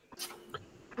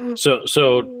 So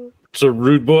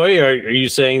Rude Boy, are you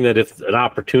saying that if an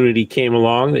opportunity came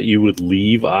along that you would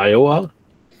leave Iowa?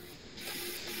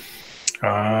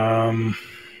 I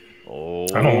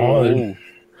don't know.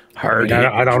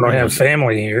 I don't have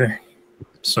family here,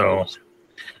 so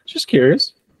just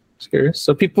curious.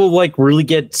 So people like really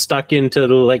get stuck into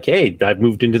the like, hey, I've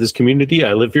moved into this community,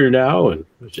 I live here now, and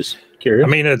just curious. I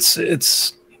mean, it's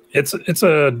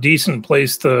a decent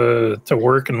place to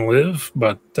work and live,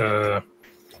 but I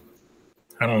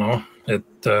don't know. It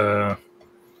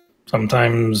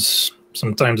sometimes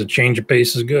a change of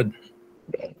pace is good.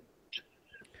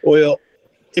 Well,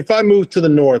 if I move to the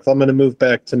north, I'm going to move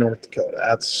back to North Dakota.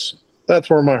 That's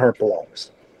where my heart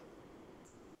belongs.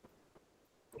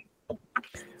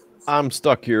 I'm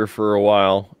stuck here for a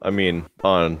while. I mean,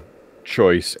 on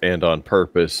choice and on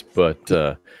purpose,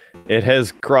 but it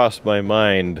has crossed my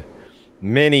mind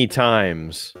many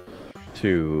times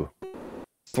to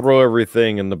throw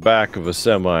everything in the back of a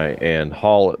semi and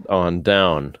haul it on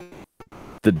down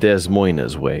the Des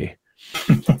Moines way.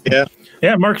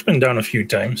 Yeah, Mark's been down a few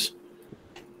times.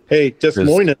 Hey, Des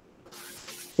Moines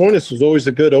was always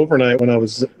a good overnight when I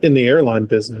was in the airline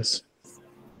business.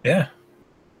 Yeah.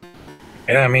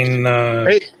 Yeah, I mean...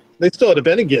 Hey, they still had a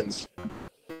Bennigan's.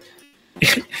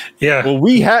 Yeah. Well,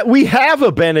 we have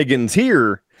a Bennigan's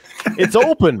here. It's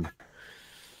open.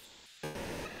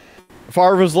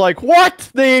 Farva's like, what?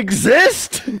 They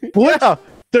exist? What? Yeah,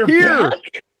 They're here.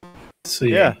 back? Let's see.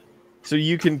 Yeah. So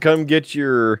you can come get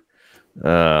your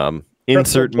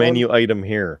insert menu item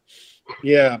here.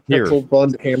 Yeah, Here. pretzel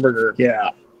bun hamburger. Yeah.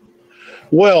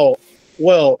 Well,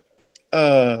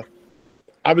 I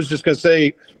was just gonna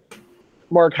say,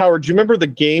 Mark Howard, do you remember the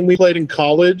game we played in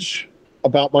college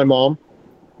about my mom?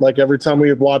 Like every time we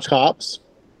would watch Hops?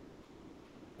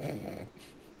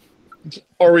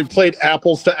 Or we played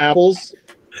apples to apples?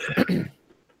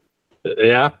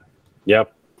 Yeah.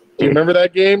 Yep. Do you remember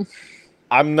that game?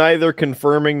 I'm neither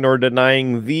confirming nor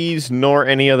denying these nor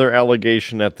any other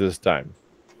allegation at this time.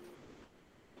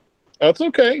 That's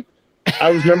okay.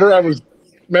 I was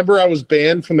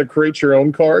banned from the Create Your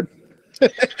Own card.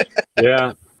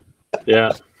 Yeah.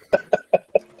 Yeah.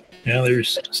 Yeah,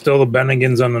 there's still the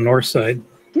Bennigan's on the north side.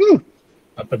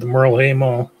 Up at the Merle Hay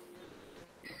Mall.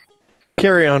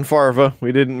 Carry on, Farva.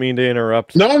 We didn't mean to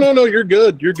interrupt. No, you're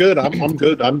good. You're good. I'm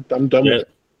good. I'm done with it.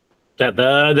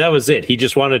 That was it. He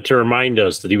just wanted to remind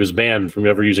us that he was banned from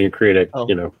ever using a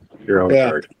your own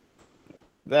card.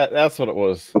 That's what it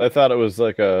was. I thought it was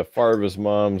like a Farva's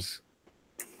mom's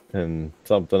and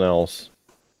something else.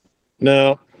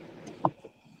 No.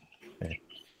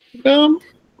 No,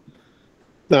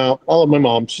 I love my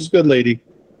mom. She's a good lady.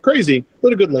 Crazy,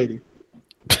 but a good lady.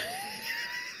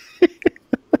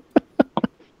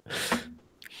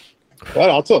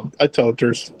 Well, I tell it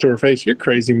to her face, "You're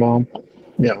crazy, Mom."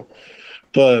 Yeah,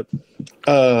 but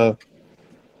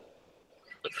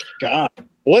God,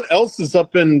 what else is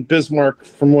up in Bismarck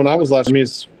from when I was last? I mean,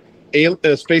 is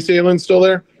Space Alien still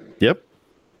there? Yep.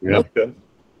 Yep. Good.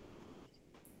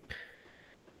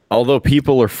 Although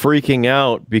people are freaking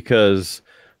out because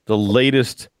the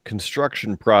latest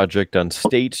construction project on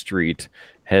State Street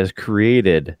has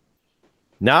created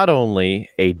not only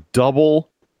a double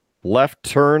left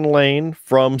turn lane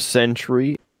from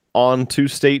Century onto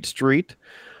State Street,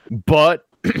 but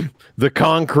the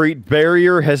concrete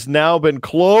barrier has now been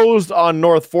closed on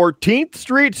North 14th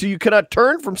Street, so you cannot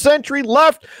turn from Century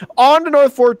left onto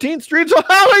North 14th Street. So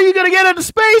how are you going to get into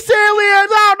Space Aliens?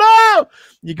 Oh, no!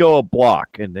 You go a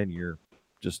block, and then you're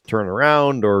just turn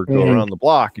around or go around the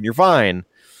block, and you're fine.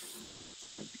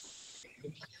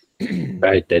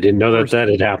 I didn't know that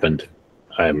had happened.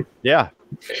 Yeah.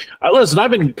 Listen,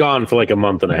 I've been gone for like a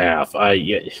month and a half.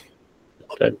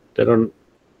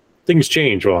 Things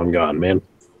change while I'm gone, man.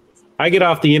 I get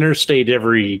off the interstate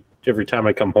every time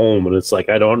I come home, and it's like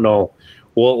I don't know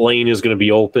what lane is going to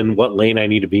be open, what lane I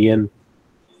need to be in.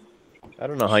 I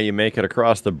don't know how you make it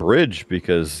across the bridge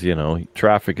because,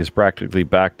 traffic is practically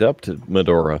backed up to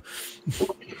Medora.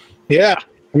 Yeah.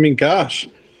 I mean, gosh,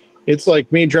 it's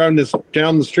like me driving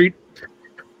down the street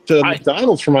to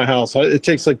McDonald's from my house. It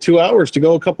takes like 2 hours to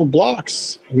go a couple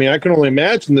blocks. I mean, I can only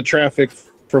imagine the traffic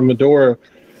from Medora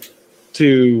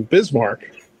to Bismarck.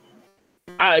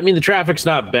 I mean, the traffic's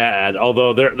not bad,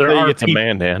 although there are you get to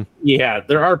Mandan. Yeah,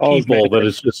 there are people that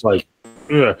it's just like,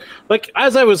 ugh. Like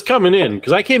as I was coming in,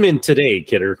 because I came in today,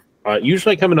 Kidder.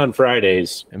 Usually I come in on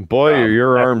Fridays, and boy, are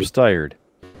your arms tired.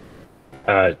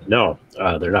 No,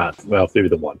 they're not. Well, maybe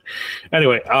the one.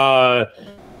 Anyway,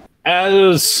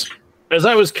 as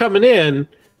I was coming in,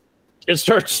 it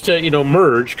starts to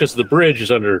merge because the bridge is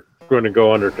going to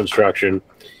go under construction.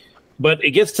 But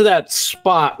it gets to that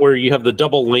spot where you have the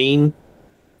double lane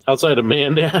outside of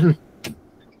Mandan.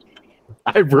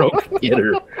 I broke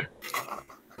Kidder.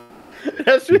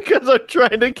 That's because I'm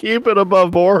trying to keep it above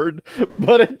board,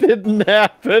 but it didn't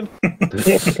happen.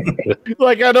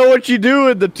 Like, I know what you do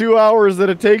in the 2 hours that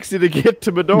it takes you to get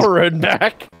to Medora and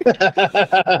back.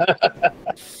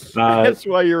 That's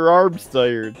why your arm's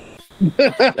tired.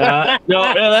 No,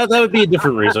 that would be a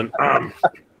different reason.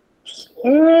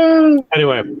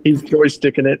 Anyway, he's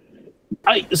joysticking it.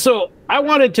 I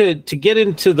wanted to get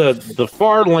into the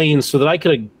far lane so that I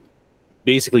could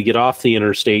basically get off the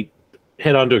interstate,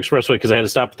 head onto Expressway because I had to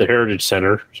stop at the Heritage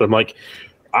Center. So I'm like,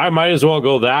 I might as well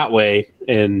go that way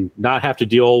and not have to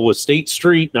deal with State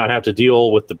Street, not have to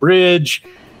deal with the bridge.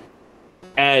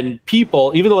 And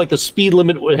people, even though like the speed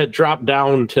limit had dropped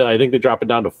down to, I think they dropped it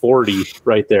down to 40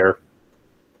 right there.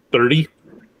 30?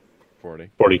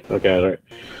 40. Okay, all right.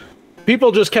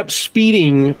 People just kept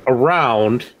speeding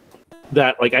around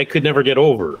that like I could never get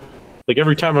over. Like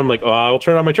every time I'm like, oh, I'll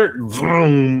turn on my turn.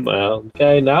 Vroom.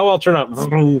 Okay, now I'll turn on.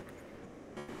 Vroom.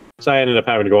 So I ended up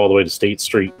having to go all the way to State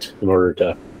Street in order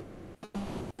to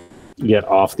get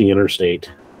off the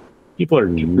interstate. People are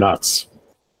nuts.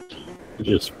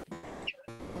 Just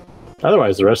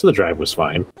otherwise, the rest of the drive was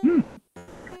fine.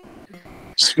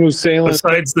 Smooth sailing.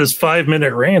 Besides this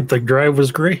 5-minute rant, the drive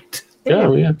was great.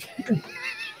 Yeah.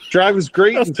 Drive was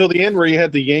great until the end where you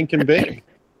had the yank and bang.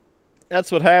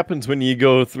 That's what happens when you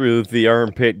go through the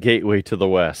armpit gateway to the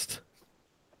west.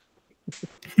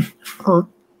 You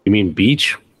mean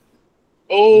beach?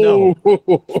 Oh,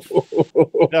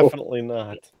 No. Definitely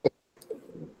not.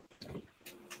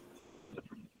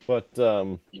 But,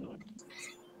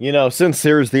 since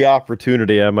there's the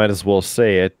opportunity, I might as well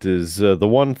say it, is the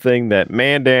one thing that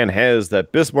Mandan has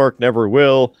that Bismarck never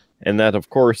will, and that, of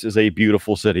course, is a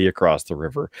beautiful city across the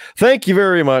river. Thank you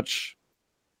very much.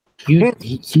 You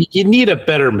need a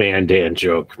better Mandan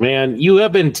joke, man. You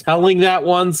have been telling that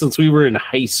one since we were in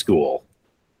high school.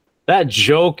 That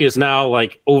joke is now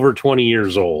like over 20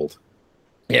 years old.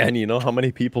 Yeah, and you know how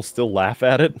many people still laugh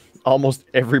at it? Almost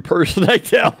every person I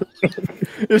tell.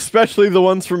 Especially the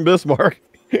ones from Bismarck.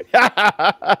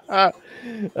 how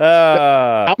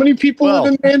many people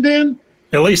live in Mandan?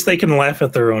 At least they can laugh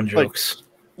at their own jokes.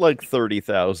 Like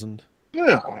 30,000.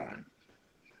 Yeah.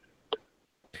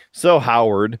 So,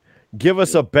 Howard, give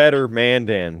us a better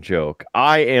Mandan joke.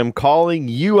 I am calling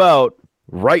you out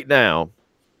right now.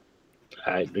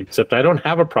 Except I don't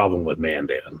have a problem with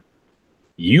Mandan.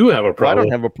 You have a problem. I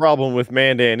don't have a problem with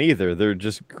Mandan either. They're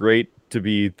just great to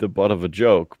be the butt of a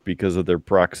joke because of their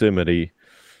proximity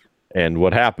and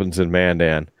what happens in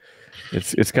Mandan.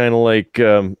 It's kind of like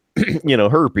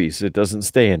herpes. It doesn't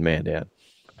stay in Mandan.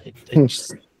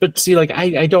 But see, like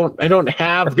I don't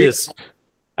have this.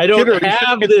 I don't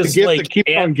have this like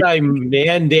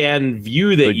anti-Mandan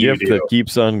view that you do. The gift that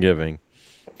keeps on giving.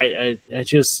 I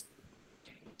just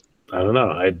I don't know.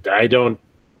 I don't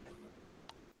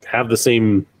have the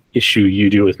same issue you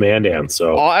do with Mandan.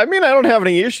 So I don't have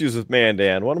any issues with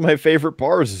Mandan. One of my favorite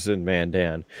bars is in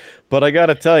Mandan. But I got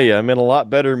to tell you, I'm in a lot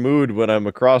better mood when I'm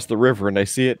across the river and I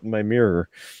see it in my mirror.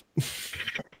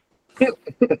 It's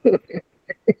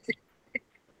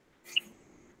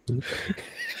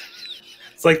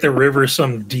like the river,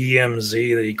 some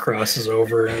DMZ that he crosses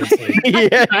over. And it's like,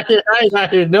 yeah, I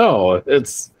know.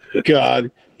 It's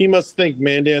God. He must think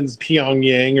Mandan's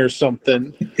Pyongyang or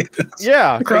something.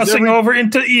 Yeah. Crossing over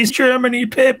into East Germany,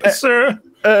 paper, sir.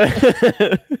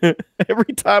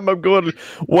 Every time I'm going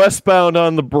westbound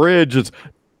on the bridge, it's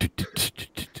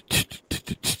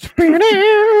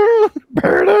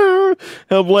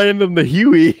I'm landing the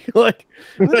Huey. Like,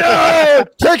 no!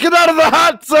 Take it out of the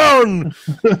hot zone!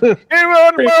 Me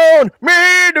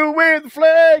to win the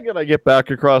flag! And I get back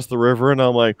across the river and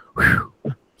I'm like, whew,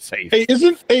 safe. Hey,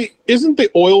 isn't the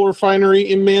oil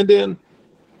refinery in Mandan?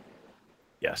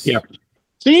 Yes. Yeah.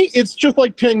 See, it's just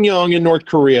like Pyongyang in North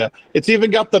Korea. It's even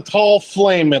got the tall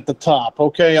flame at the top,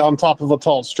 okay, on top of a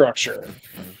tall structure.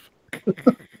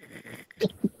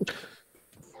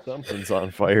 Something's on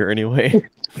fire anyway.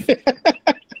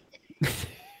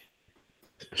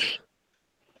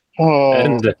 Oh.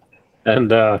 And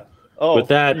with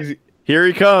that, here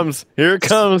he comes. Here it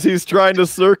comes. He's trying to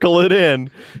circle it in.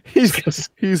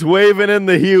 He's waving in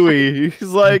the Huey. He's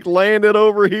like, land it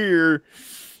over here.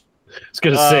 I was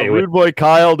gonna say, Rude Boy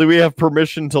Kyle, do we have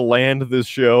permission to land this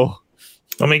show?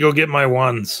 Let me go get my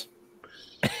ones.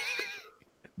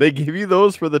 They give you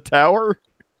those for the tower?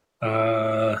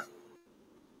 For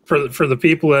the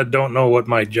people that don't know what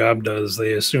my job does,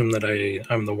 they assume that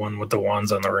I'm the one with the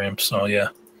wands on the ramp. So yeah.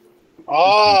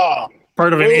 Ah,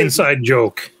 part of an inside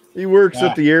joke. He works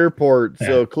at the airport,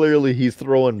 so clearly he's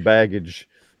throwing baggage.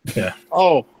 Yeah.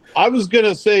 Oh, I was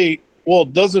gonna say, well,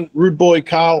 doesn't Rude Boy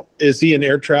Kyle, is he in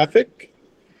air traffic?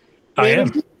 I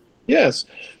am. Yes.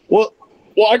 Well,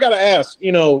 I gotta ask.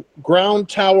 Ground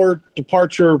tower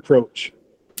departure approach.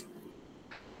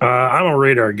 I'm a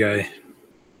radar guy.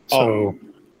 So,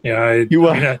 yeah. You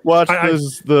watch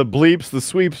the bleeps, the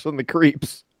sweeps, and the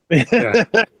creeps. Yeah.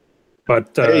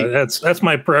 But that's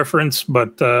my preference,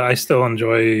 but I still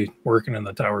enjoy working in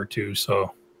the tower too.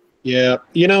 So, yeah,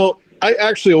 I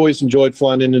actually always enjoyed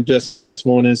flying into Des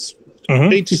Moines.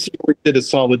 ATC did a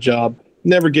solid job.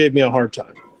 Never gave me a hard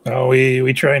time. Oh,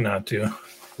 we try not to.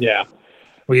 Yeah,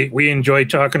 we enjoy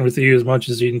talking with you as much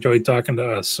as you enjoy talking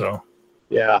to us. So,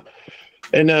 yeah.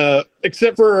 And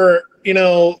except for,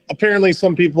 apparently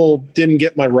some people didn't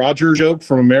get my Roger joke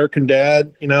from American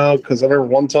Dad, because I remember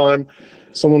one time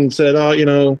someone said,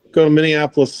 go to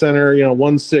Minneapolis Center,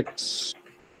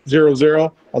 1600. I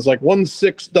was like,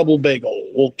 16 double bagel.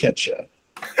 We'll catch you.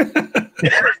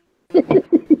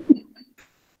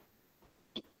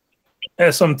 Yeah,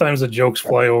 sometimes the jokes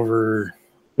fly over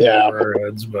our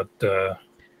heads, but I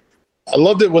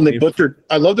loved it when they butchered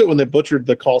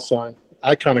the call sign.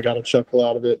 I kind of got a chuckle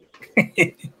out of it.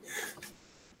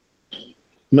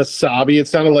 Masabi, it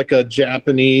sounded like a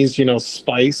Japanese,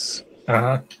 spice.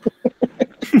 uh-huh.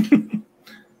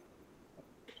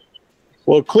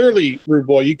 Well, clearly, Rude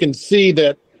Boy, you can see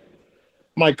that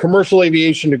my commercial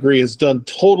aviation degree has done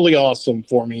totally awesome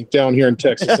for me down here in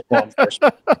Texas.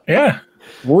 Yeah.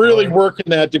 Really working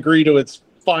that degree to its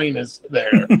finest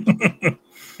there.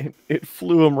 It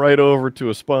flew him right over to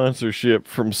a sponsorship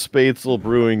from Spatzel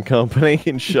Brewing Company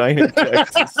in Shiner,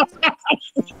 Texas.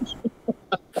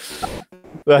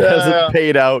 That hasn't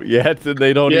paid out yet, and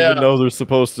they don't even know they're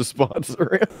supposed to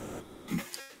sponsor it.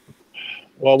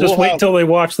 Well, just wait till they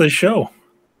watch the show.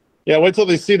 Yeah, wait till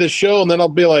they see the show, and then I'll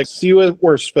be like, see you at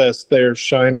Worst Fest there,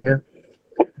 Shiner.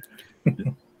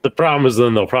 The problem is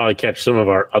then they'll probably catch some of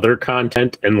our other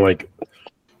content and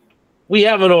we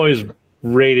haven't always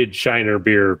rated Shiner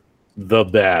beer the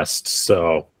best,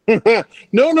 so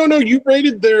No, you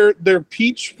rated their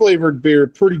peach flavored beer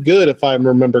pretty good if I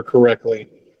remember correctly.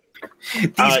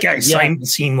 These guys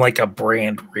seem like a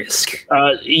brand risk.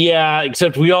 Yeah,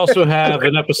 except we also have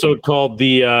an episode called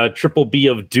the Triple B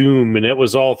of Doom, and it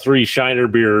was all 3 Shiner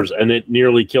beers, and it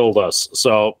nearly killed us.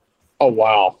 So, oh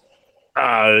wow,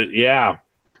 yeah,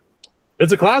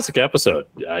 it's a classic episode.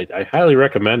 I highly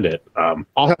recommend it.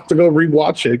 I'll have to go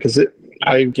rewatch it because it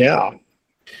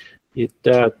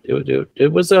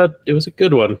was a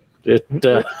good one. It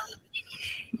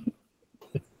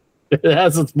it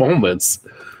has its moments.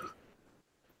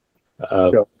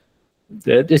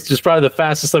 It's just probably the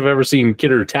fastest I've ever seen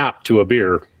Kidder tap to a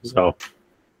beer. So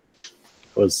it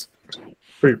was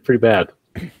pretty bad.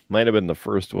 Might have been the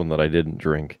first one that I didn't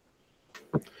drink.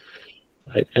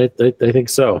 I think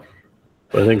so.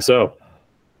 I think so.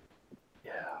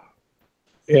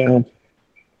 Yeah.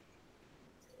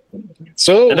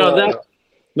 So and on that,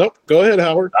 nope. Go ahead,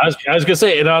 Howard. I was gonna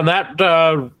say, and on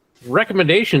that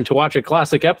recommendation to watch a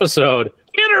classic episode,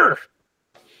 Kidder.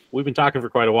 We've been talking for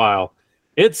quite a while.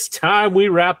 It's time we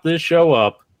wrap this show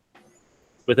up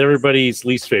with everybody's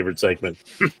least favorite segment,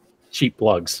 cheap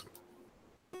plugs.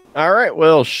 All right,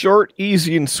 well, short,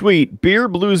 easy, and sweet.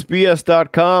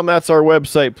 BeerBluesBS.com. That's our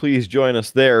website. Please join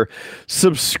us there.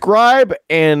 Subscribe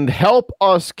and help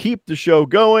us keep the show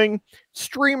going.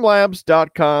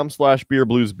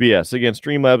 Streamlabs.com/BeerBluesBS. Again,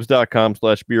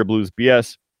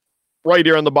 Streamlabs.com/BeerBluesBS. Right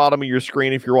here on the bottom of your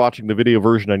screen if you're watching the video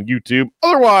version on YouTube.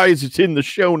 Otherwise, it's in the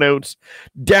show notes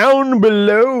down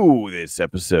below this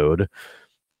episode.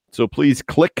 So please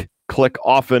click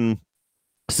often.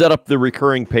 Set up the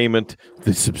recurring payment,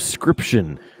 the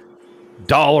subscription,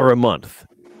 $1 a month.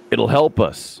 It'll help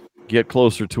us get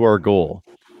closer to our goal.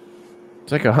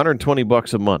 It's like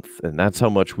 $120 a month, and that's how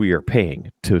much we are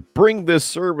paying to bring this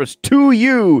service to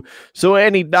you. So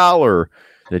any dollar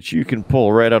that you can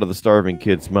pull right out of the starving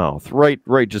kid's mouth, right,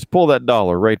 just pull that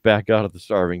dollar right back out of the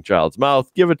starving child's mouth.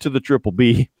 Give it to the Triple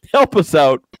B. Help us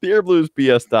out.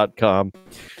 BeerBluesBS.com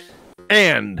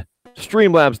and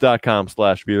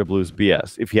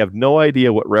Streamlabs.com/BeerBluesBS. If you have no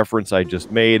idea what reference I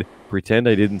just made, pretend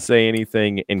I didn't say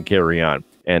anything and carry on.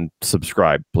 And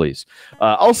subscribe, please.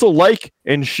 Also, like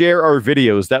and share our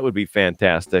videos. That would be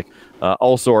fantastic.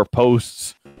 Also, our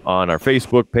posts on our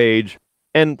Facebook page.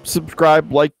 And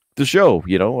subscribe, like the show,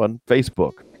 on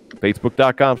Facebook.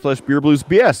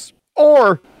 Facebook.com/BeerBluesBS.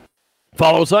 Or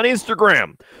follow us on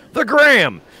Instagram. The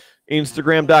Gram.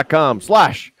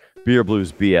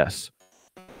 Instagram.com/BeerBluesBS.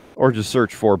 Or just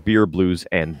search for Beer Blues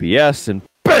and BS, and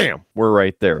bam, we're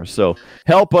right there. So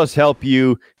help us help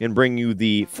you and bring you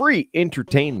the free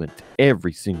entertainment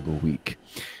every single week.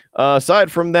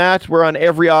 Aside from that, we're on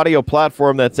every audio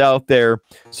platform that's out there.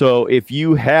 So if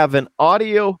you have an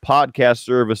audio podcast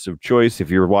service of choice,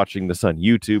 if you're watching this on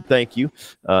YouTube, thank you,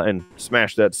 and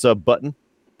smash that sub button.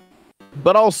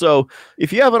 But also,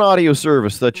 if you have an audio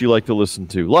service that you like to listen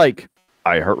to, like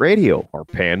iHeartRadio or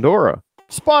Pandora,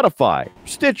 Spotify,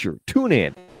 Stitcher,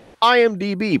 TuneIn,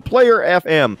 IMDb, Player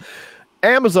FM,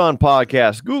 Amazon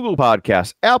Podcasts, Google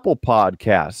Podcasts, Apple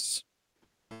Podcasts,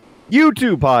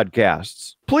 YouTube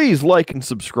Podcasts. Please like and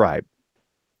subscribe.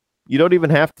 You don't even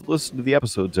have to listen to the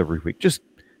episodes every week. Just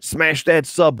smash that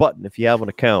sub button if you have an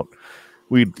account.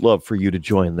 We'd love for you to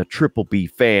join the Triple B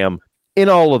fam in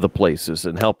all of the places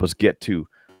and help us get to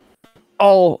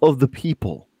all of the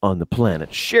people on the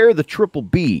planet. Share the triple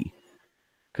B,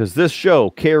 because this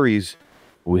show carries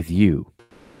with you,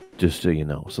 just so you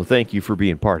know. So thank you for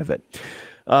being part of it.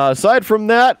 Aside from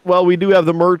that, well, we do have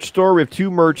the merch store. We have 2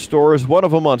 merch stores. One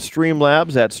of them on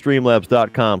Streamlabs at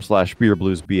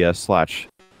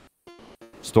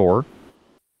streamlabs.com/beerbluesbs/store.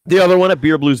 The other one at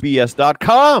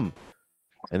beerbluesbs.com.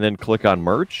 And then click on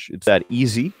merch. It's that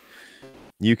easy.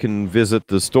 You can visit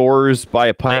the stores, buy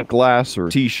a pint glass or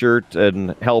t-shirt,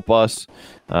 and help us.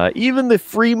 Even the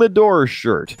free Medora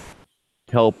shirt.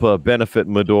 Help benefit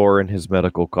Medora and his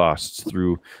medical costs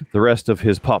through the rest of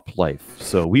his pup life.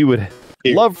 So we would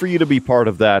love for you to be part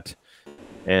of that.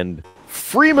 And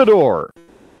free Medora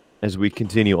as we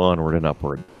continue onward and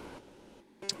upward.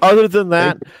 Other than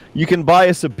that, you can buy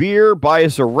us a beer, buy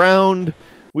us a round.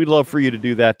 We'd love for you to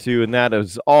do that too. And that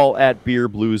is all at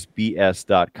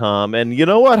beerbluesbs.com. And you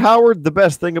know what, Howard? The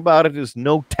best thing about it is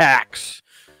no tax.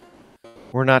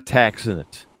 We're not taxing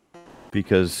it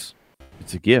because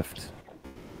it's a gift.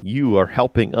 You are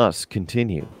helping us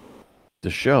continue the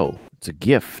show. It's a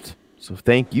gift. So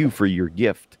thank you for your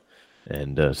gift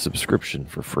and subscription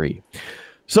for free.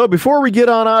 So before we get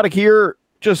on out of here,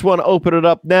 just want to open it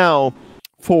up now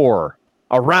for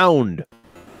a round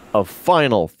of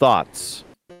final thoughts.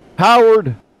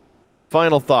 Howard,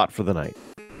 final thought for the night.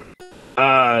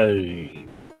 Man,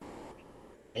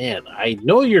 I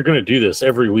know you're going to do this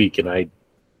every week, and I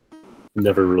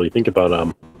never really think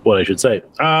about what I should say.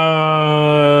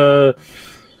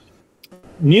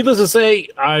 Needless to say,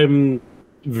 I'm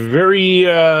very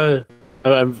glad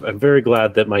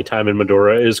that my time in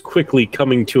Medora is quickly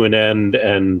coming to an end,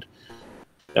 and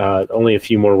only a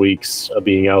few more weeks of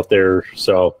being out there.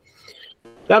 So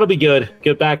that'll be good.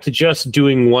 Get back to just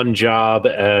doing one job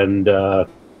and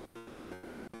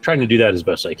trying to do that as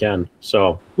best I can.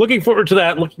 So looking forward to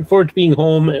that. Looking forward to being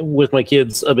home with my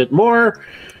kids a bit more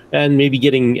and maybe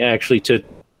getting actually to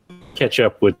catch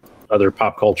up with other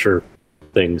pop culture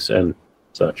things and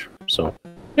such. So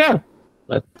yeah,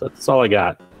 that's all I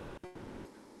got.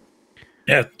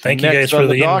 Yeah, thank you guys for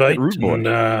the invite. And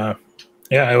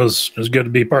yeah, it was good to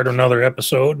be part of another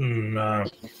episode, and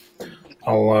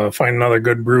I'll find another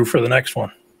good brew for the next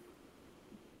one.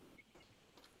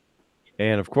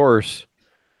 And of course,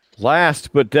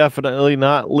 last but definitely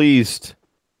not least,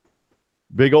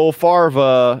 big old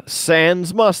Farva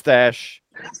sans mustache.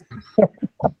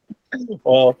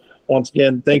 Well, once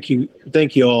again, thank you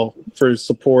all for your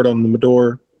support on the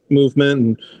Medora movement,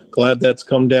 and glad that's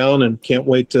come down, and can't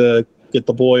wait to get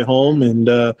the boy home. And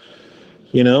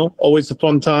always a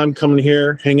fun time coming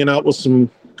here, hanging out with some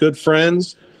good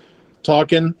friends,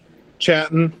 talking,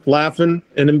 chatting, laughing,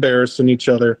 and embarrassing each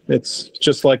other. It's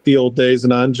just like the old days,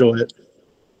 and I enjoy it.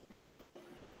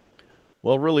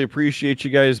 Well, really appreciate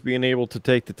you guys being able to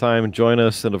take the time and join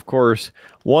us. And of course,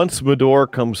 once Medora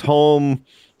comes home,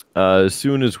 as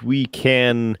soon as we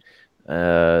can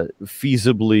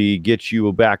feasibly get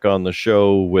you back on the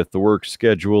show with the work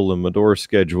schedule and Medora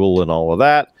schedule and all of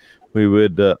that, we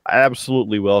would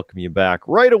absolutely welcome you back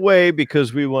right away,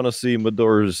 because we want to see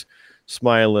Medora's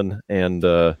smiling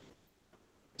and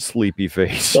sleepy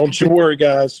face. Don't you worry,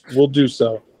 guys. We'll do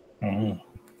so.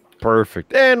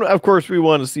 Perfect. And of course, we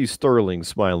want to see Sterling's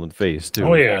smiling face too.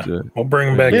 Oh yeah, we'll bring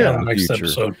him back on the next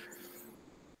episode.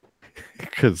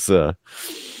 Because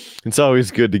it's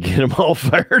always good to get him all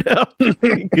fired up,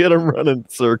 get him running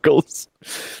circles.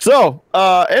 So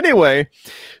anyway,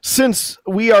 since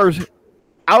we are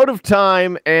out of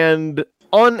time and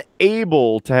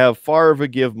unable to have Farva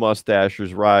give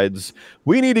mustachers rides,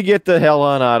 we need to get the hell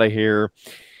on out of here.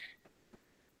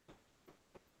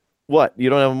 What? You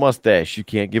don't have a mustache. You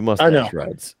can't give mustache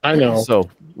rides. I know. So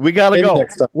we gotta go.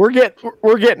 We're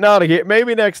getting out of here.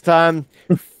 Maybe next time.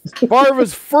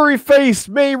 Farva's furry face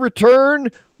may return.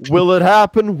 Will it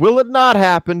happen? Will it not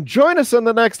happen? Join us on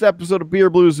the next episode of Beer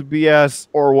Blues and BS,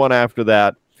 or one after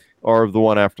that, or the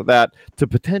one after that, to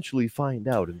potentially find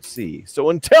out and see. So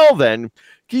until then,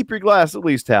 keep your glass at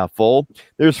least half full.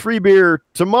 There's free beer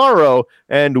tomorrow,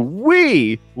 and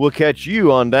we will catch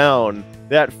you on down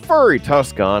that furry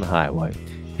Tuscan highway.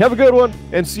 Have a good one,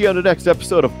 and see you on the next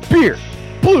episode of Beer,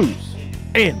 Blues,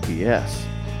 and BS.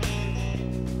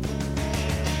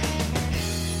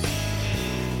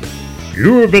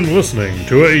 You have been listening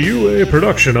to a UA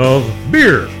production of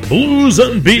Beer, Blues,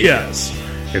 and BS.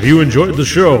 If you enjoyed the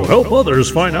show, help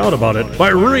others find out about it by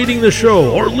rating the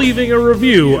show or leaving a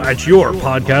review at your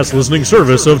podcast listening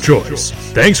service of choice.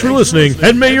 Thanks for listening,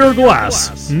 and may your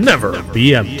glass never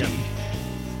be empty.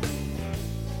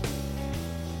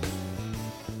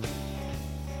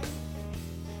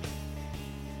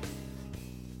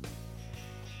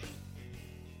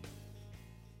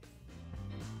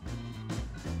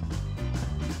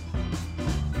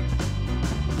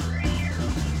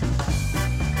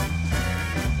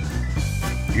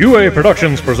 UA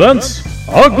Productions presents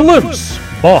A Glimpse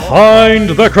Behind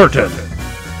the Curtain.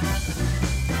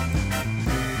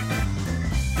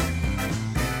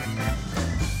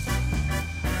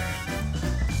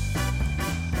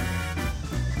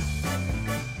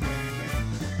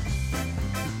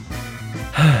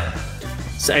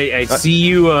 I see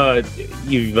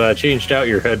you've changed out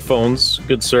your headphones,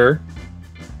 good sir.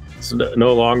 It's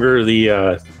no longer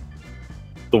the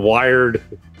wired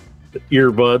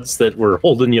earbuds that were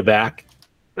holding you back,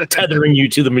 tethering you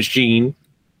to the machine.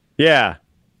 Yeah.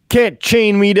 Can't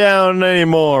chain me down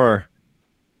anymore.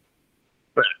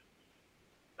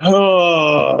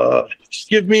 Just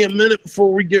give me a minute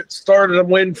before we get started. I'm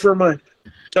waiting for my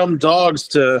dumb dogs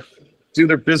to do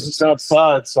their business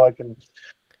outside so I can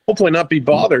hopefully not be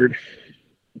bothered.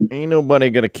 Ain't nobody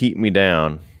gonna keep me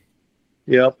down.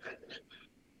 Yep.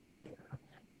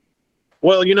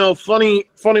 Well, funny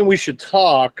we should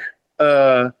talk.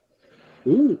 We're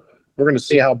going to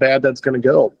see how bad that's going to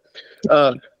go.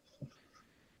 I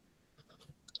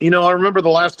remember the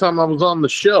last time I was on the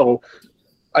show,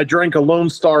 I drank a Lone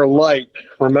Star Light,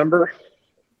 remember?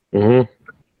 Mm-hmm.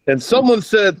 And someone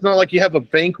said it's not like you have a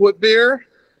banquet beer.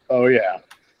 Oh, yeah.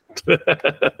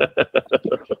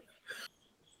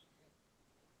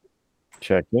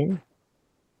 Checking.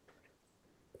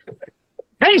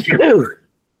 Thank you.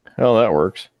 Hell, that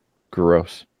works.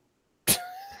 Gross.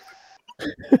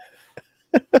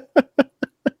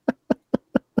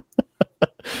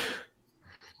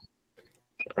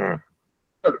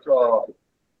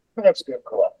 That's good.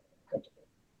 All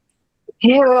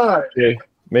right. Okay.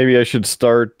 Maybe I should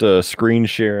start screen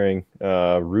sharing.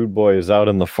 Rude Boy is out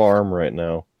in the farm right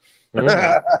now.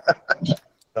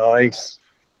 Nice.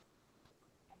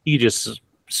 You just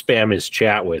spam his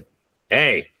chat with,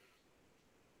 "Hey."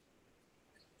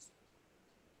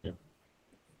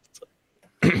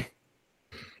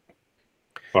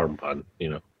 Farm pun,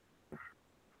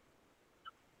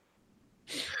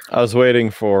 I was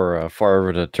waiting for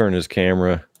Farva to turn his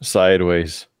camera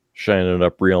sideways, shine it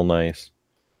up real nice.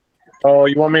 Oh,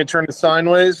 you want me to turn it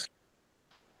sideways?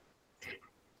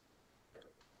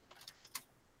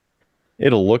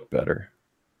 It'll look better.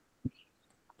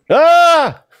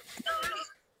 Ah!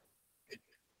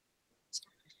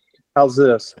 How's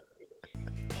this?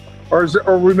 Or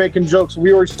are we making jokes?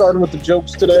 We already started with the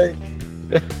jokes today.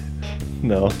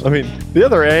 No, I mean the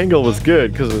other angle was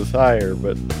good because it was higher,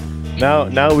 but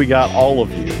now we got all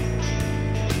of you.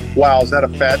 Wow, is that a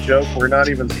fat joke? We're not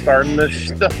even starting this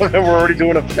stuff and we're already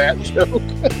doing a fat joke.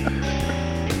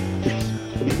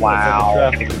 Wow,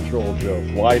 traffic control joke,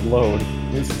 wide load.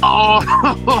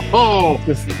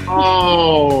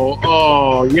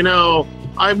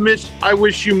 I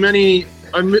wish you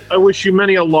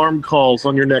many alarm calls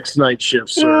on your next night shift,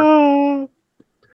 sir.